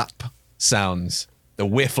slap sounds. The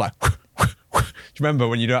whiff, like, do you remember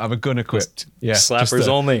when you don't have a gun equipped? Yeah, slappers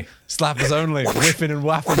only. Slappers only, whiffing and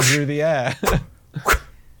whapping through the air.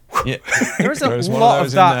 Yeah. There is a lot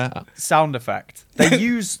of that sound effect. They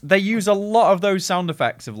use a lot of those sound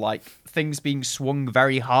effects of like things being swung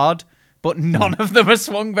very hard, but none of them are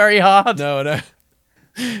swung very hard. No.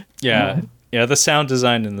 Yeah, the sound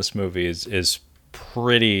design in this movie is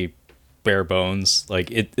pretty bare bones.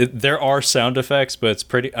 Like there are sound effects, but it's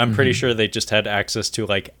pretty. I'm pretty sure they just had access to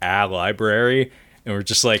like a library, and we're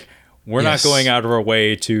just like, we're not going out of our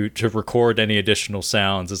way to record any additional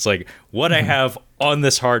sounds. It's like what I have on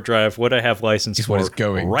this hard drive, what I have licensed for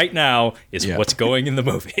right now is what's going in the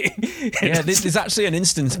movie. There's actually an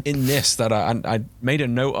instance in this that I made a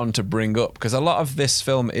note on to bring up, because a lot of this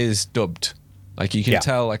film is dubbed. Like you can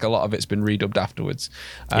tell, like a lot of it's been redubbed afterwards.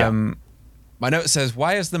 My note says,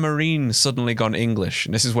 why has the Marine suddenly gone English?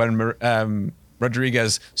 And this is when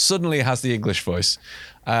Rodriguez suddenly has the English voice.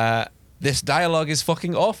 This dialogue is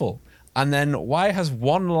fucking awful. And then why has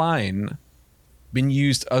one line been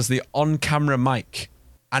used as the on-camera mic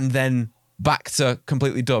and then back to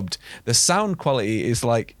completely dubbed? The sound quality is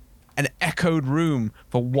like an echoed room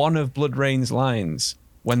for one of BloodRayne's lines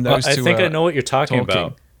when those two I know what you're talking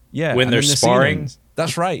about. Yeah, when they're sparring.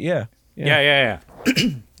 That's right. Yeah. Yeah.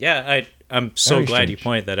 I'm so glad you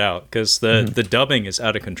pointed that out, because the dubbing is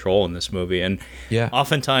out of control in this movie, and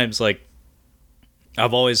oftentimes, like,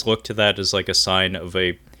 I've always looked to that as like a sign of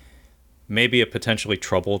a maybe a potentially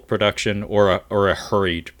troubled production or a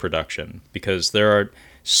hurried production, because there are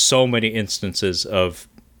so many instances of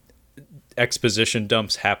exposition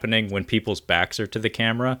dumps happening when people's backs are to the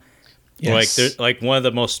camera. Yes. Like one of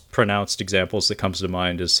the most pronounced examples that comes to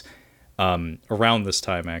mind is around this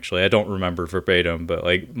time, actually. I don't remember verbatim, but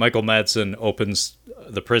like Michael Madsen opens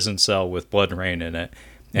the prison cell with Blood Rain in it,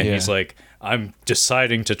 and he's like, I'm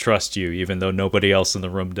deciding to trust you even though nobody else in the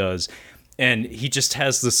room does. And he just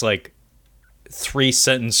has this like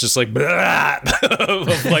 3-sentence just like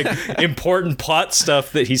of like important plot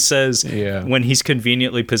stuff that he says when he's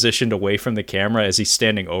conveniently positioned away from the camera as he's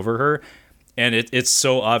standing over her. And it's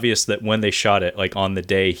so obvious that when they shot it, like on the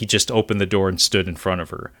day, he just opened the door and stood in front of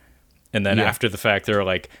her. And then after the fact, they're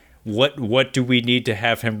like, what do we need to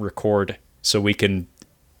have him record so we can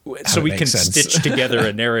stitch together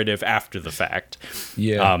a narrative after the fact?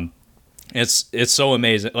 It's so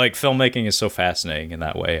amazing. Like, filmmaking is so fascinating in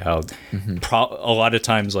that way. How a lot of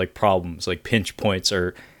times, like, problems, like pinch points,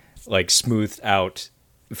 are like smoothed out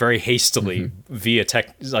very hastily via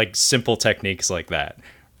simple techniques like that.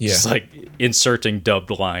 Just like inserting dubbed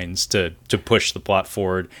lines to push the plot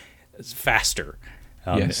forward faster.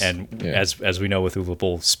 And as we know with Uwe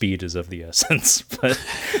Boll, speed is of the essence. But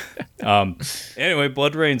anyway,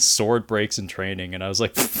 Blood Rain's sword breaks in training, and I was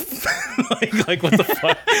like, like what the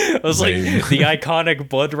fuck? I was like, the iconic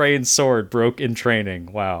Blood Rain sword broke in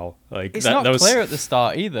training. Wow, like it's not clear at the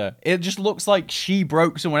start either. It just looks like she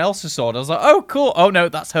broke someone else's sword. I was like, oh cool. Oh no,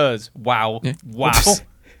 that's hers. Wow, wow.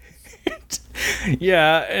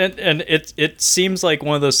 Yeah, and it seems like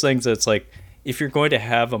one of those things that's like, if you're going to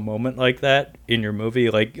have a moment like that in your movie,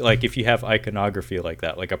 like if you have iconography like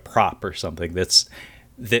that, like a prop or something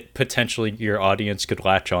that potentially your audience could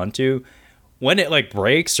latch onto, when it like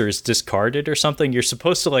breaks or is discarded or something, you're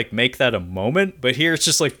supposed to like make that a moment. But here it's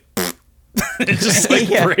just like it just like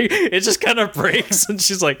it just kind of breaks, and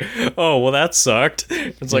she's like, oh well, that sucked.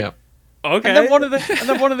 It's like, okay. And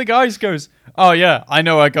then one of the guys goes, oh yeah, I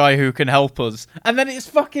know a guy who can help us. And then it's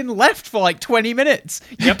fucking left for like 20 minutes.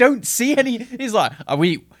 You don't see any. He's like,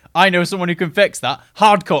 I know someone who can fix that.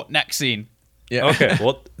 Hard cut, next scene. Yeah. Okay.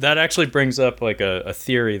 Well, that actually brings up like a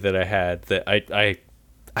theory that I had that I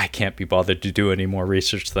can't be bothered to do any more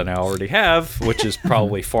research than I already have, which is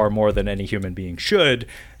probably far more than any human being should.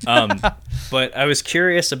 But I was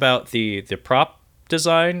curious about the prop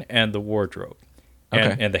design and the wardrobe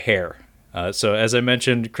and the hair. So as I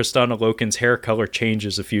mentioned, Kristanna Loken's hair color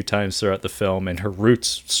changes a few times throughout the film, and her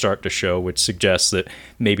roots start to show, which suggests that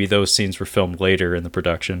maybe those scenes were filmed later in the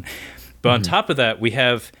production. But on top of that, we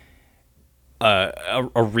have a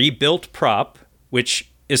rebuilt prop, which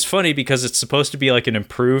is funny because it's supposed to be like an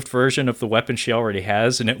improved version of the weapon she already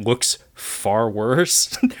has, and it looks far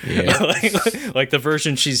worse. like the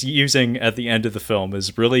version she's using at the end of the film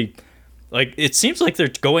is really... Like, it seems like they're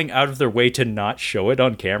going out of their way to not show it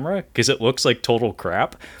on camera because it looks like total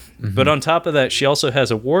crap. But on top of that, she also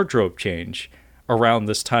has a wardrobe change around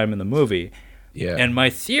this time in the movie. Yeah. And my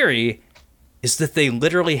theory is that they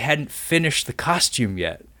literally hadn't finished the costume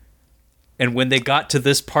yet. And when they got to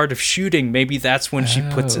this part of shooting, maybe that's when she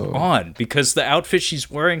puts it on. Because the outfit she's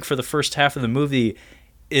wearing for the first half of the movie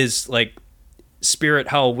is, like, Spirit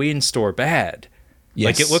Halloween store bad. Yes.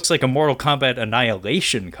 Like, it looks like a Mortal Kombat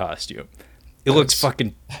Annihilation costume. It looks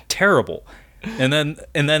fucking terrible. And then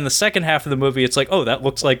the second half of the movie, it's like, oh, that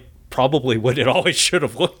looks like probably what it always should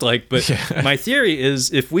have looked like. But my theory is,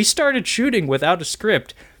 if we started shooting without a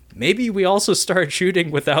script, maybe we also started shooting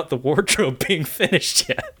without the wardrobe being finished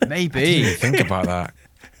yet. Maybe. I didn't even think about that.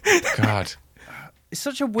 God. It's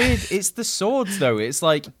such a weird... It's the swords, though. It's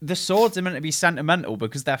like, the swords are meant to be sentimental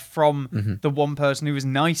because they're from the one person who was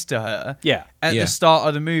nice to her at the start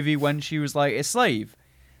of the movie when she was, like, a slave.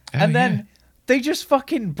 And then they just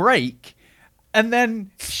fucking break, and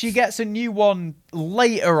then she gets a new one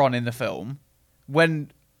later on in the film,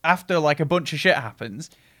 after, like, a bunch of shit happens,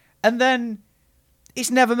 and then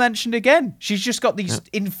it's never mentioned again. She's just got these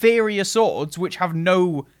inferior swords which have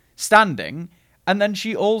no standing. And then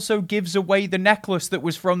she also gives away the necklace that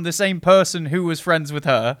was from the same person who was friends with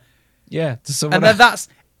her. Yeah, to someone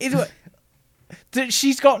and then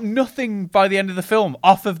she's got nothing by the end of the film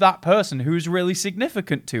off of that person who's really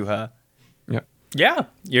significant to her. Yeah,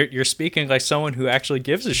 you're speaking like someone who actually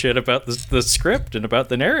gives a shit about the script and about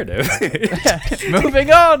the narrative.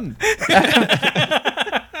 Moving on.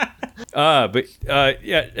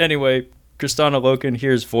 Anyway, Kristanna Loken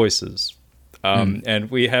hears voices.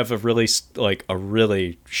 And we have a really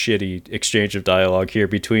shitty exchange of dialogue here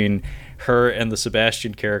between her and the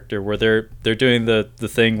Sebastian character, where they're doing the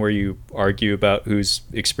thing where you argue about who's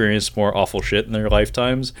experienced more awful shit in their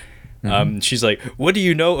lifetimes. She's like, "What do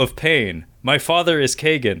you know of pain? My father is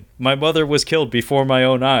Kagan. My mother was killed before my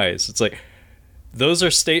own eyes." It's like, those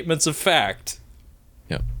are statements of fact.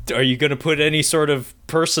 Yep. Are you going to put any sort of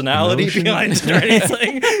personality Emotion? behind it or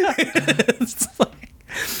anything? It's like,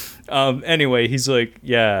 anyway, he's like,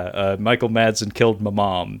 yeah, Michael Madsen killed my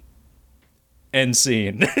mom. End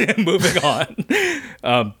scene. Moving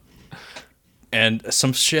on. And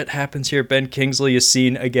some shit happens here. Ben Kingsley is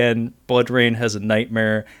seen again. Blood Rain has a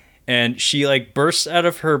nightmare. And she, like, bursts out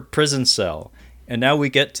of her prison cell. And now we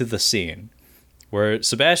get to the scene where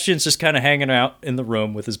Sebastian's just kind of hanging out in the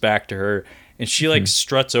room with his back to her. And she, like,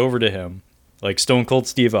 struts over to him. Like Stone Cold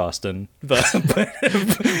Steve Austin. But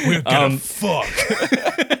We're gonna fuck.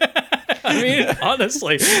 I mean,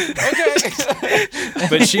 honestly. Okay.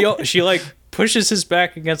 But she, like, pushes his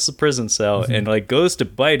back against the prison cell and, like, goes to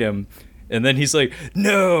bite him. And then he's like,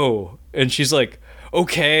 no. And she's like,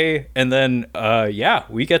 okay. And then,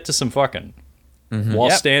 we get to some fucking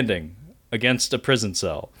while standing against a prison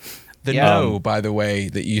cell. The no, by the way,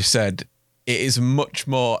 that you said, it is much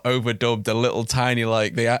more overdubbed, a little tiny,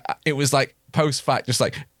 like, it was like post-fact, just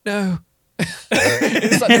like, no.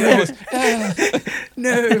 It's like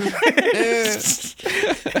no.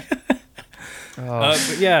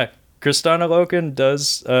 But yeah, Kristanna Loken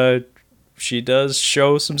does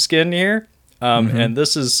show some skin here, and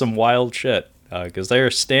this is some wild shit because they are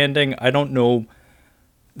standing. I don't know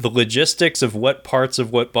the logistics of what parts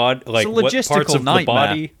of what body, like what parts of the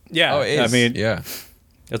body. Yeah, I mean, yeah,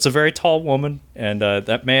 it's a very tall woman, and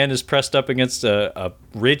that man is pressed up against a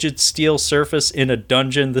rigid steel surface in a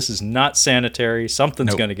dungeon. This is not sanitary.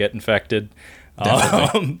 Something's going to get infected.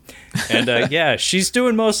 She's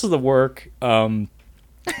doing most of the work.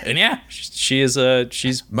 And yeah, she's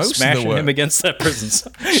most smashing him against that prison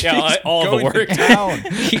cell. Yeah, all the work.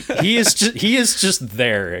 he is just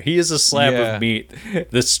there. He is a slab of meat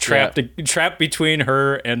that's trapped between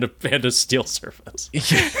her and a steel surface.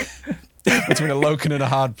 Between a Loken and a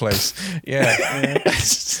hard place. Yeah.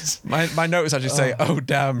 My notes actually say, "Oh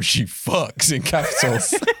damn, she fucks" in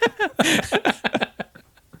capitals.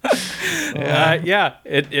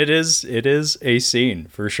 It is a scene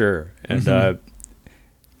for sure, and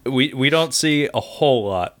we don't see a whole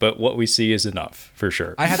lot, but what we see is enough for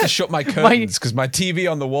sure. I had to shut my curtains because my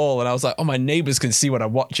TV on the wall, and I was like, "Oh, my neighbors can see what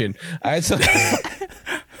I'm watching." I had to.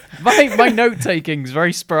 My note taking is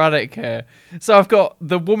very sporadic here. So I've got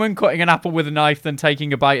the woman cutting an apple with a knife, then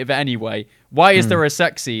taking a bite of it anyway. Why is there a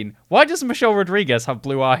sex scene? Why does Michelle Rodriguez have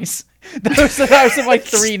blue eyes? Those are my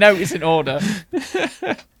three notes in order.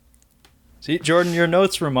 See, Jordan, your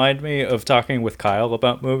notes remind me of talking with Kyle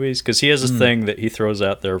about movies, because he has this thing that he throws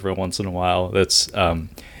out there every once in a while that's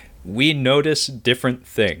we notice different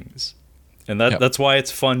things. And that's why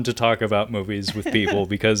it's fun to talk about movies with people,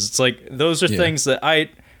 because it's like those are things that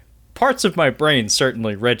parts of my brain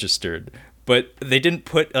certainly registered, but they didn't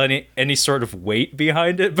put any sort of weight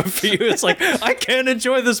behind it. But for you, it's like, I can't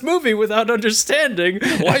enjoy this movie without understanding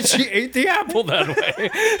why she ate the apple that way.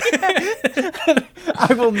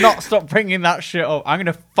 I will not stop bringing that shit up. I'm going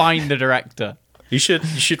to find the director. You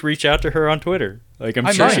should reach out to her on Twitter. Like,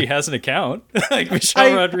 I'm sure she has an account. Like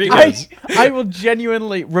Michelle Rodriguez. I will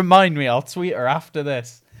genuinely remind me. I'll tweet her after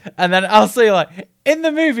this. And then I'll say, like, in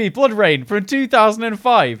the movie Blood Rain from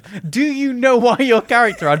 2005, do you know why your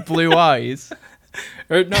character had blue eyes?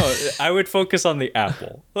 Or no, I would focus on the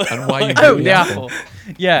apple. And why you the apple.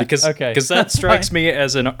 Yeah, because that strikes me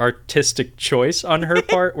as an artistic choice on her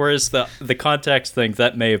part, whereas the context thing,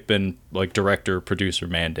 that may have been like director producer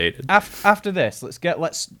mandated. After this, let's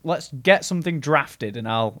get something drafted, and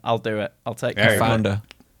I'll do it. I'll take care of it.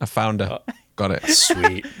 I found her. Got it.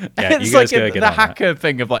 Sweet. Yeah, it's like the hacker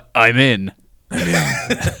thing of like, I'm in.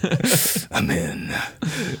 I'm in.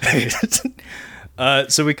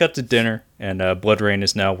 So we cut to dinner, and Blood Rain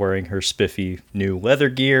is now wearing her spiffy new leather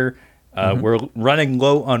gear. We're running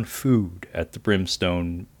low on food at the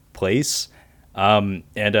Brimstone place. And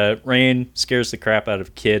Rain scares the crap out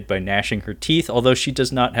of Kid by gnashing her teeth, although she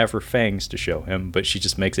does not have her fangs to show him, but she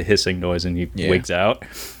just makes a hissing noise and he wigs out.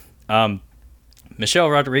 Michelle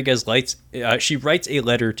Rodriguez writes a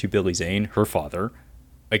letter to Billy Zane, her father.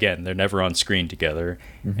 Again, they're never on screen together.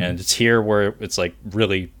 And it's here where it's like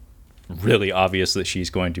really, really obvious that she's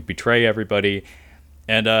going to betray everybody.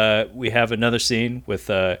 And we have another scene with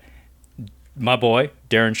my boy,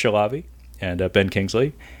 Darren Shalabi, and Ben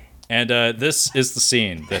Kingsley. And this is the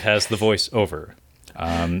scene that has the voiceover.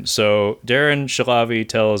 So Darren Shalabi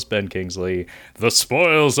tells Ben Kingsley, "The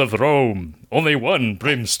spoils of Rome, only one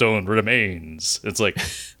brimstone remains." It's like,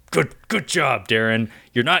 good job, Darren.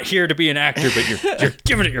 You're not here to be an actor, but you're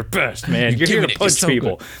giving it your best, man. You're here to punch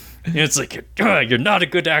people. It's like, you're not a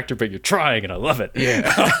good actor, but you're trying, and I love it.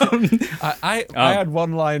 Yeah. I had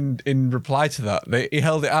one line in reply to that. He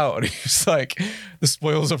held it out, and he was like, "The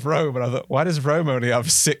spoils of Rome." And I thought, why does Rome only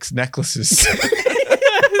have 6 necklaces?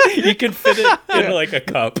 You can fit it in like a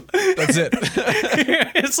cup. That's it.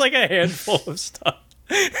 It's like a handful of stuff.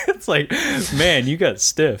 It's like, man, you got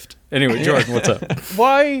stiffed. Anyway, Jordan, what's up?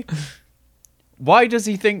 Why does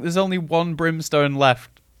he think there's only one brimstone left?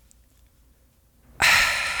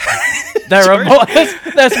 There's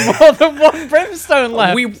more than one brimstone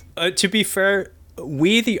left. We, to be fair,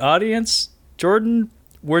 we the audience, Jordan,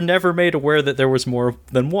 were never made aware that there was more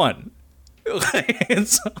than one.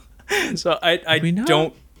 so I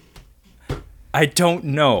don't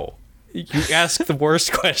know. You ask the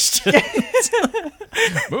worst questions.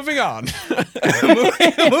 Moving on.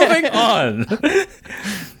 Moving on.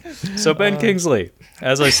 So Ben Kingsley,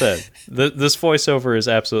 as I said, this voiceover is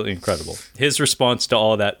absolutely incredible. His response to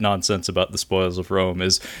all that nonsense about the spoils of Rome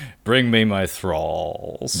is, "Bring me my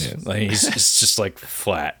thralls." Yes. Like, he's just like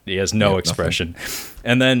flat. He has no expression.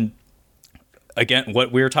 And then again,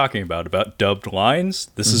 what we were talking about dubbed lines.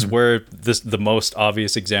 This is where the most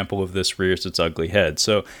obvious example of this rears its ugly head.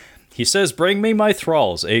 So he says, "Bring me my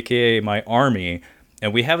thralls," aka my army,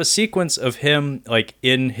 and we have a sequence of him like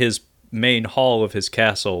in his main hall of his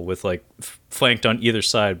castle with like flanked on either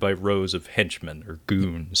side by rows of henchmen or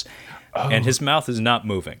goons, and his mouth is not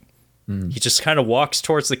moving. He just kind of walks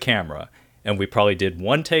towards the camera, and we probably did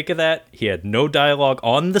one take of that. He had no dialogue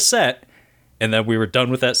on the set, and then we were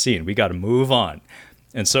done with that scene. We got to move on.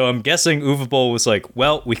 And so I'm guessing Uwe Boll was like,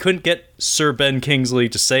 well, we couldn't get Sir Ben Kingsley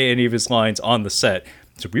to say any of his lines on the set,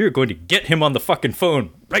 so we are going to get him on the fucking phone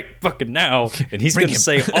right fucking now, and he's going to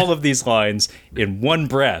say all of these lines in one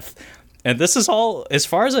breath. And this is all, as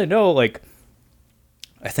far as I know, like,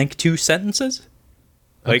 I think 2 sentences.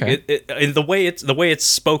 Like, Okay. The way it's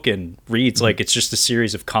spoken reads like it's just a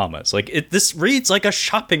series of commas. Like, this reads like a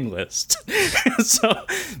shopping list. So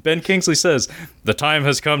Ben Kingsley says, "The time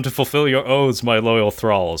has come to fulfill your oaths, my loyal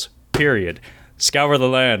thralls. Period. Scour the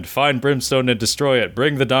land, find brimstone and destroy it.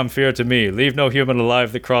 Bring the Damphir to me. Leave no human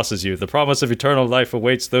alive that crosses you. The promise of eternal life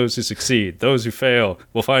awaits those who succeed. Those who fail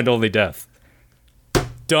will find only death."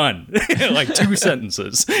 Done. Like 2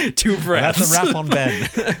 sentences, 2 breaths. That's a wrap on Ben.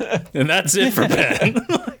 And that's it for Ben.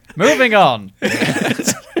 Moving on.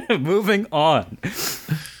 Moving on.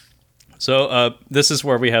 So this is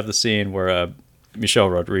where we have the scene where Michelle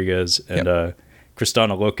Rodriguez and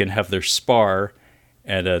Kristanna Loken have their spar,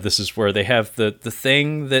 and this is where they have the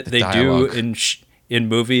thing that they dialogue. do in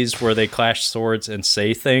movies where they clash swords and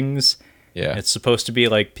say things. Yeah. It's supposed to be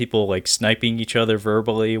like people like sniping each other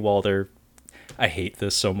verbally while they're. I hate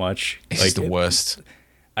this so much. It's Like, the worst.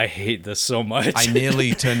 I hate this so much. I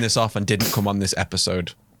nearly turned this off and didn't come on this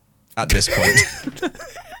episode at this point.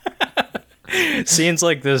 Scenes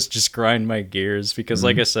like this just grind my gears because,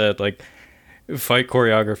 like I said, like fight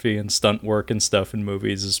choreography and stunt work and stuff in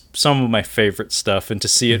movies is some of my favorite stuff. And to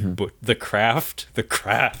see it, the craft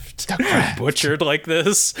butchered like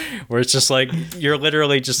this, where it's just like you're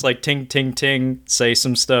literally just like ting ting ting, say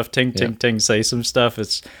some stuff, ting ting ting, say some stuff.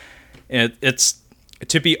 It's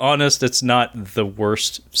to be honest, it's not the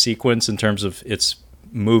worst sequence in terms of its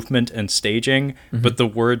movement and staging, but the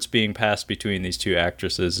words being passed between these 2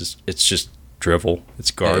 actresses it's just drivel.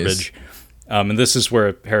 It's garbage. And this is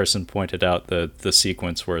where Harrison pointed out the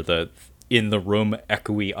sequence where the in the room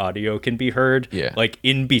echoey audio can be heard, like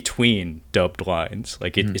in between dubbed lines.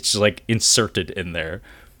 Like it's like inserted in there.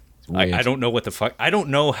 I don't know what the fuck. I don't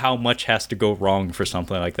know how much has to go wrong for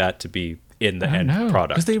something like that to be in the end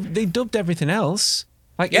product. Because they dubbed everything else.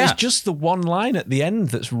 Like, it's just the one line at the end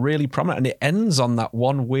that's really prominent, and it ends on that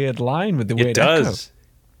one weird line with the weird echo.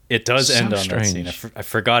 It does So end on strange. that scene. I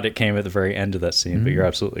forgot it came at the very end of that scene, but you're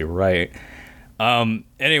absolutely right.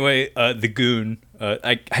 Anyway, the goon,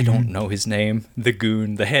 I don't know his name. The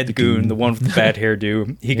goon, the head goon, the one with the bad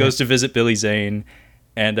hairdo. He goes to visit Billy Zane,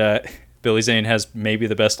 and Billy Zane has maybe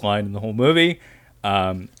the best line in the whole movie,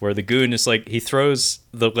 where the goon is like, he throws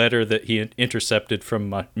the letter that he intercepted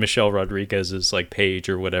from Michelle Rodriguez's like page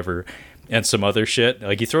or whatever, and some other shit.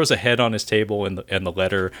 Like, he throws a head on his table and the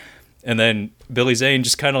letter. And then Billy Zane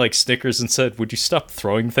just kind of like snickers and said, "Would you stop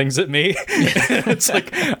throwing things at me?" It's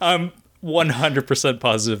like, I'm 100%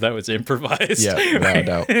 positive that was improvised. Yeah, without a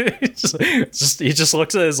doubt. He just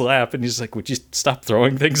looks at his lap and he's like, "Would you stop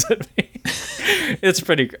throwing things at me?" It's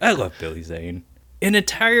pretty. I love Billy Zane. An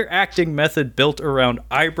entire acting method built around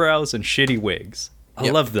eyebrows and shitty wigs. I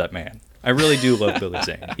love that man. I really do love Billy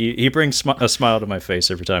Zane. He brings a smile to my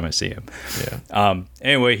face every time I see him. Yeah.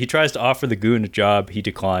 Anyway, he tries to offer the goon a job. He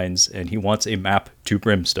declines, and he wants a map to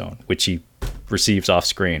Brimstone, which he receives off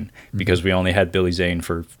screen because we only had Billy Zane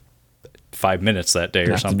for 5 minutes that day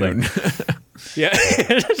or something. Yeah.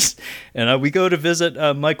 And we go to visit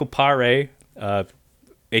Michael Paré,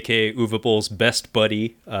 aka Uwe Boll's best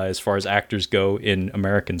buddy as far as actors go in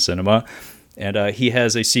American cinema. And he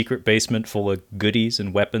has a secret basement full of goodies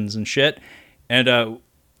and weapons and shit. And I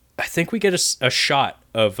think we get a shot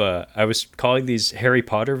of, I was calling these Harry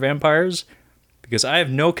Potter vampires because I have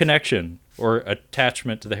no connection or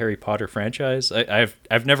attachment to the Harry Potter franchise.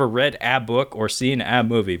 I've never read a book or seen a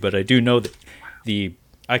movie, but I do know that the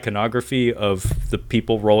iconography of the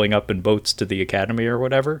people rolling up in boats to the academy or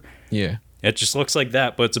whatever. Yeah. It just looks like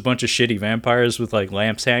that, but it's a bunch of shitty vampires with like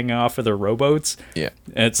lamps hanging off of their rowboats. Yeah.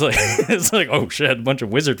 And it's like, oh shit, a bunch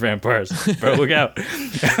of wizard vampires. Bro, look out.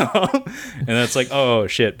 And then it's like, oh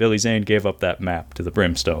shit, Billy Zane gave up that map to the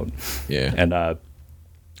Brimstone. Yeah. And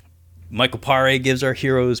Michael Paré gives our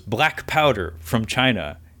heroes black powder from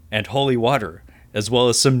China and holy water, as well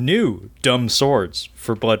as some new dumb swords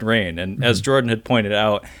for Blood Rain. And as Jordan had pointed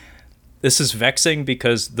out, this is vexing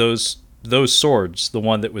because those swords, the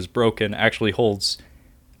one that was broken, actually holds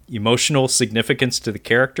emotional significance to the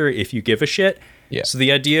character if you give a shit. Yeah. So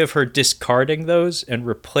the idea of her discarding those and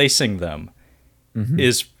replacing them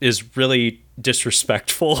is really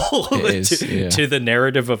disrespectful to the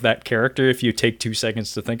narrative of that character if you take 2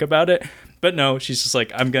 seconds to think about it. But no, she's just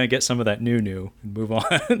like, I'm going to get some of that new and move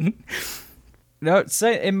on. No,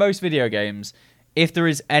 say in most video games, if there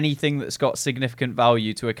is anything that's got significant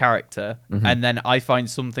value to a character, and then I find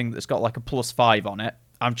something that's got like a +5 on it,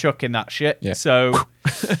 I'm chucking that shit. Yeah. So,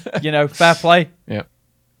 fair play. Yeah.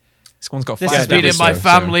 This one's got This 5 has been in my so-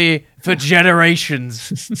 family for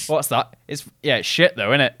generations. What's that? It's shit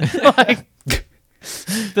though, isn't it? Like,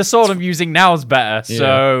 the sword I'm using now is better.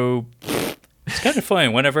 So It's kind of funny.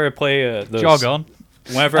 Whenever I play jog on.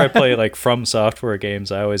 Whenever I play like From Software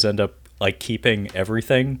games, I always end up like keeping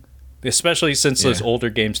everything. Especially since those older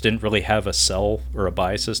games didn't really have a sell or a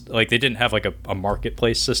buy system. Like, they didn't have, like, a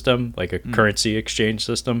marketplace system, like a currency exchange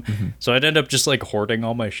system. So I'd end up just, like, hoarding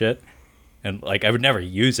all my shit. And, like, I would never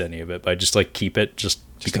use any of it, but I just, like, keep it just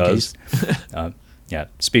because. Yeah,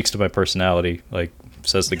 speaks to my personality, like,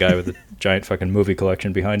 says the guy with the giant fucking movie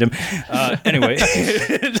collection behind him. Anyway.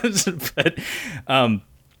 But,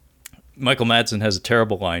 Michael Madsen has a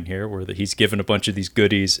terrible line here where he's given a bunch of these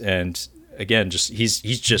goodies and, again, he's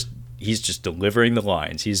just delivering the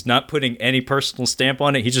lines. He's not putting any personal stamp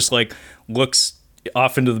on it. He just like looks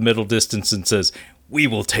off into the middle distance and says, "We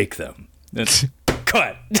will take them." That's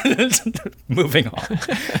cut. Moving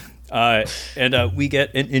on. And we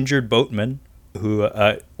get an injured boatman who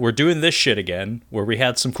we're doing this shit again, where we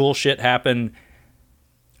had some cool shit happen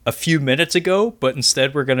a few minutes ago, but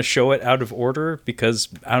instead we're going to show it out of order because,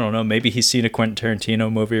 I don't know, maybe he's seen a Quentin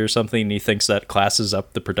Tarantino movie or something and he thinks that classes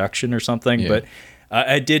up the production or something. Yeah. But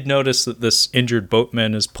I did notice that this injured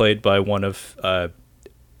boatman is played by one of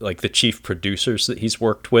like the chief producers that he's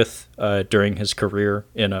worked with during his career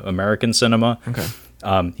in American cinema. Okay.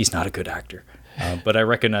 He's not a good actor. But I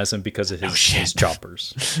recognize him because of his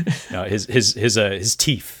choppers, his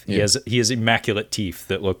teeth. Yeah. He has immaculate teeth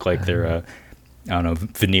that look like they're I don't know,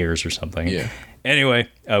 veneers or something. Yeah. Anyway,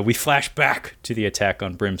 we flash back to the attack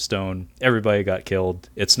on Brimstone. Everybody got killed.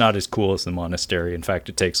 It's not as cool as the monastery. In fact,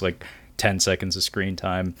 it takes like 10 seconds of screen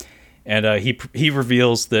time. And he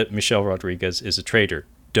reveals that Michelle Rodriguez is a traitor.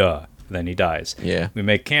 Duh. Then he dies. Yeah. We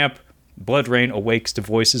make camp. Blood Rain awakes to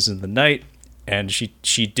voices in the night. And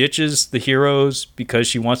she ditches the heroes because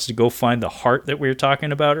she wants to go find the heart that we were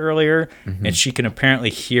talking about earlier. And she can apparently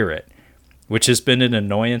hear it, which has been an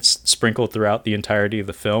annoyance sprinkled throughout the entirety of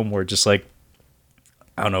the film, where just like,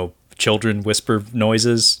 I don't know, children whisper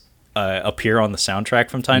noises appear on the soundtrack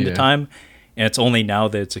from time to time. And it's only now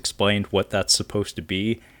that it's explained what that's supposed to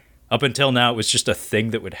be. Up until now, it was just a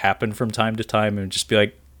thing that would happen from time to time and just be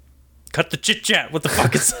like, cut the chit chat. What the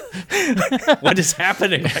fuck is what is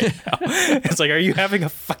happening right now? It's like, are you having a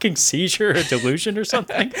fucking seizure or delusion or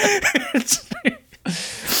something?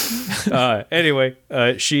 Anyway,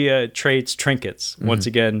 she trades trinkets, once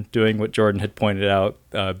again doing what Jordan had pointed out,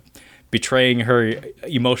 betraying her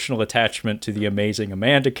emotional attachment to the amazing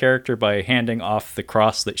Amanda character by handing off the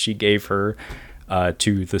cross that she gave her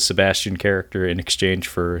to the Sebastian character in exchange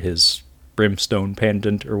for his brimstone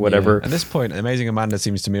pendant or whatever. Yeah. At this point, Amazing Amanda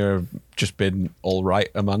seems to me to have just been all right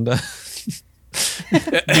Amanda.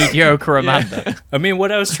 Mediocre Amanda. Yeah. I mean,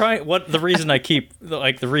 the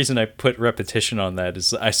reason I put repetition on that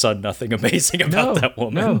is I saw nothing amazing about that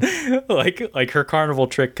woman. No. like her carnival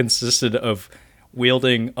trick consisted of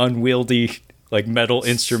wielding unwieldy like metal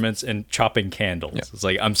instruments and chopping candles. Yeah. It's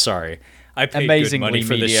like, I'm sorry, I paid good money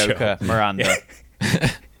for this show. Miranda.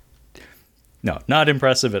 No, not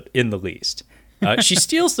impressive in the least. She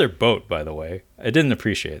steals their boat, by the way. I didn't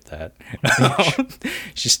appreciate that.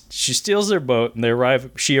 She steals their boat,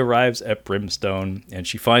 and she arrives at Brimstone, and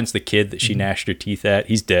she finds the kid that she gnashed her teeth at.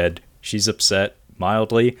 He's dead. She's upset,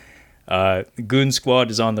 mildly. The Goon Squad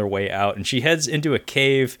is on their way out, and she heads into a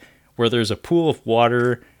cave where there's a pool of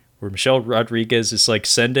water, where Michelle Rodriguez is like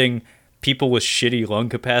sending people with shitty lung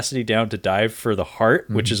capacity down to dive for the heart,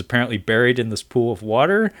 which is apparently buried in this pool of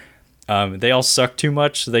water. They all suck too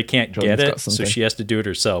much, so they can't get it, so she has to do it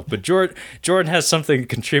herself. But Jordan has something to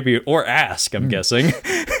contribute or ask, I'm guessing.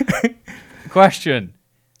 Question.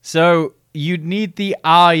 So you'd need the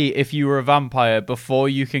eye if you were a vampire before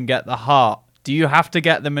you can get the heart. Do you have to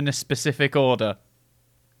get them in a specific order?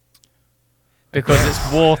 Because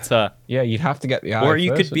it's water. Yeah, you'd have to get the eye Or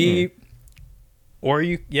you first, could be... wouldn't Or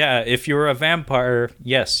if you were a vampire,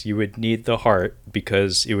 yes, you would need the heart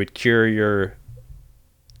because it would cure your...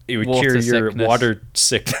 It would Water cure your sickness. water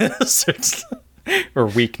sickness or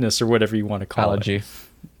weakness or whatever you want to call allergy.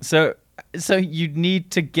 it. So you'd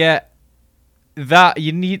need to get that.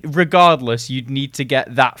 Regardless, you'd need to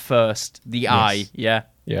get that first. The eye. Yeah.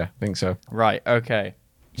 Yeah, I think so. Right. Okay.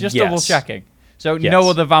 Just Yes. double checking. So Yes. no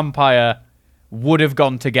other vampire would have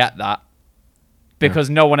gone to get that because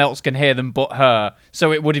no one else can hear them but her.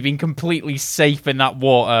 So it would have been completely safe in that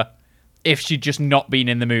water if she'd just not been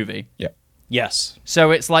in the movie. Yeah. Yes.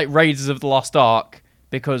 So it's like Raiders of the Lost Ark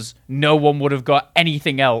because no one would have got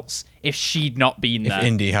anything else if she'd not been If there.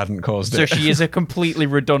 Indy hadn't caused So it. she is a completely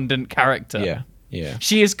redundant character. Yeah. Yeah.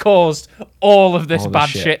 She has caused all of this All the bad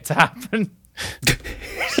shit. shit to happen.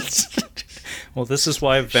 Well, this is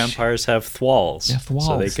why vampires have thwals. Yeah, So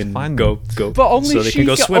thwals they to can find go But only so they can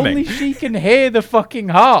go swimming. only she can hear the fucking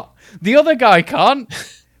heart. The other guy can't.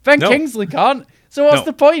 Ben No. Kingsley can't. So what's No.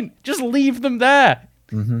 the point? Just leave them there.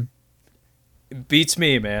 Beats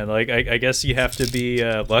me, man. Like I guess you have to be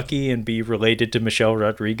lucky and be related to Michelle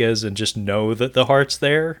Rodriguez and just know that the heart's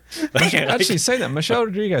there. Actually, say that. Michelle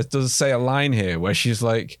Rodriguez does say a line here where she's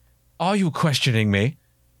like, "Are you questioning me?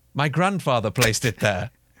 My grandfather placed it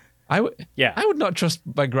there." I would not trust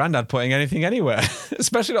my granddad putting anything anywhere,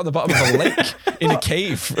 especially not at the bottom of a lake in a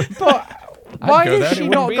cave. But I'd why go there has and she it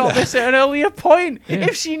not wouldn't be got there. this at an earlier point?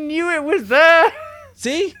 If she knew it was there.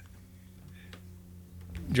 See?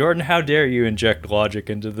 Jordan, how dare you inject logic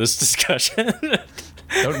into this discussion?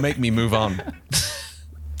 Don't make me move on.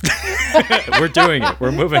 We're doing it.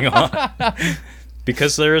 We're moving on.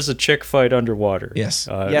 Because there is a chick fight underwater. Yes.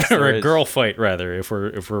 Yes, or there a is. girl fight rather, if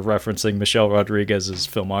we're referencing Michelle Rodriguez's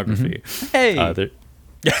filmography. Hey.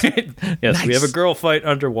 Yes, we have a Nice. girl fight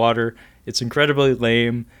underwater. It's incredibly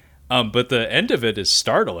lame. But the end of it is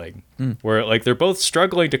startling, where like they're both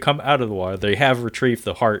struggling to come out of the water. They have retrieved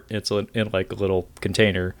the heart. It's in like a little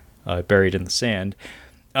container buried in the sand.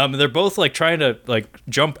 They're both like trying to like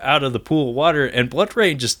jump out of the pool of water, and Blood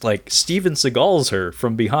Rain just like Steven Seagals her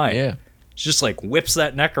from behind. Yeah. She just like whips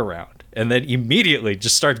that neck around, and then immediately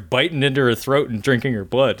just starts biting into her throat and drinking her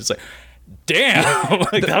blood. It's like, damn,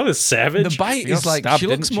 like that was savage. The bite She got is like, stabbed, she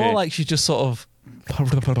looks didn't more she? like she's just sort of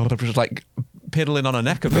just like piddling on her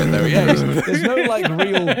neck a bit though. Yeah, there's no like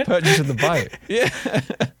real purchase of the bite. Yeah.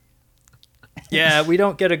 Yeah, we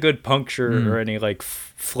don't get a good puncture or any like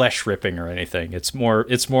flesh ripping or anything. It's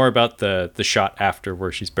more about the shot after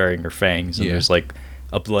where she's burying her fangs and Yeah. there's like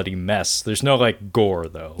a bloody mess. There's no like gore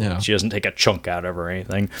though. Yeah. She doesn't take a chunk out of her or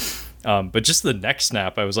anything. But just the neck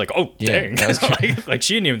snap, I was like, oh Yeah, dang, that was like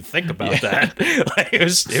she didn't even think about that. Like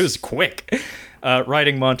it was quick.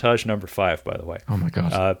 Writing montage number 5, by the way. Oh my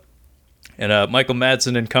god. And Michael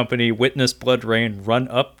Madsen and company witness Blood Rain run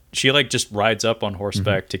up. She like just rides up on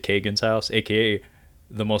horseback to Kagan's house, aka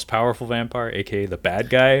the most powerful vampire, aka the bad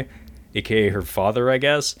guy, aka her father, I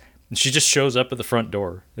guess. And she just shows up at the front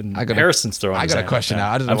door. And Harrison's throwing. I his got a hand question up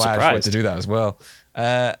now. I don't know I'm why I just wanted surprised. to do that as well.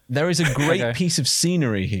 There is a great Okay. piece of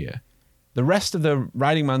scenery here. The rest of the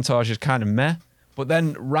riding montage is kind of meh, but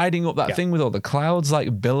then riding up that Yeah. thing with all the clouds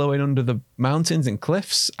like billowing under the mountains and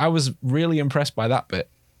cliffs, I was really impressed by that bit.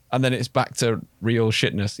 And then it's back to real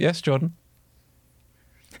shitness. Yes, Jordan?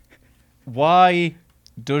 Why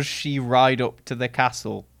does she ride up to the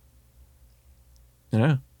castle?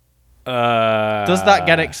 Yeah. Does that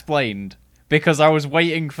get explained? Because I was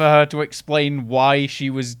waiting for her to explain why she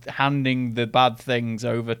was handing the bad things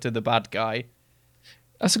over to the bad guy.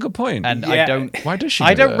 That's a good point. And Yeah. I don't Why does she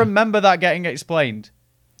I do don't that? remember that getting explained.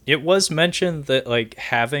 It was mentioned that like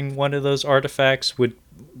having one of those artifacts would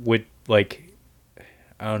like,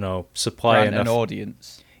 I don't know, supply Grant enough. an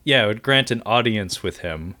audience. Yeah, it would grant an audience with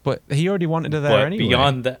him. But he already wanted her there But anyway.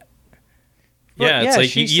 beyond that, But yeah, it's yeah, like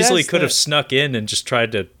she he easily says could have that- snuck in and just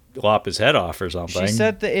tried to lop his head off or something. She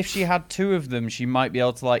said that if she had two of them, she might be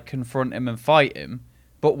able to like confront him and fight him.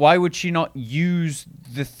 But why would she not use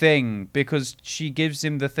the thing? Because she gives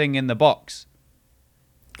him the thing in the box.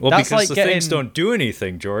 Well, That's because like the things don't do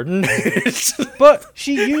anything, Jordan. But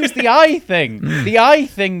she used the eye thing. The eye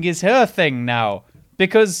thing is her thing now.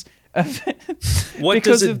 Because of, What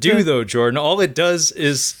because does it of do the- though, Jordan? All it does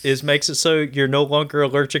is makes it so you're no longer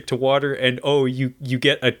allergic to water, and you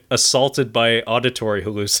get assaulted by auditory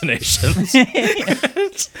hallucinations.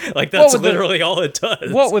 Like that's would the- literally all it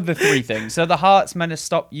does. What were the three things? So the heart's meant to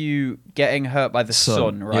stop you getting hurt by the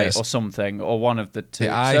sun, right? yes. Or something, or one of the two. The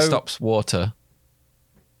eye So- stops water.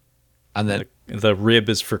 And then, The rib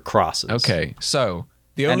is for crosses. okay, so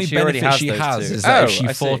the And only she already benefit has she those has two. is that if Oh, she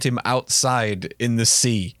I fought see. him outside in the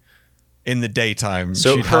sea in the daytime,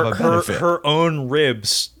 So she'd have a her benefit. her own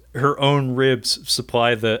ribs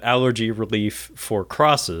supply the allergy relief for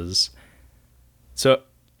crosses. So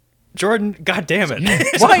Jordan, god damn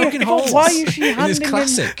it. fucking holes why is she in this handing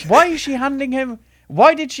classic. him? Why is she handing him?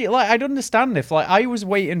 Why did she like? I'd understand if like I was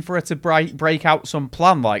waiting for her to break out some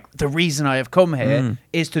plan. Like the reason I have come here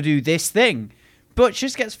is to do this thing, but she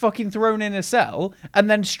just gets fucking thrown in a cell and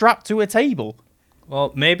then strapped to a table.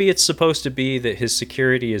 Well, maybe it's supposed to be that his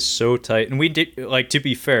security is so tight, and we did like to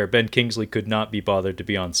be fair, Ben Kingsley could not be bothered to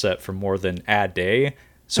be on set for more than a day,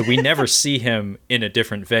 so we never see him in a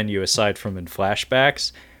different venue aside from in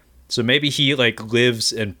flashbacks. So maybe he like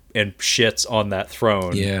lives and shits on that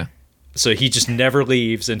throne. Yeah. So he just never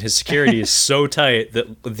leaves, and his security is so tight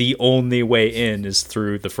that the only way in is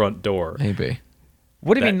through the front door. Maybe.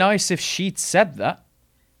 Would it be That- nice if she'd said that?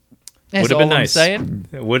 That's Would have been all I'm nice. saying.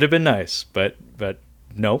 It would have been nice, but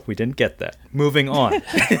no, we didn't get that. Moving on.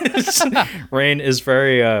 Rain is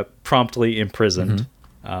very promptly imprisoned.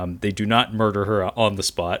 They do not murder her on the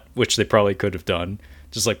spot, which they probably could have done.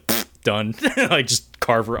 Just like done, like just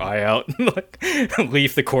carve her eye out, like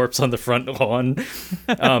leave the corpse on the front lawn.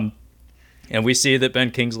 And we see that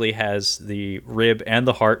Ben Kingsley has the rib and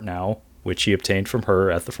the heart now, which he obtained from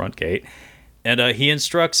her at the front gate. And he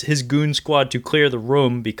instructs his goon squad to clear the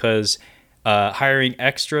room because hiring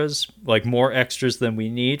extras, like more extras than we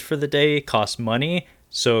need for the day, costs money.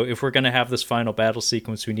 So if we're going to have this final battle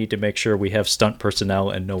sequence, we need to make sure we have stunt personnel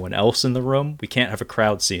and no one else in the room. We can't have a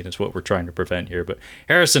crowd scene is what we're trying to prevent here. But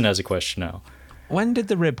Harrison has a question now. When did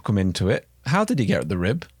the rib come into it? How did he get the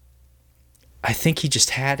rib? I think he just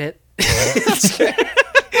had it.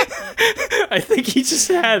 I think he just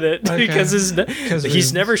had it Okay. because he's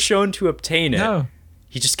of- never shown to obtain it. No.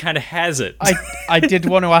 He just kind of has it. I did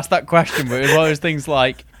want to ask that question, but it was one of those things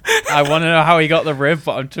like I want to know how he got the rib,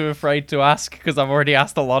 but I'm too afraid to ask because I've already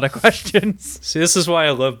asked a lot of questions. See, this is why I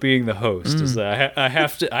love being the host. Is that I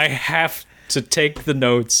have to take the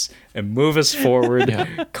notes and move us forward,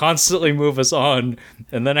 constantly move us on,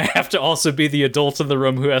 and then I have to also be the adult in the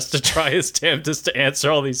room who has to try his damnedest to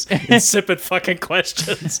answer all these insipid fucking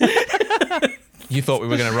questions. You thought we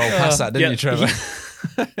were going to roll past that, didn't yeah,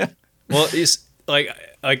 you, Trevor? Well, it's like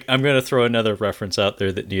I'm going to throw another reference out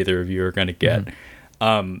there that neither of you are going to get.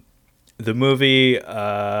 The movie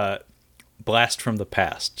Blast from the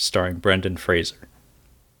Past, starring Brendan Fraser.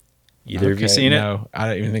 Either of you Okay, seen it? No, I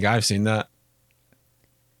don't even think I've seen that.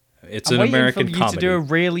 It's I'm an waiting American for you comedy. to do a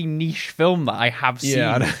really niche film that I have seen.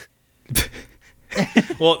 Yeah, I know.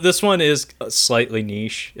 Well, this one is slightly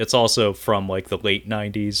niche. It's also from like the late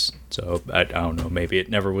 90s. So I don't know, maybe it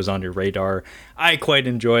never was on your radar. I quite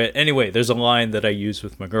enjoy it. Anyway, there's a line that I use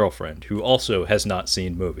with my girlfriend who also has not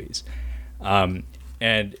seen movies.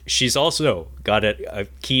 And she's also got a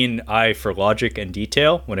keen eye for logic and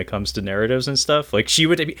detail when it comes to narratives and stuff. Like she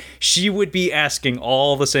would be asking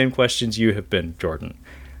all the same questions you have been, Jordan.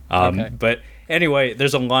 Okay. But anyway,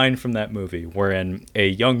 there's a line from that movie wherein a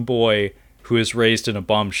young boy who is raised in a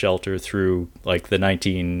bomb shelter through like the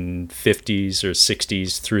 1950s or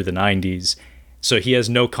 60s through the 90s, so he has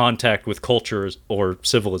no contact with culture or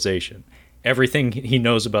civilization. Everything he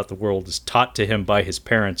knows about the world is taught to him by his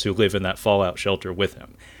parents who live in that fallout shelter with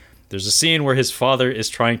him. There's a scene where his father is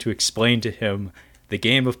trying to explain to him the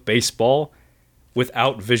game of baseball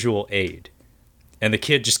without visual aid. And the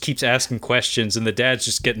kid just keeps asking questions, and the dad's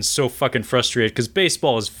just getting so fucking frustrated because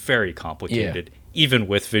baseball is very complicated, even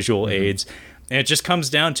with visual aids. And it just comes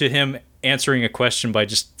down to him answering a question by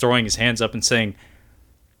just throwing his hands up and saying,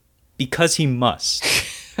 because he must.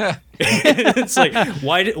 It's like,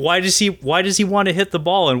 why does he want to hit the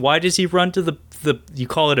ball, and why does he run to the you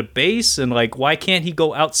call it a base, and like why can't he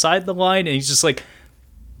go outside the line? And he's just like,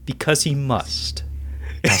 because he must.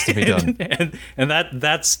 Has to be done. and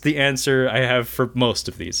that's the answer I have for most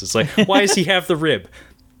of these. It's like, why does he have the rib?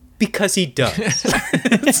 Because he does.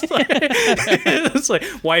 It's like,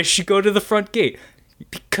 why does she go to the front gate?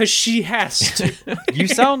 Because she has to. You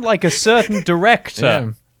sound like a certain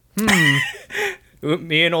director.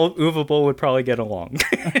 Me and old Uwe Boll would probably get along.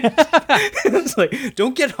 It's like,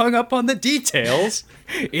 don't get hung up on the details.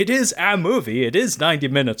 It is a movie. It is 90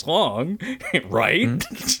 minutes long, right?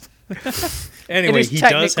 Anyway, It is he does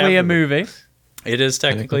have technically a movie. It is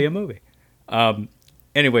technically a movie.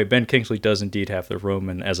 Anyway, Ben Kingsley does indeed have the room,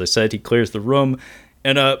 and as I said, he clears the room.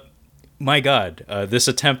 And my God, this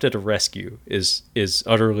attempt at a rescue is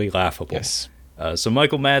utterly laughable. Yes. So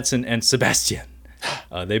Michael Madsen and Sebastian,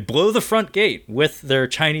 they blow the front gate with their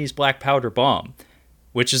Chinese black powder bomb,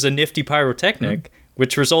 which is a nifty pyrotechnic,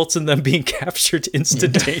 which results in them being captured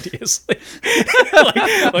instantaneously.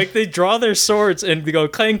 like they draw their swords and they go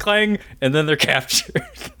clang clang, and then they're captured.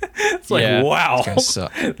 It's like, Yeah. wow, These guys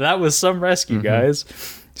suck. that was some rescue, guys.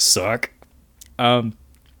 Suck.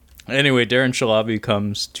 Anyway, Darren Shalabi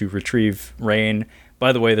comes to retrieve Rain.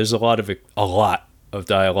 By the way, there's a lot of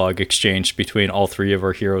dialogue exchanged between all three of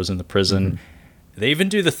our heroes in the prison. They even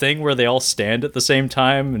do the thing where they all stand at the same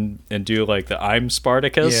time and do like the I'm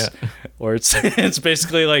Spartacus, where it's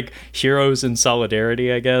basically like heroes in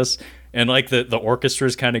solidarity, I guess. And like the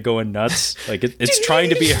orchestra's kind of going nuts. Like it's trying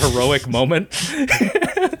to be a heroic moment.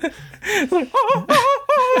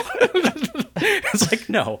 It's like,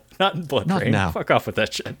 no, not in Blood Not Rain. now. Fuck off with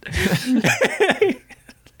that shit.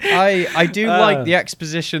 I do like the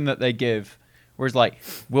exposition that they give, where it's like,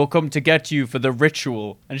 we'll come to get you for the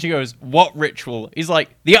ritual. And she goes, what ritual? He's like,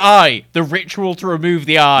 the eye, the ritual to remove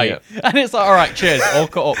the eye. Yeah. And it's like, all right, cheers, all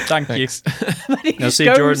cut up, thank you. And then he Now just see,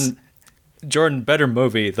 goes- Jordan, better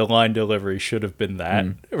movie. The line delivery should have been that.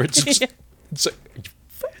 Or it's just, it's like,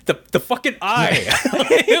 the fucking eye. What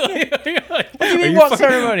do you mean, what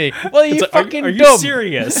ceremony? Well, you fucking are you dumb.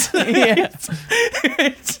 serious? Yeah.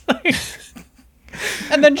 It's like,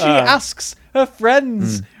 And then she asks her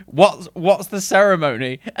friends, what's the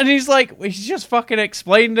ceremony? And he's like, well, she just fucking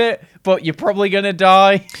explained it, but you're probably going to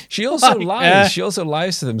die. She also Like, lies. She also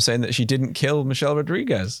lies to them, saying that she didn't kill Michelle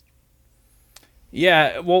Rodriguez.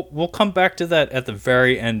 yeah, well, we'll come back to that at the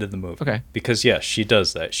very end of the movie. Okay. Because yes, she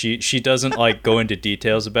does that. She doesn't like go into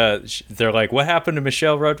details about it. They're like, what happened to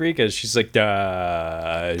Michelle Rodriguez? She's like, she's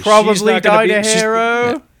Probably not gonna died a she's-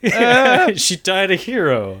 hero. Yeah, she died a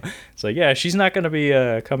hero. It's like, yeah, she's not going to be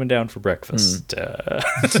coming down for breakfast.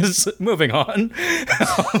 Moving on.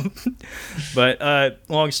 But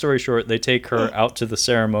long story short, they take her out to the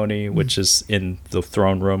ceremony, which is in the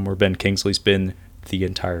throne room where Ben Kingsley's been the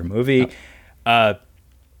entire movie. Darren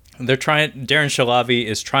Shalavi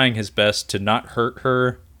is trying his best to not hurt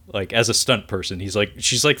her, like as a stunt person.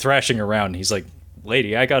 She's like thrashing around. He's like,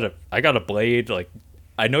 lady, I got a blade. Like,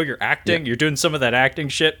 I know you're acting. You're doing some of that acting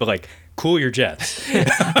shit, but like, cool your jets.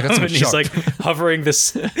 And he's sharp. like hovering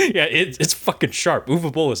this. Yeah, it's fucking sharp.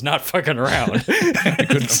 Uwe Boll is not fucking around.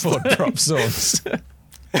 Couldn't afford prop swords.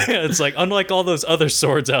 It's like, unlike all those other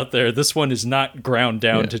swords out there, this one is not ground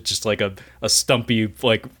down to just like a stumpy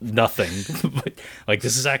like nothing. Like,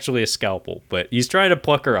 this is actually a scalpel. But he's trying to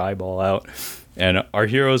pluck her eyeball out. And our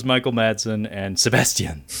heroes, Michael Madsen and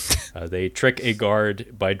Sebastian, they trick a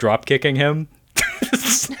guard by drop kicking him.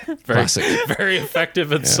 Very, Classic. very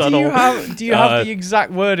effective and subtle. Do you have the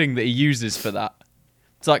exact wording that he uses for that?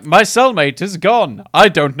 It's like, my cellmate is gone. I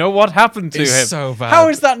don't know what happened to It's him. so bad. How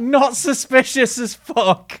is that not suspicious as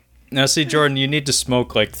fuck? Now, see, Jordan, you need to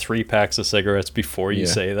smoke like 3 packs of cigarettes before you Yeah.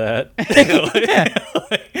 say that.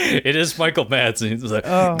 It is Michael Madsen. He's like,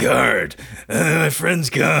 guard, my friend's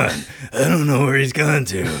gone. I don't know where he's gone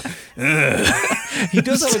to. He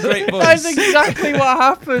does have a great voice. That's exactly what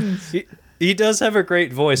happens. He does have a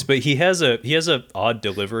great voice, but he has a odd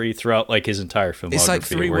delivery throughout like his entire filmography. It's like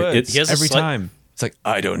 3 where words he has a every slight- time. It's like,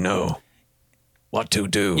 I don't know what to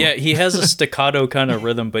do. Yeah, he has a staccato kind of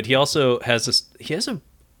rhythm, but he also has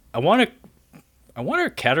I want to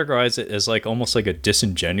categorize it as like almost like a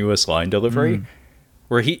disingenuous line delivery.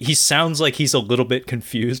 Where he sounds like he's a little bit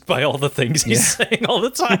confused by all the things he's saying all the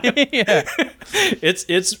time. Yeah.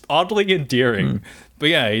 It's oddly endearing. But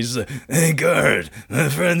yeah, he's like, hey, guard, my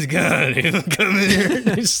friend's gone. Come in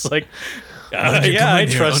here. He's like, yeah, I in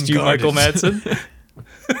here trust you, Michael unguarded?" Madsen.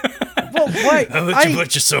 Well, wait, How about you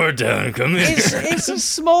put your sword down and come in? it's a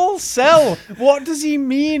small cell. What does he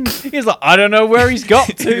mean? He's like, I don't know where he's got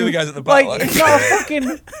to. The guys at the back, like, like- it's not a fucking.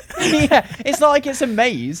 Yeah, it's not like it's a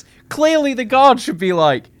maze. Clearly, the guard should be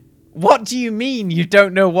like, what do you mean you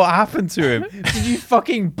don't know what happened to him? Did you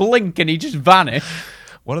fucking blink and he just vanished?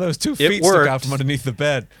 What are those 2 It feet stuck worked. out from underneath the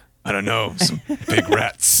bed? I don't know. Some big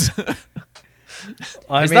rats.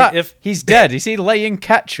 I Is mean, that if he's dead? Is he laying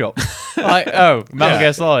ketchup? Like, oh, Metal Yeah.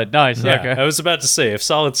 Gear Solid. Nice. yeah, Okay. I was about to say, if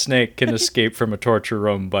Solid Snake can escape from a torture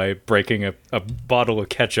room by breaking a bottle of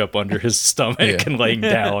ketchup under his stomach Yeah. and laying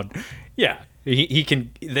down, yeah, he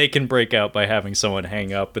can. They can break out by having someone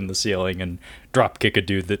hang up in the ceiling and drop kick a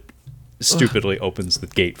dude that stupidly opens the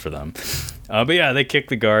gate for them. But yeah, they kick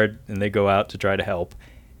the guard and they go out to try to help.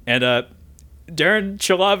 And Darren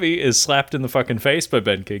Chalavi is slapped in the fucking face by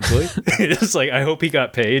Ben Kingsley. It's like, I hope he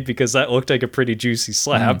got paid because that looked like a pretty juicy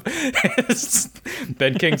slap.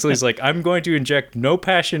 Ben Kingsley's like, I'm going to inject no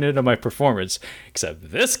passion into my performance,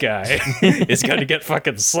 except this guy is going to get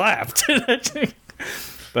fucking slapped.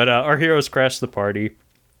 But our heroes crash the party,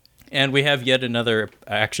 and we have yet another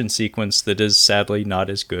action sequence that is sadly not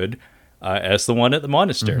as good as the one at the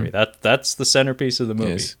monastery. That's the centerpiece of the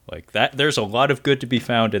movie. Yes. Like that, there's a lot of good to be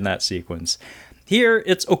found in that sequence. Here,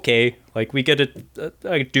 it's okay. Like we get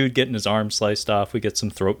a dude getting his arm sliced off. We get some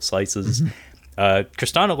throat slices.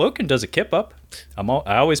 Kristana Loken does a kip up.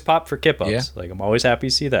 I always pop for kip ups. Yeah. Like I'm always happy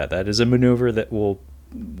to see that. That is a maneuver that will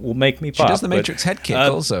make me She pop. does the but, Matrix head kick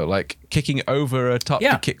also, like kicking over a top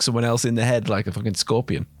Yeah. to kick someone else in the head like a fucking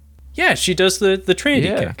scorpion. Yeah, she does the Trinity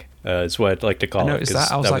Yeah. kick. Is what I'd like to call it. noticed 'Cause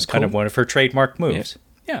that. I was that like, was kind of cool. one of her trademark moves.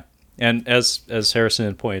 Yeah. And as Harrison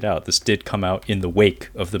had pointed out, this did come out in the wake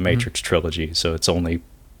of the Matrix trilogy, so it's only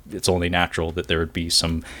natural that there would be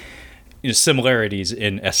some similarities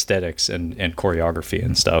in aesthetics and choreography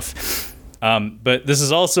and stuff. But this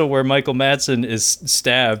is also where Michael Madsen is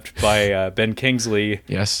stabbed by Ben Kingsley.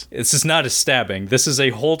 Yes. This is not a stabbing. This is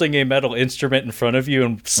a holding a metal instrument in front of you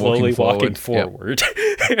and slowly walking forward.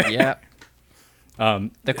 Yeah.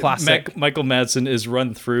 The classic. Michael Madsen is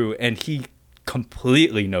run through, and he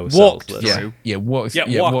completely knows Walked this. through. Walked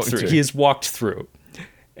Walked through. He is walked through,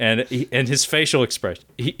 and his facial expression,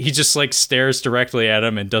 he just like stares directly at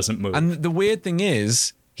him and doesn't move. And the weird thing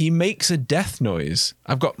is, he makes a death noise.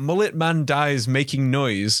 I've got Mullet Man dies making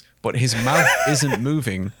noise, but his mouth isn't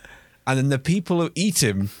moving. And then the people who eat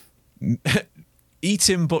him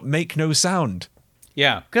but make no sound.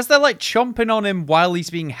 Yeah, Because they're like chomping on him while he's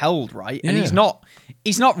being held, right? And Yeah.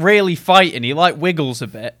 he's not really fighting. He like wiggles a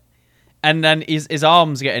bit, and then his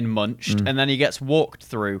arms getting munched, and then he gets walked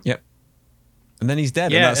through. Yep. And then he's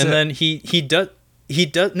dead. yeah, and, that's and it. then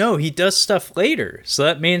he does stuff later. So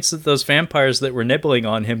that means that those vampires that were nibbling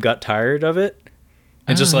on him got tired of it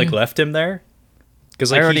and just like left him there.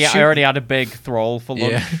 Because like I already had a big thrall for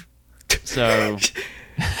lunch, Yeah. so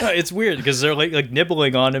it's weird because they're like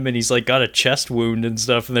nibbling on him and he's like got a chest wound and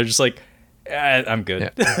stuff, and they're just like, I'm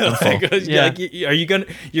good. Yeah, I'm full. Like, Yeah. like,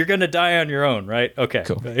 you're gonna die on your own, right? Okay,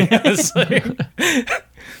 Cool. It's like-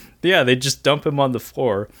 yeah, they just dump him on the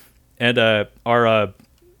floor, and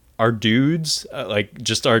our dudes, like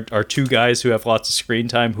just our two guys who have lots of screen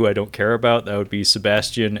time who I don't care about. That would be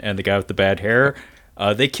Sebastian and the guy with the bad hair.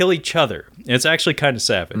 They kill each other. And it's actually kind of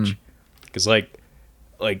savage because like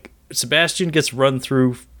Sebastian gets run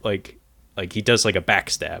through like he does like a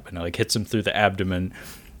backstab and like hits him through the abdomen,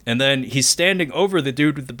 and then he's standing over the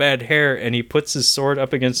dude with the bad hair and he puts his sword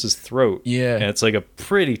up against his throat. Yeah. And it's like a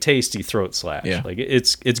pretty tasty throat slash. Yeah. Like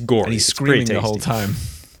it's gory. And he's It's pretty screaming the whole tasty. time.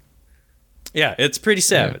 Yeah, it's pretty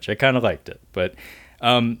savage. I kind of liked it. But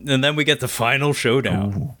and then we get the final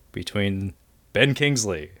showdown between Ben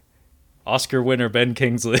Kingsley, Oscar winner Ben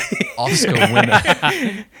Kingsley, Oscar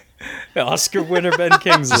winner. Oscar winner Ben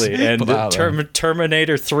Kingsley, and Put that out there.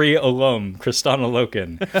 Terminator 3 alum Kristana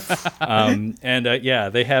Loken. Yeah,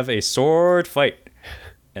 they have a sword fight.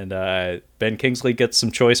 And Ben Kingsley gets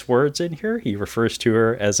some choice words in here. He refers to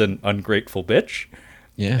her as an ungrateful bitch.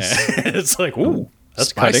 Yes. It's like, ooh, that's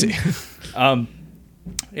Spicy. cutting.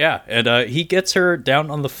 Yeah, and he gets her down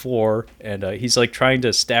on the floor, and he's like trying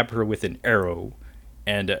to stab her with an arrow,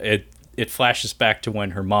 and it flashes back to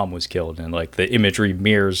when her mom was killed, and like the imagery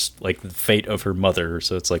mirrors like the fate of her mother.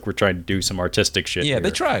 So it's like we're trying to do some artistic shit. Yeah, they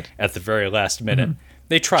here tried. at the very last minute.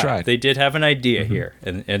 They tried. They did have an idea here,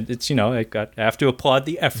 and it's I have to applaud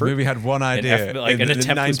the effort. The movie had one idea like in an the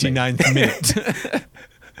attempt was made. 99th minute.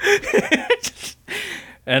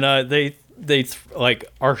 And they like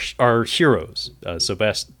our heroes,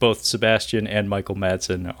 both Sebastian and Michael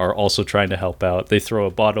Madsen are also trying to help out. They throw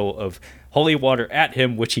a bottle of holy water at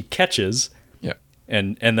him, which he catches, Yeah.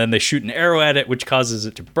 and then they shoot an arrow at it, which causes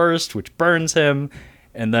it to burst, which burns him,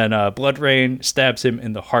 and then Blood Rain stabs him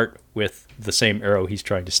in the heart with the same arrow he's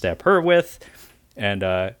trying to stab her with. And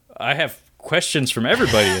I have questions from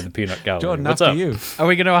everybody in the Peanut Gallery. Jordan, What's after up? you. are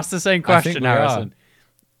we going to ask the same I think question, we are. Harrison?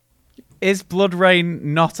 Is Blood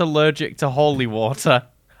Rain not allergic to holy water?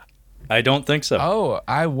 I don't think so. Oh,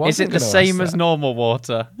 I wasn't Is it the gonna same ask as that. normal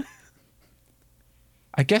water?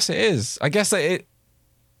 I guess it is. I guess that it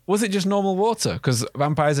was it just normal water because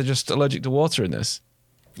vampires are just allergic to water in this.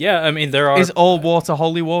 Yeah, I mean there are. Is all water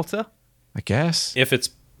holy water? I guess. If it's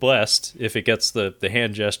blessed, if it gets the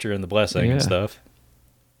hand gesture and the blessing Yeah. and stuff.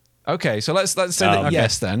 Okay, so let's say that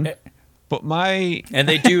yes then. But and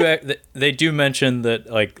they do mention that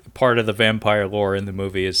like part of the vampire lore in the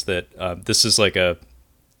movie is that this is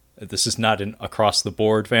not an across the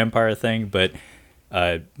board vampire thing, but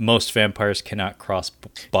most vampires cannot cross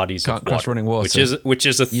bodies Can't of cross water, running water. which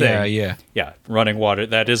is a thing. Yeah. Running water,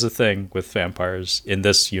 that is a thing with vampires in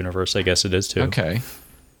this universe. I guess it is too. Okay.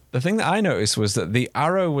 The thing that I noticed was that the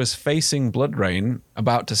arrow was facing Bloodrain,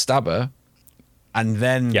 about to stab her, and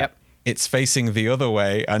then Yep. it's facing the other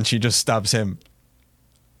way, and she just stabs him.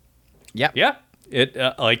 Yep. Yeah. It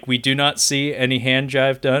like we do not see any hand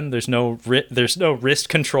jive done. There's no wrist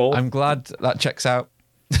control. I'm glad that checks out.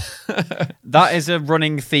 That is a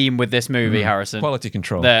running theme with this movie, Harrison. Quality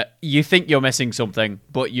control. That you think you're missing something,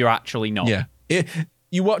 but you're actually not. Yeah.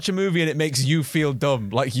 You watch a movie and it makes you feel dumb,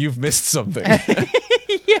 like you've missed something.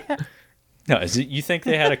 No, you think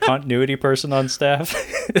they had a continuity person on staff?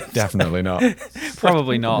 Definitely not.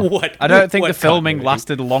 Probably not. What- I don't think what the filming continuity?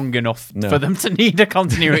 lasted long enough No. for them to need a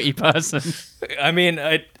continuity person. I mean,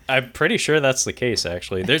 I'm pretty sure that's the case.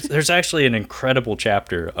 Actually, there's actually an incredible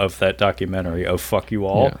chapter of that documentary of "Fuck You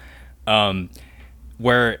All,"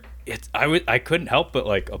 where I couldn't help but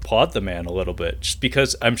like applaud the man a little bit, just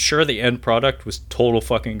because I'm sure the end product was total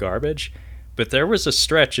fucking garbage, but there was a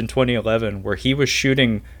stretch in 2011 where he was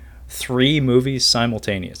shooting 3 movies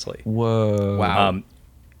simultaneously. Whoa. Wow.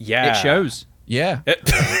 Yeah, It shows. Yeah.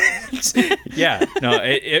 Yeah, no,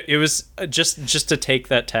 it was just to take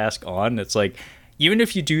that task on. It's like, even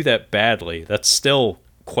if you do that badly, that's still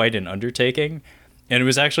quite an undertaking. And it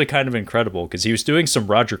was actually kind of incredible because he was doing some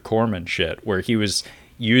Roger Corman shit where he was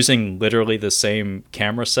using literally the same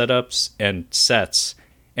camera setups and sets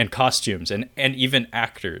and costumes and even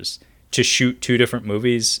actors to shoot 2 different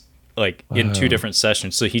movies like in 2 different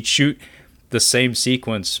sessions. So he'd shoot the same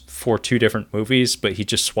sequence for 2 different movies, but he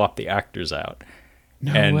just swapped the actors out.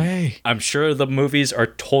 No way. I'm sure the movies are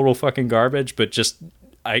total fucking garbage, but just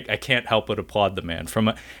I can't help but applaud the man from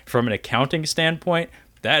an accounting standpoint.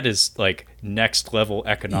 That is like next level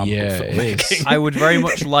economical filmmaking. I would very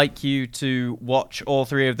much like you to watch all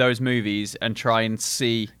 3 of those movies and try and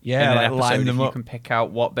see Yeah, in an like episode line them if you up. can pick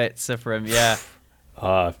out what bits are from. Yeah.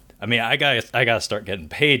 I mean, I gotta start getting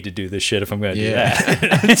paid to do this shit if I'm gonna do Yeah.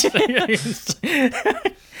 that.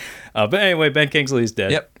 But anyway, Ben Kingsley's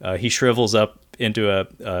dead. Yep. He shrivels up into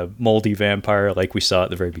a moldy vampire like we saw at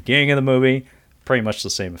the very beginning of the movie. Pretty much the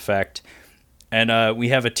same effect. And we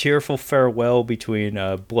have a tearful farewell between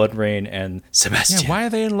Bloodrain and Sebastian. Yeah, why are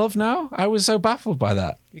they in love now? I was so baffled by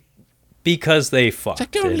that. Because they fucked.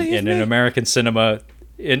 Like, don't leave In me. an American cinema.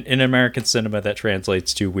 In American cinema, that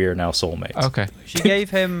translates to "We are now soulmates." Okay. She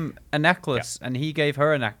gave him a necklace and he gave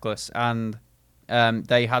her a necklace, and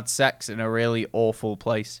they had sex in a really awful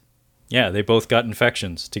place. Yeah, they both got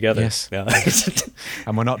infections together. Yes. Yeah.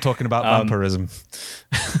 And we're not talking about vampirism.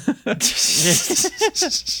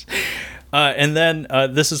 And then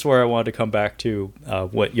this is where I wanted to come back to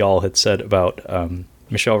what y'all had said about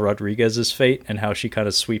Michelle Rodriguez's fate and how she kind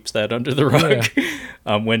of sweeps that under the rug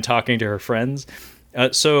when talking to her friends.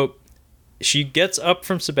 So she gets up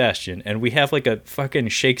from Sebastian, and we have like a fucking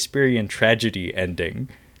Shakespearean tragedy ending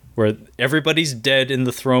where everybody's dead in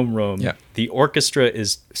the throne room. Yeah. The orchestra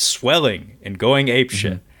is swelling and going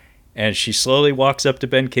apeshit. And she slowly walks up to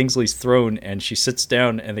Ben Kingsley's throne, and she sits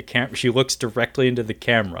down, and she looks directly into the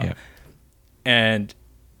camera. Yeah. And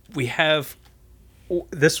we have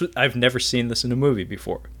this. I've never seen this in a movie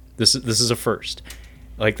before. This is a first.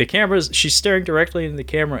 Like the camera's, she's staring directly into the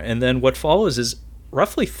camera, and then what follows is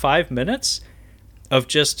roughly 5 minutes of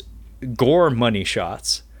just gore money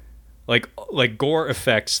shots, like gore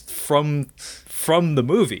effects from the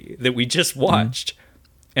movie that we just watched.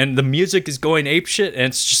 And the music is going apeshit, and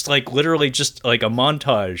it's just like literally just like a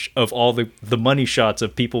montage of all the money shots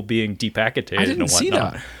of people being decapitated I and didn't see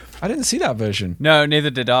whatnot. that. I didn't see that version. No, neither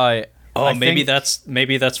did I. Oh, I maybe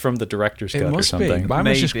think that's from the director's cut It or must be. something. Mine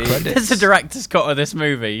was just maybe. credits. There's a director's cut of this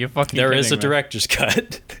movie. You're fucking There is a kidding me. director's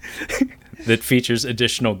cut that features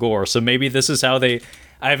additional gore. So maybe this is how they.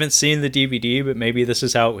 I haven't seen the DVD, but maybe this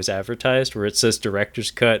is how it was advertised, where it says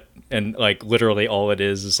director's cut, and like literally all it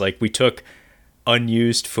is like we took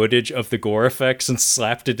unused footage of the gore effects and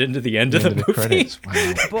slapped it into the end of the movie. credits.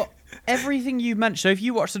 Wow. But everything you mentioned, so if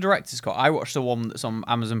you watch the director's cut, I watched the one that's on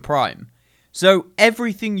Amazon Prime. So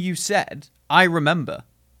everything you said, I remember.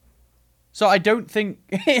 So I don't think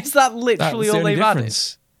is that literally That's the all only they've added.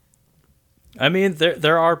 difference. I mean,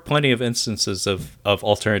 there are plenty of instances of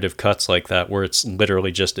alternative cuts like that where it's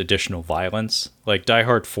literally just additional violence. Like Die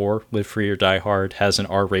Hard 4, Live Free or Die Hard, has an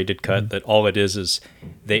R-rated cut that all it is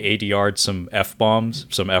they ADR'd some F-bombs,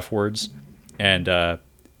 some F-words, and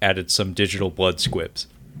added some digital blood squibs.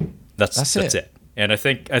 That's it. And I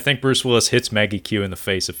think Bruce Willis hits Maggie Q in the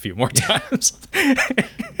face a few more times.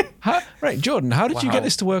 Right, Jordan, how did you get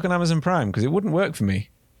this to work on Amazon Prime? Because it wouldn't work for me.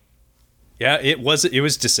 Yeah, it was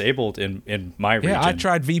disabled in my region. Yeah, I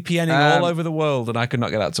tried VPNing all over the world and I could not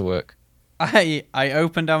get that to work. I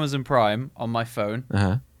opened Amazon Prime on my phone.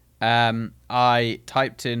 I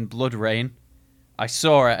typed in Blood Rain. I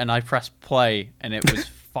saw it and I pressed play and it was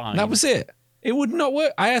fine. That was it. It would not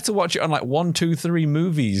work. I had to watch it on like 1, 2, 3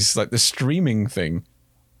 movies, like the streaming thing,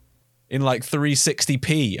 in like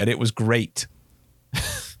 360p, and it was great.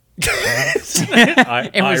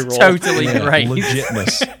 It was totally great.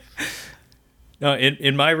 Legitness. No,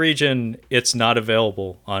 in my region, it's not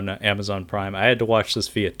available on Amazon Prime. I had to watch this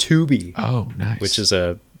via Tubi. Oh, nice. Which is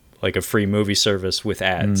a free movie service with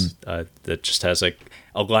ads that just has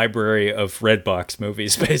a library of Redbox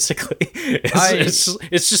movies, basically.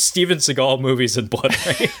 It's just Steven Seagal movies and Blood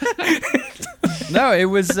Rain. No, it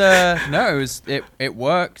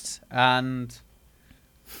worked, and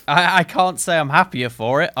I can't say I'm happier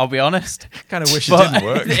for it. I'll be honest. Kind of wish it didn't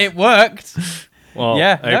work. It worked. Well,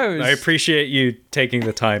 yeah, I appreciate you taking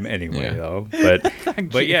the time anyway, though.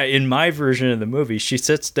 But yeah, in my version of the movie, she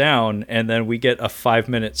sits down, and then we get a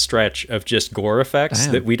 5-minute stretch of just gore effects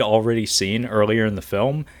that we'd already seen earlier in the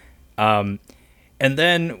film, and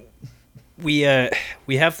then we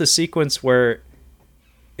have the sequence where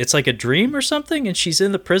it's like a dream or something, and she's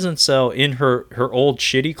in the prison cell in her old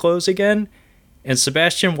shitty clothes again, and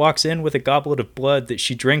Sebastian walks in with a goblet of blood that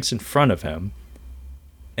she drinks in front of him.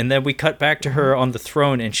 And then we cut back to her on the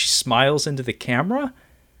throne, and she smiles into the camera.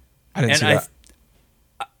 I didn't see that.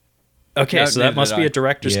 Okay, no, so that must be a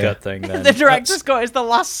director's cut thing then. The director's cut is the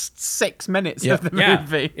last 6 minutes of the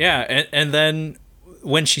movie. Yeah, and then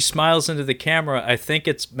when she smiles into the camera, I think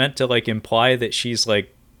it's meant to like imply that she's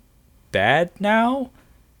like bad now.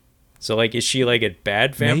 So like, is she like a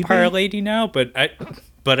bad vampire lady now? But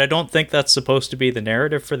I don't think that's supposed to be the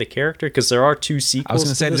narrative for the character, because there are 2 sequels. I was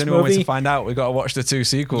going to say, there's only one way to find out. We've got to watch the 2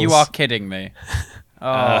 sequels. You are kidding me.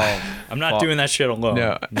 I'm not doing that shit alone.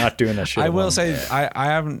 No. Not doing that shit alone. I will say, I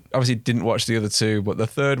haven't, obviously didn't watch the other 2, but the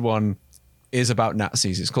third one is about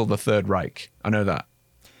Nazis. It's called The Third Reich. I know that.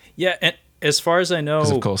 Yeah, and as far as I know,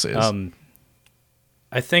 of course it is.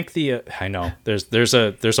 I think I know there's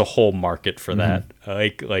a whole market for that,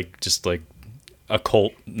 like just like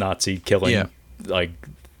occult Nazi killing, like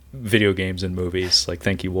video games and movies. Like,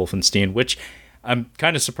 thank you, Wolfenstein. Which I'm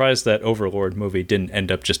kind of surprised that Overlord movie didn't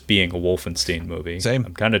end up just being a Wolfenstein movie. Same.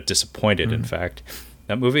 I'm kind of disappointed. In fact,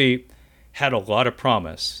 that movie had a lot of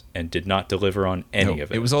promise and did not deliver on any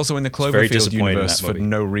of it. It was also in the Cloverfield universe for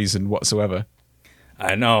no reason whatsoever.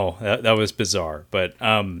 I know that was bizarre, but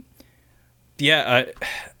yeah,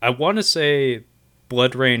 I want to say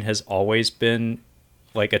Blood Rain has always been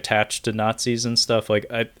like attached to Nazis and stuff. Like,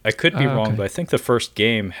 I could be wrong, but I think the first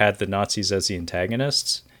game had the Nazis as the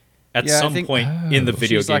antagonists at some point in the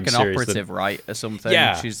video game series. She's like an operative, right, or something.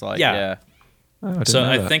 Yeah, she's like, yeah. So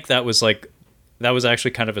I think that was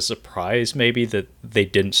actually kind of a surprise, maybe, that they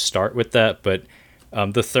didn't start with that. But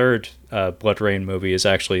the third Blood Rain movie is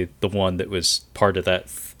actually the one that was part of that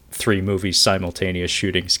 3 movies simultaneous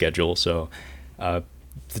shooting schedule. So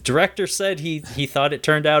the director said he thought it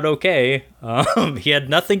turned out okay. He had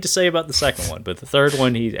nothing to say about the second one, but the third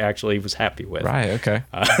one he actually was happy with. Right, okay.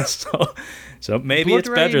 So maybe it's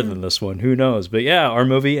better than this one. Who knows? But yeah, our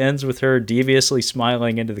movie ends with her deviously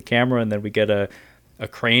smiling into the camera, and then we get a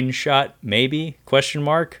crane shot, maybe,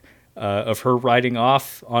 of her riding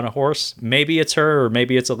off on a horse. Maybe it's her, or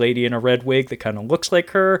maybe it's a lady in a red wig that kind of looks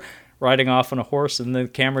like her riding off on a horse, and the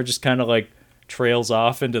camera just kind of like trails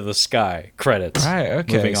off into the sky. Credits. Right,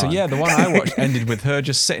 okay. So yeah, the one I watched ended with her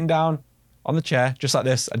just sitting down on the chair, just like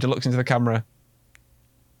this, and just looks into the camera.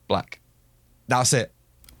 Black. That's it.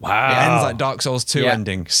 Wow. It ends like Dark Souls 2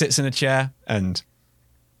 ending. Sits in a chair and...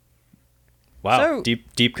 Wow, so,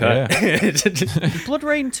 deep cut. Yeah. Blood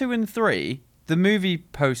Rain 2 and 3, the movie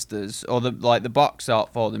posters, or the box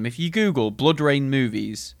art for them, if you Google Blood Rain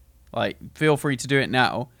movies, like, feel free to do it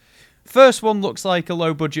now. First one looks like a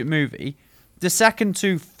low-budget movie. The second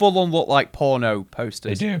 2 full-on look like porno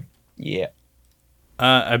posters. They do. Yeah.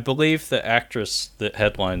 I believe the actress that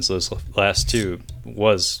headlines those last 2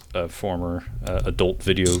 was a former adult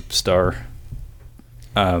video star.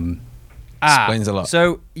 Explains a lot.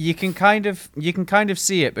 So you can kind of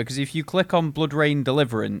see it, because if you click on Blood Rain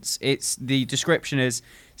Deliverance, the description is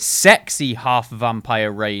sexy half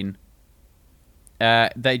vampire rain.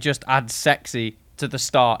 They just add sexy to the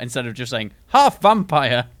start instead of just saying half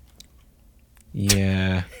vampire.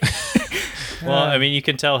 Yeah. Well, I mean, you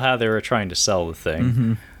can tell how they were trying to sell the thing.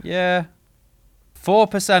 Mm-hmm. Yeah.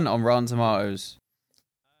 4% on Rotten Tomatoes.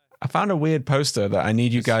 I found a weird poster that I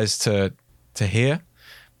need you guys to hear,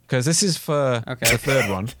 because this is for the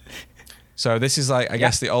third one. So this is like, I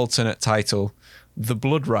guess, the alternate title, The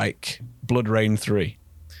Blood Reich, Blood Rain 3.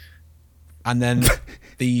 And then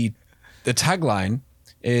the tagline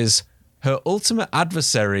is, her ultimate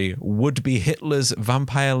adversary would be Hitler's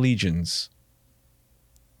vampire legions.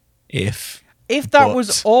 If that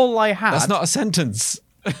was all I had... That's not a sentence.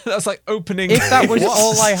 That's like opening... If that was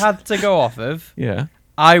all I had to go off of... Yeah.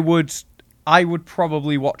 I would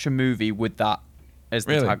probably watch a movie with that as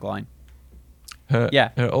the tagline. Her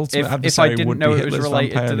ultimate adversary if I didn't would know be it was Hitler's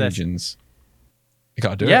related vampire to this. legions. You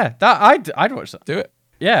gotta do it. Yeah, I'd watch that. Do it.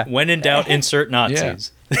 Yeah. When in doubt, insert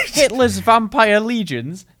Nazis. Hitler's vampire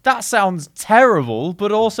legions. That sounds terrible,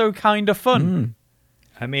 but also kind of fun.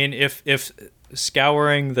 I mean, if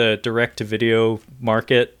scouring the direct-to-video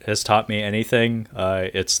market has taught me anything,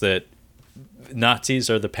 it's that Nazis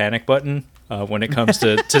are the panic button when it comes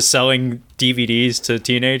to selling DVDs to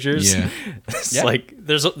teenagers. Yeah. It's like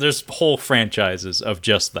there's whole franchises of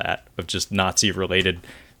just that, of just Nazi-related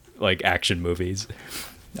like action movies.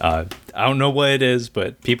 I don't know what it is,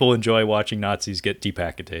 but people enjoy watching Nazis get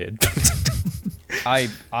decapitated.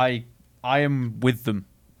 I am with them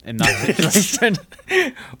in that situation.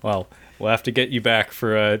 Well, we'll have to get you back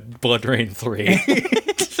for Blood Rain 3.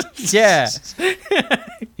 Yeah.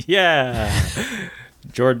 Yeah.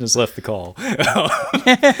 Jordan has left the call.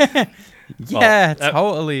 Yeah,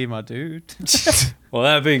 totally, my dude. Well,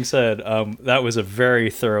 that being said, that was a very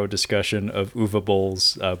thorough discussion of Uwe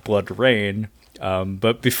Boll's Blood Rain.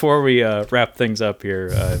 But before we wrap things up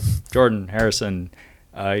here, Jordan, Harrison,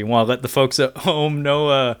 you want to let the folks at home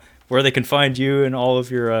know where they can find you and all of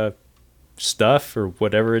your stuff or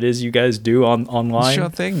whatever it is you guys do online? Sure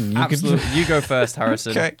thing. Absolutely. You go first,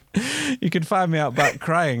 Harrison. Okay. You can find me out back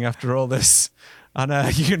crying after all this. And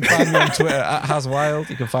you can find me on Twitter at HasWild.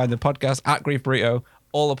 You can find the podcast at Grief Burrito.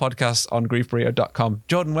 All the podcasts on griefburrito.com.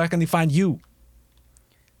 Jordan, where can they find you?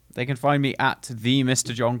 They can find me at the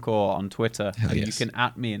Mr. John Core on Twitter. Hell And yes. you can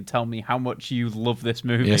at me and tell me how much you love this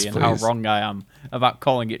movie Yes, and how please. wrong I am about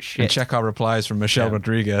calling it shit. And check our replies from Michelle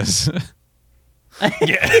Rodriguez.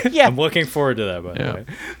 Yeah. I'm looking forward to that, by the way.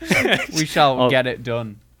 We shall get it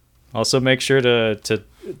done. Also, make sure to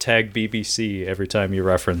tag BBC every time you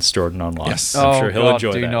reference Jordan Online. Yes. I'm sure he'll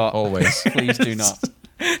enjoy do that. not. Always. Please do not.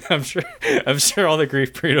 I'm sure all the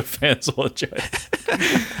Grief Burrito fans will enjoy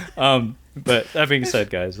it. But that being said,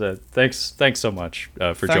 guys, thanks so much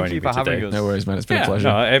for Thank joining you me for having today. us. No worries, man. It's been a pleasure.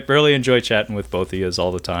 No, I really enjoy chatting with both of you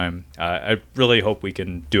all the time. I really hope we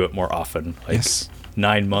can do it more often. Like Yes.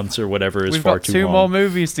 9 months or whatever is We've far got too two long. more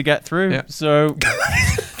movies to get through, Yeah. so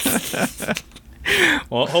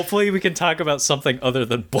Well, hopefully we can talk about something other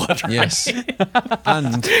than Blood Rain. Yes.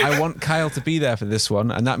 And I want Kyle to be there for this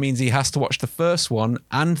one, and that means he has to watch the first one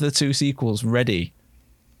and the 2 sequels ready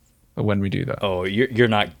for when we do that. Oh, you're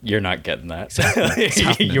not getting that.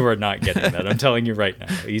 You are not getting that. I'm telling you right now.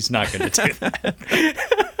 He's not going to do that.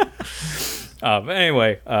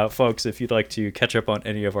 Anyway, folks, if you'd like to catch up on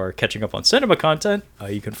any of our Catching Up on Cinema content,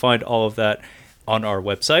 you can find all of that on our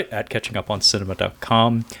website at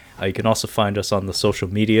catchinguponcinema.com. You can also find us on the social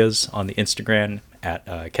medias, on the Instagram at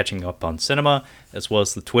Catching Up on Cinema, as well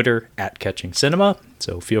as the Twitter at Catching Cinema.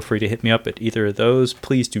 So feel free to hit me up at either of those.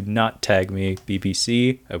 Please do not tag me,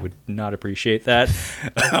 BBC. I would not appreciate that.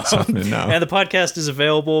 No. And the podcast is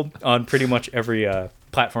available on pretty much every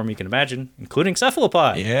platform you can imagine, including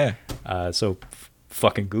Cephalopod. Yeah. So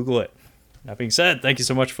fucking Google it. That being said, thank you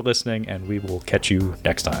so much for listening, and we will catch you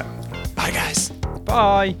next time. Bye, guys.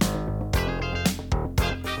 bye.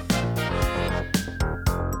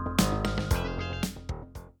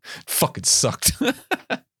 Fucking sucked.